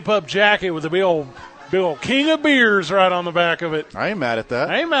 Zip-up jacket with a big old king of beers right on the back of it. I ain't mad at that.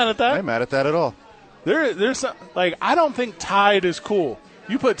 I ain't mad at that. I ain't mad at that at all. There's some, I don't think Tide is cool.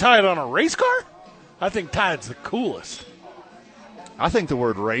 You put Tide on a race car? I think Tide's the coolest. I think the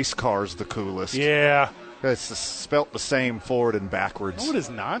word race car is the coolest. Yeah. It's spelt the same forward and backwards. No, it is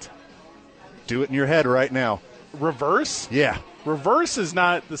not. Do it in your head right now. Reverse? Yeah. Reverse is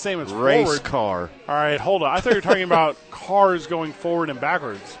not the same as race forward. Car. All right, hold on. I thought you were talking about cars going forward and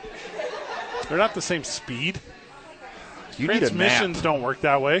backwards. They're not the same speed. Transmissions don't work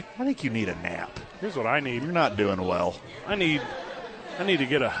that way. I think you need a nap. Here's what I need. You're not doing well. I need to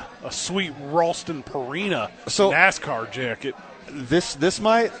get a sweet Ralston Purina NASCAR jacket. This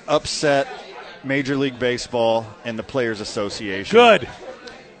might upset Major League Baseball and the Players Association. Good.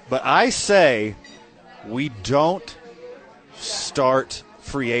 But I say we don't start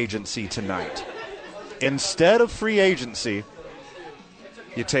free agency tonight. Instead of free agency,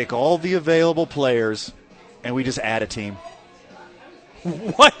 You take all the available players, and we just add a team.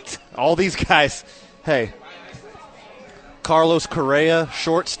 What? All these guys. Hey, Carlos Correa,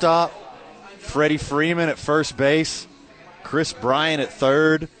 shortstop. Freddie Freeman at first base. Chris Bryant at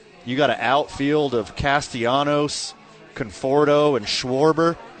third. You got an outfield of Castellanos, Conforto, and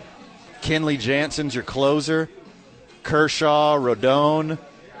Schwarber. Kenley Jansen's your closer. Kershaw, Rodon,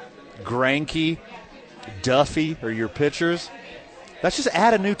 Greinke, Duffy are your pitchers. Let's just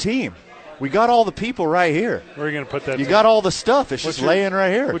add a new team. We got all the people right here. Where are you going to put that? You got all the stuff. It's just laying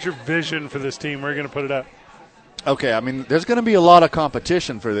right here. What's your vision for this team? Where are you going to put it at? Okay, I mean, there's going to be a lot of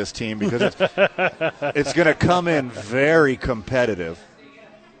competition for this team because it's going to come in very competitive.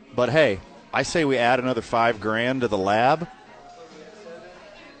 But, hey, I say we add another $5,000 to the lab.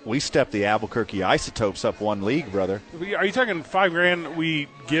 We step the Albuquerque Isotopes up one league, brother. Are you talking $5,000 we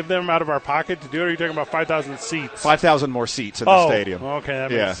give them out of our pocket to do it, or are you talking about 5,000 seats? 5,000 more seats in the stadium. Okay,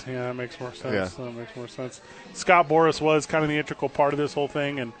 that makes more sense. Yeah. That makes more sense. Scott Boras was kind of the integral part of this whole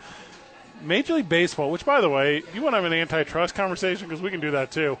thing, and Major League Baseball, which, by the way, you want to have an antitrust conversation because we can do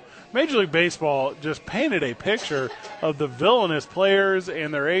that too. Major League Baseball just painted a picture of the villainous players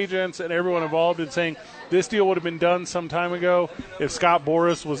and their agents and everyone involved in saying this deal would have been done some time ago if Scott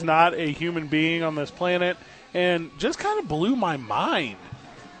Boras was not a human being on this planet, and just kind of blew my mind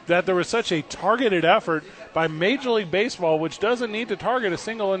that there was such a targeted effort by Major League Baseball, which doesn't need to target a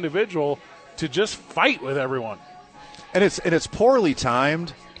single individual, to just fight with everyone. And it's poorly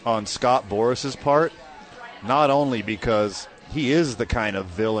timed on Scott Boras's part, not only because he is the kind of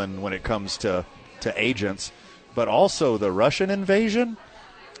villain when it comes to agents, but also the Russian invasion.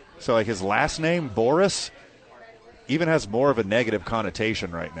 So, like, his last name, Boris, even has more of a negative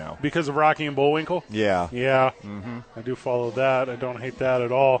connotation right now. Because of Rocky and Bullwinkle? Yeah. Yeah. Mm-hmm. I do follow that. I don't hate that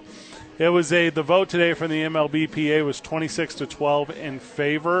at all. It was the vote today from the MLBPA was 26-12 in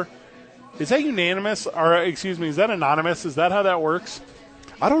favor. Is that unanimous? Or, excuse me, is that anonymous? Is that how that works?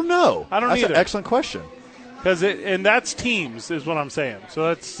 I don't know. I don't That's either. An excellent question. And that's teams is what I'm saying. So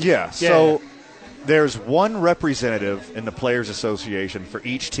that's So there's one representative in the Players Association for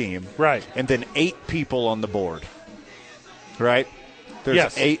each team. Right. And then 8 people on the board. Right? There's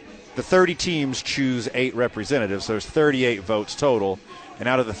Yes. 8. The 30 teams choose 8 representatives. So there's 38 votes total. And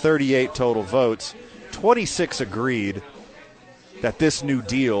out of the 38 total votes, 26 agreed that this new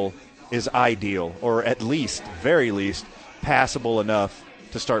deal is ideal, or at least, very least, passable enough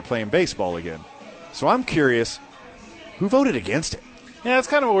to start playing baseball again. So I'm curious, who voted against it? Yeah, it's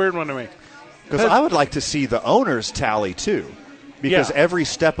kind of a weird one to me. Because I would like to see the owners tally too. Because every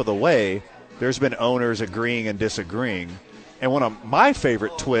step of the way, there's been owners agreeing and disagreeing. And one of my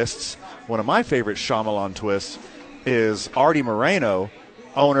favorite twists, one of my favorite Shyamalan twists, is Artie Moreno,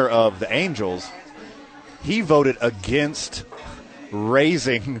 owner of the Angels. He voted against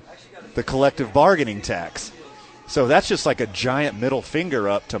raising the collective bargaining tax. So that's just like a giant middle finger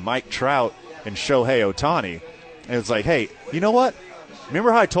up to Mike Trout and Shohei Ohtani. And it's like, hey, you know what?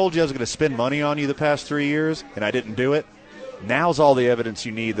 Remember how I told you I was going to spend money on you the past 3 years and I didn't do it? Now's all the evidence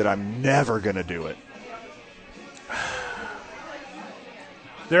you need that I'm never going to do it.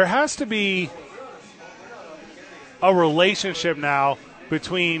 There has to be a relationship now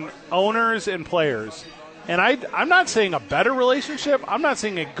between owners and players. And I'm not saying a better relationship. I'm not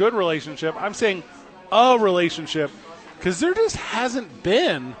saying a good relationship. I'm saying a relationship, because there just hasn't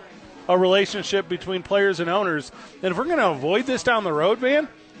been a relationship between players and owners. And if we're going to avoid this down the road, man,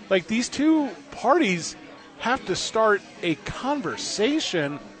 like, these two parties have to start a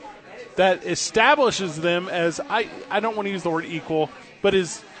conversation that establishes them as, I don't want to use the word equal, but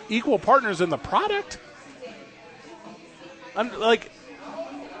as equal partners in the product. Like,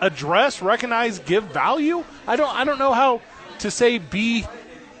 address, recognize, give value. I don't know how to say be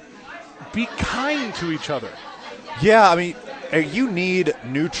kind to each other. Yeah, I mean, you need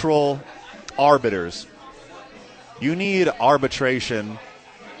neutral arbiters. You need arbitration.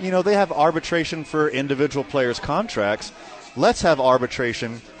 You know, they have arbitration for individual players' contracts. Let's have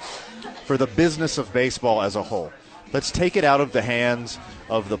arbitration for the business of baseball as a whole. Let's take it out of the hands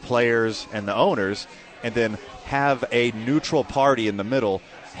of the players and the owners, and then have a neutral party in the middle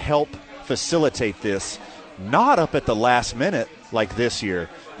help facilitate this, not up at the last minute like this year,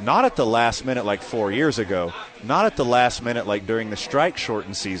 not at the last minute like 4 years ago, not at the last minute like during the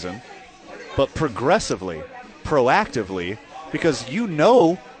strike-shortened season, but progressively, proactively, because you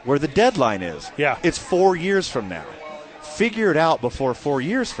know where the deadline is. Yeah. It's 4 years from now. Figure it out before 4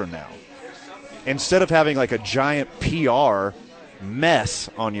 years from now. Instead of having like a giant PR mess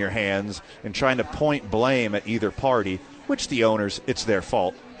on your hands and trying to point blame at either party, which the owners, it's their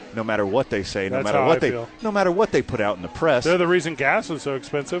fault. no matter what they say, no That's matter how what I they feel. no matter what they put out in the press. They're the reason gas is so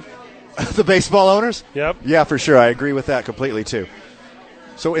expensive. The baseball owners? Yep. Yeah, for sure. I agree with that completely too.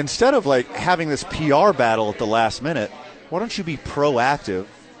 So instead of like having this PR battle at the last minute, why don't you be proactive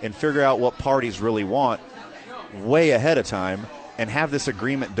and figure out what parties really want way ahead of time and have this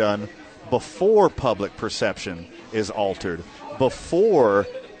agreement done before public perception is altered, before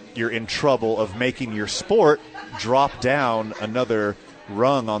you're in trouble of making your sport drop down another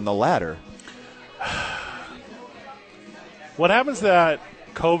rung on the ladder. What happens to that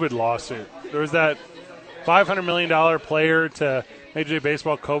COVID lawsuit? There was that $500 million player to Major League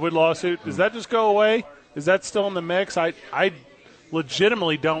Baseball COVID lawsuit. Does that just go away? Is that still in the mix? I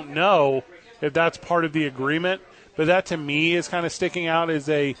legitimately don't know if that's part of the agreement, but that to me is kind of sticking out as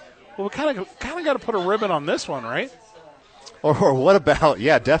we kind of got to put a ribbon on this one, right? Or what about,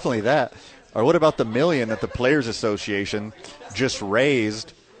 yeah, definitely that. Or what about the $1 million that the Players Association just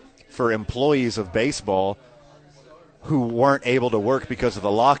raised for employees of baseball who weren't able to work because of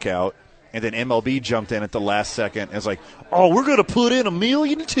the lockout, and then MLB jumped in at the last second and was like, oh, we're going to put in $1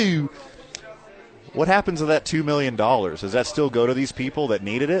 million too. What happens to that $2 million? Does that still go to these people that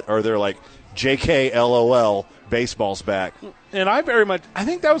needed it? Or they're like, JK, LOL, baseball's back? And I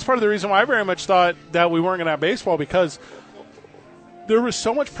think that was part of the reason why I very much thought that we weren't going to have baseball, because there was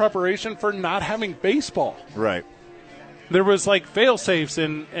so much preparation for not having baseball. Right. There was like fail-safes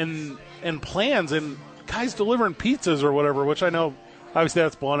and plans and guys delivering pizzas or whatever, which I know obviously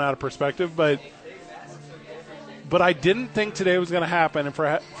that's blown out of perspective, but I didn't think today was going to happen, and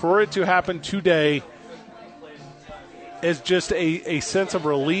for it to happen today is just a sense of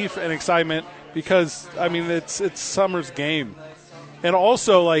relief and excitement, because I mean it's summer's game. And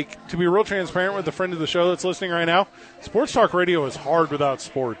also, like, to be real transparent with the friend of the show that's listening right now, sports talk radio is hard without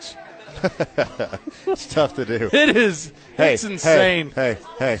sports. It's tough to do. It is. It's insane.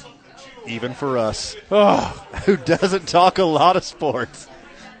 Hey. Even for us, oh. Who doesn't talk a lot of sports.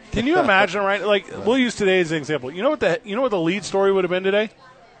 Can you imagine, right? Like, we'll use today as an example. You know what the lead story would have been today?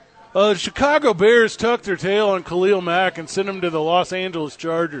 The Chicago Bears tucked their tail on Khalil Mack and sent him to the Los Angeles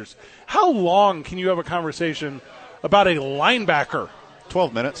Chargers. How long can you have a conversation about a linebacker?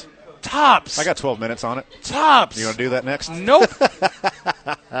 12 minutes. Tops. I got 12 minutes on it. Tops. You want to do that next? Nope.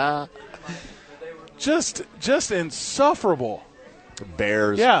 just insufferable. The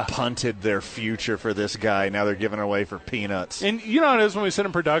Bears punted their future for this guy. Now they're giving it away for peanuts. And you know how it is when we sit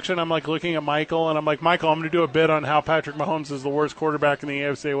in production, I'm like looking at Michael, and I'm like, Michael, I'm going to do a bit on how Patrick Mahomes is the worst quarterback in the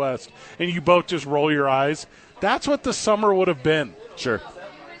AFC West. And you both just roll your eyes. That's what the summer would have been. Sure.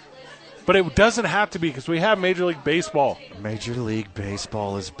 But it doesn't have to be, because we have Major League Baseball. Major League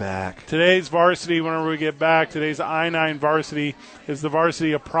Baseball is back. Today's varsity, whenever we get back, today's I-9 varsity is the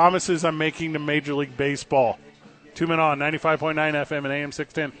varsity of promises I'm making to Major League Baseball. 2 Men On, 95.9 FM and AM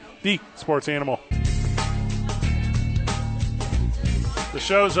 610, the Sports Animal. The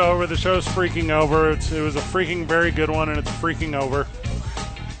show's over. The show's freaking over. It was a freaking very good one, and it's freaking over.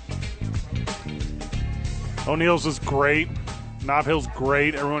 O'Neill's is great. Nob Hill's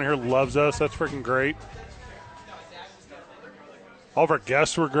great. Everyone here loves us. That's freaking great. All of our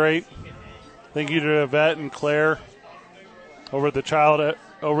guests were great. Thank you to Yvette and Claire over at the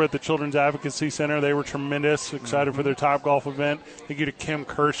Children's Advocacy Center. They were tremendous. Excited for their Topgolf event. Thank you to Kim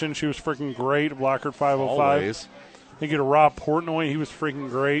Kirshen. She was freaking great. Blackard 505. Always. Thank you to Rob Portnoy. He was freaking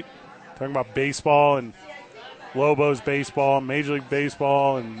great. Talking about baseball and Lobos baseball, Major League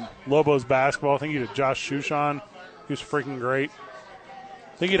Baseball, and Lobos basketball. Thank you to Josh Shushan. He was freaking great.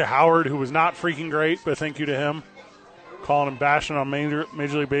 Thank you to Howard, who was not freaking great, but thank you to him. Calling him bashing on Major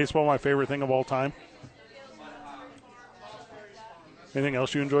League Baseball, my favorite thing of all time. Anything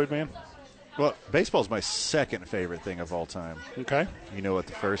else you enjoyed, man? Well, baseball's my second favorite thing of all time. Okay. You know what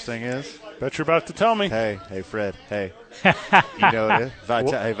the first thing is? Bet you're about to tell me. Hey, Fred. Hey. You know what it is?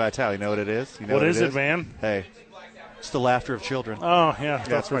 Hey, Vital, you know what it is? You know what is it, man? Hey. It's the laughter of children. Oh, yeah.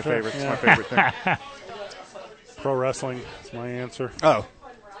 That's my favorite. Yeah. It's my favorite thing. Pro wrestling is my answer. Oh.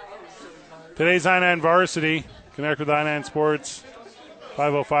 Today's I-9 varsity. Connect with I-9 Sports.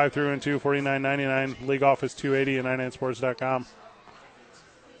 505-312-4999. League office 280 at I9sports.com.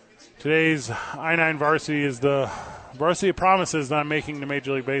 Today's I-9 varsity is the varsity of promises that I'm making to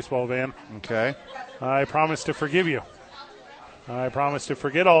Major League Baseball, Van. Okay. I promise to forgive you. I promise to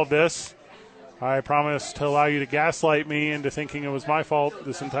forget all this. I promise to allow you to gaslight me into thinking it was my fault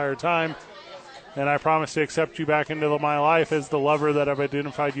this entire time. And I promise to accept you back into my life as the lover that I've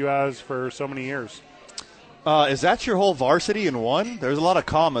identified you as for so many years. Is that your whole varsity in one? There's a lot of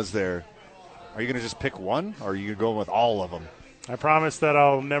commas there. Are you going to just pick one, or are you going with all of them? I promise that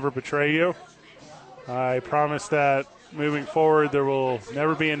I'll never betray you. I promise that moving forward, there will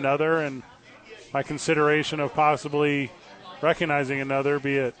never be another, and my consideration of possibly recognizing another,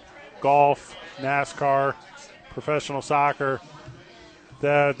 be it golf, NASCAR, professional soccer,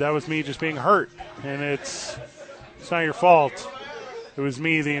 that was me just being hurt, and it's not your fault. It was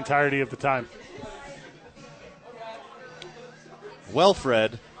me the entirety of the time. Well,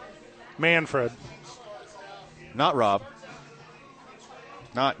 Fred. Manfred. Not Rob.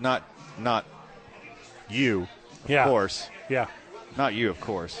 Not you, Yeah. of course. Yeah. Not you, of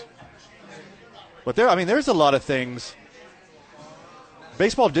course. But there's a lot of things.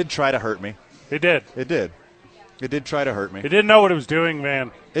 Baseball did try to hurt me. It did. It did. It did try to hurt me. It didn't know what it was doing,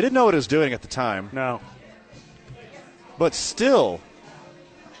 man. It didn't know what it was doing at the time. No. But still,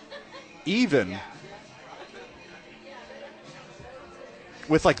 even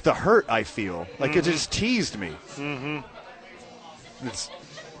with, like, the hurt I feel, like, it just teased me. Mm-hmm.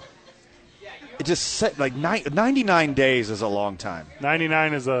 It just set, like, 99 days is a long time.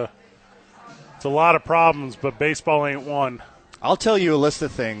 99 is it's a lot of problems, but baseball ain't one. I'll tell you a list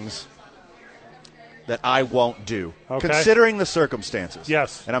of things that I won't do, Okay. considering the circumstances.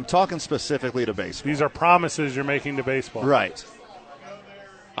 Yes. And I'm talking specifically to baseball. These are promises you're making to baseball. Right.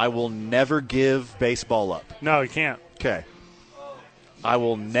 I will never give baseball up. No, you can't. Okay. I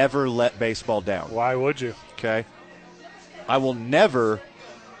will never let baseball down. Why would you? Okay. I will never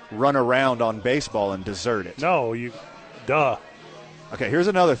run around on baseball and desert it. No, duh. Okay, here's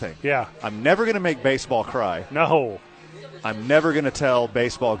another thing. Yeah. I'm never going to make baseball cry. No. I'm never going to tell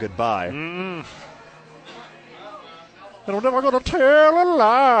baseball goodbye. Mm-mm. And I'm never going to tell a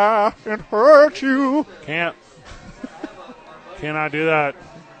lie and hurt you. Can't. Cannot do that.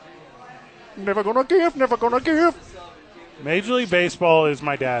 Never going to give, never going to give. Major League Baseball is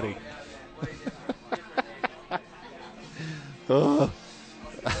my daddy.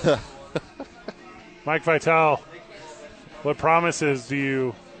 Mike Vitale, what promises do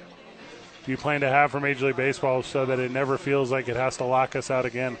you plan to have for Major League Baseball so that it never feels like it has to lock us out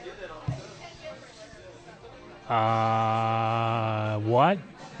again? What?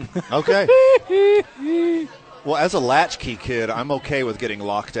 Okay. Well, as a latchkey kid, I'm okay with getting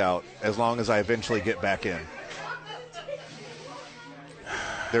locked out as long as I eventually get back in.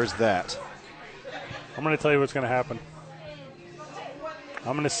 There's that. I'm going to tell you what's going to happen.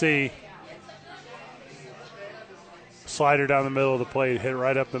 I'm going to see slider down the middle of the plate, hit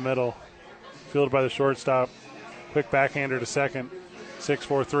right up the middle, fielded by the shortstop, quick backhander to second,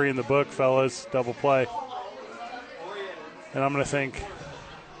 6-4-3 in the book, fellas, double play. And I'm going to think,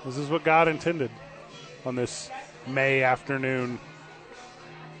 this is what God intended on this May afternoon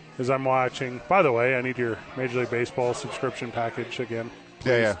as I'm watching. By the way, I need your Major League Baseball subscription package again.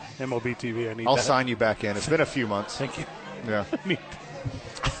 Yeah. MLB TV, I need I'll that. sign you back in. It's been a few months. Thank you. Yeah.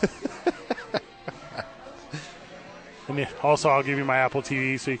 And also, I'll give you my Apple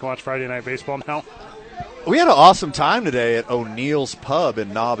TV so you can watch Friday Night Baseball now. We had an awesome time today at O'Neill's Pub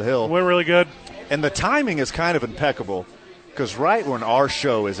in Nob Hill. Went really good. And the timing is kind of impeccable because right when our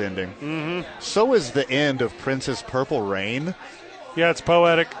show is ending, so is the end of Prince's Purple Rain. Yeah, it's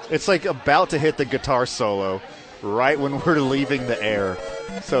poetic. It's like about to hit the guitar solo right when we're leaving the air.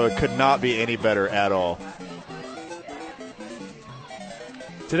 So it could not be any better at all.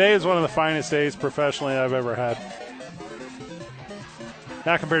 Today is one of the finest days professionally I've ever had.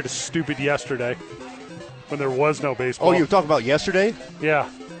 Not compared to stupid yesterday when there was no baseball. Oh, you talking about yesterday? Yeah.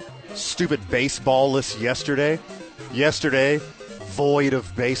 Stupid baseball-less yesterday? Yesterday, void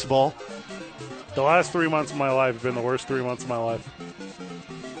of baseball? The last 3 months of my life have been the worst 3 months of my life.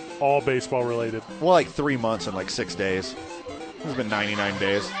 All baseball related. Well, like 3 months and like 6 days. It's been 99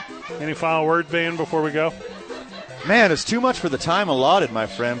 days. Any final word, Van, before we go? Man, it's too much for the time allotted, my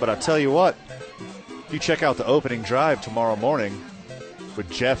friend, but I'll tell you what. If you check out the opening drive tomorrow morning with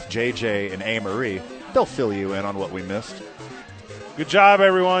Jeff, JJ, and A-Marie, they'll fill you in on what we missed. Good job,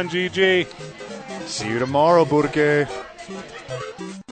 everyone. GG. See you tomorrow, Burke.